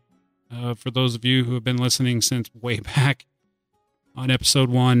lane for those of you who have been listening since way back on episode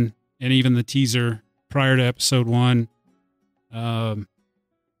 1 and even the teaser prior to episode 1. Man,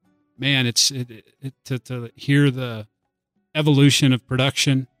 to hear the evolution of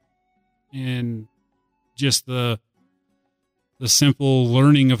production and just the simple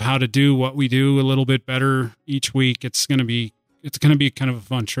learning of how to do what we do a little bit better each week. It's going to be kind of a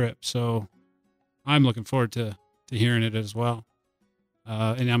fun trip. So I'm looking forward to hearing it as well.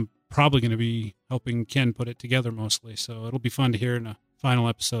 And I'm probably going to be helping Ken put it together mostly. So it'll be fun to hear in a final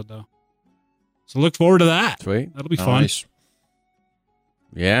episode though. So look forward to that. Sweet. That'll be fun. Nice.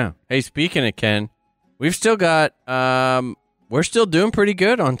 Yeah. Hey, speaking of Ken, we've still got, we're still doing pretty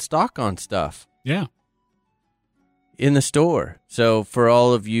good on stock on stuff Yeah. in the store. So for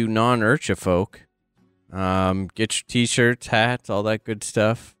all of you non-Urcha folk, get your t-shirts, hats, all that good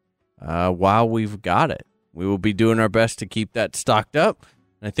stuff while we've got it. We will be doing our best to keep that stocked up.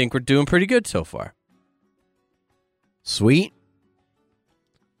 And I think we're doing pretty good so far. Sweet.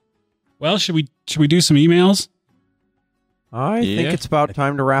 Well, should we do some emails? I think Yeah. it's about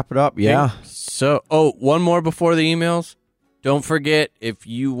time to wrap it up. Yeah. So, one more before the emails. Don't forget, if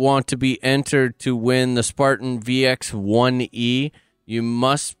you want to be entered to win the Spartan VX1E, you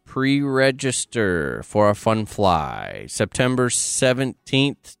must pre-register for a fun fly. September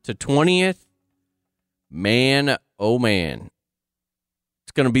 17th to 20th. Man, oh man.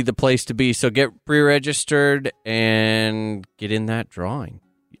 It's going to be the place to be. So get pre-registered and get in that drawing.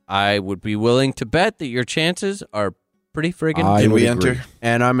 I would be willing to bet that your chances are pretty friggin' I Can would we agree. enter?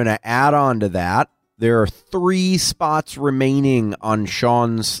 And I'm going to add on to that. There are 3 spots remaining on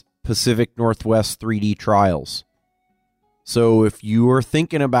Sean's Pacific Northwest 3D trials. So if you are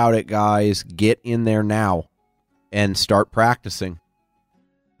thinking about it, guys, get in there now and start practicing.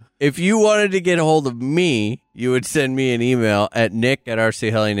 If you wanted to get a hold of me, you would send me an email at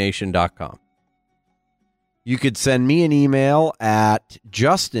nick@rchellynation.com. You could send me an email at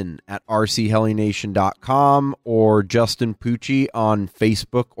justin@rchellynation.com or Justin Pucci on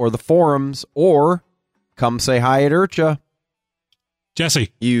Facebook or the forums, or come say hi at Urcha.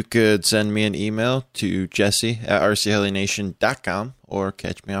 Jesse. You could send me an email to jesse@rchellynation.com or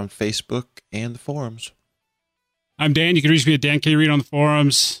catch me on Facebook and the forums. I'm Dan. You can reach me at Dan K. Reed on the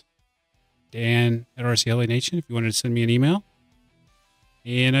forums. Dan at RCLA Nation if you wanted to send me an email.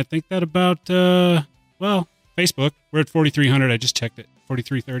 And I think that about, Facebook. We're at 4,300. I just checked it.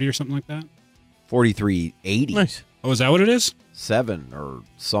 4,330 or something like that. 4380. Nice. Oh, is that what it is? 7 or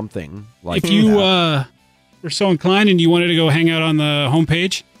something like If you that. were so inclined and you wanted to go hang out on the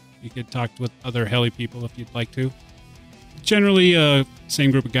homepage, you could talk with other heli people if you'd like to. Generally,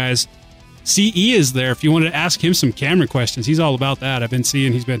 same group of guys. CE is there if you wanted to ask him some camera questions. He's all about that. I've been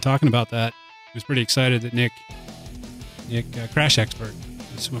seeing he's been talking about that. He was pretty excited that Nick Crash Expert,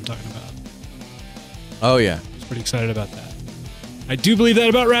 is who I'm talking about. Oh, yeah. He's pretty excited about that. I do believe that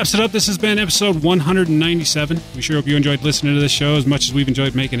about wraps it up. This has been episode 197. We sure hope you enjoyed listening to this show as much as we've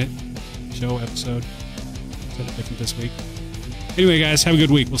enjoyed making it. Episode. Said it different this week. Anyway, guys, have a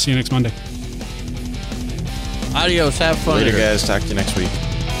good week. We'll see you next Monday. Adios. Have fun. Later, guys. Talk to you next week.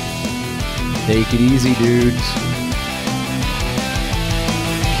 Take it easy, dudes.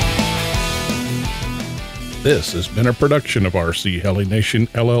 This has been a production of RC Heli Nation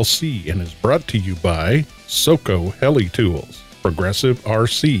LLC and is brought to you by SoCo Heli Tools, Progressive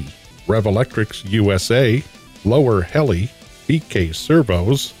RC, Rev Electrics USA, Lower Heli, BK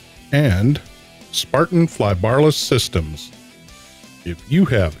Servos, and Spartan Flybarless Systems. If you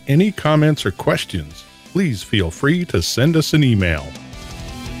have any comments or questions, please feel free to send us an email.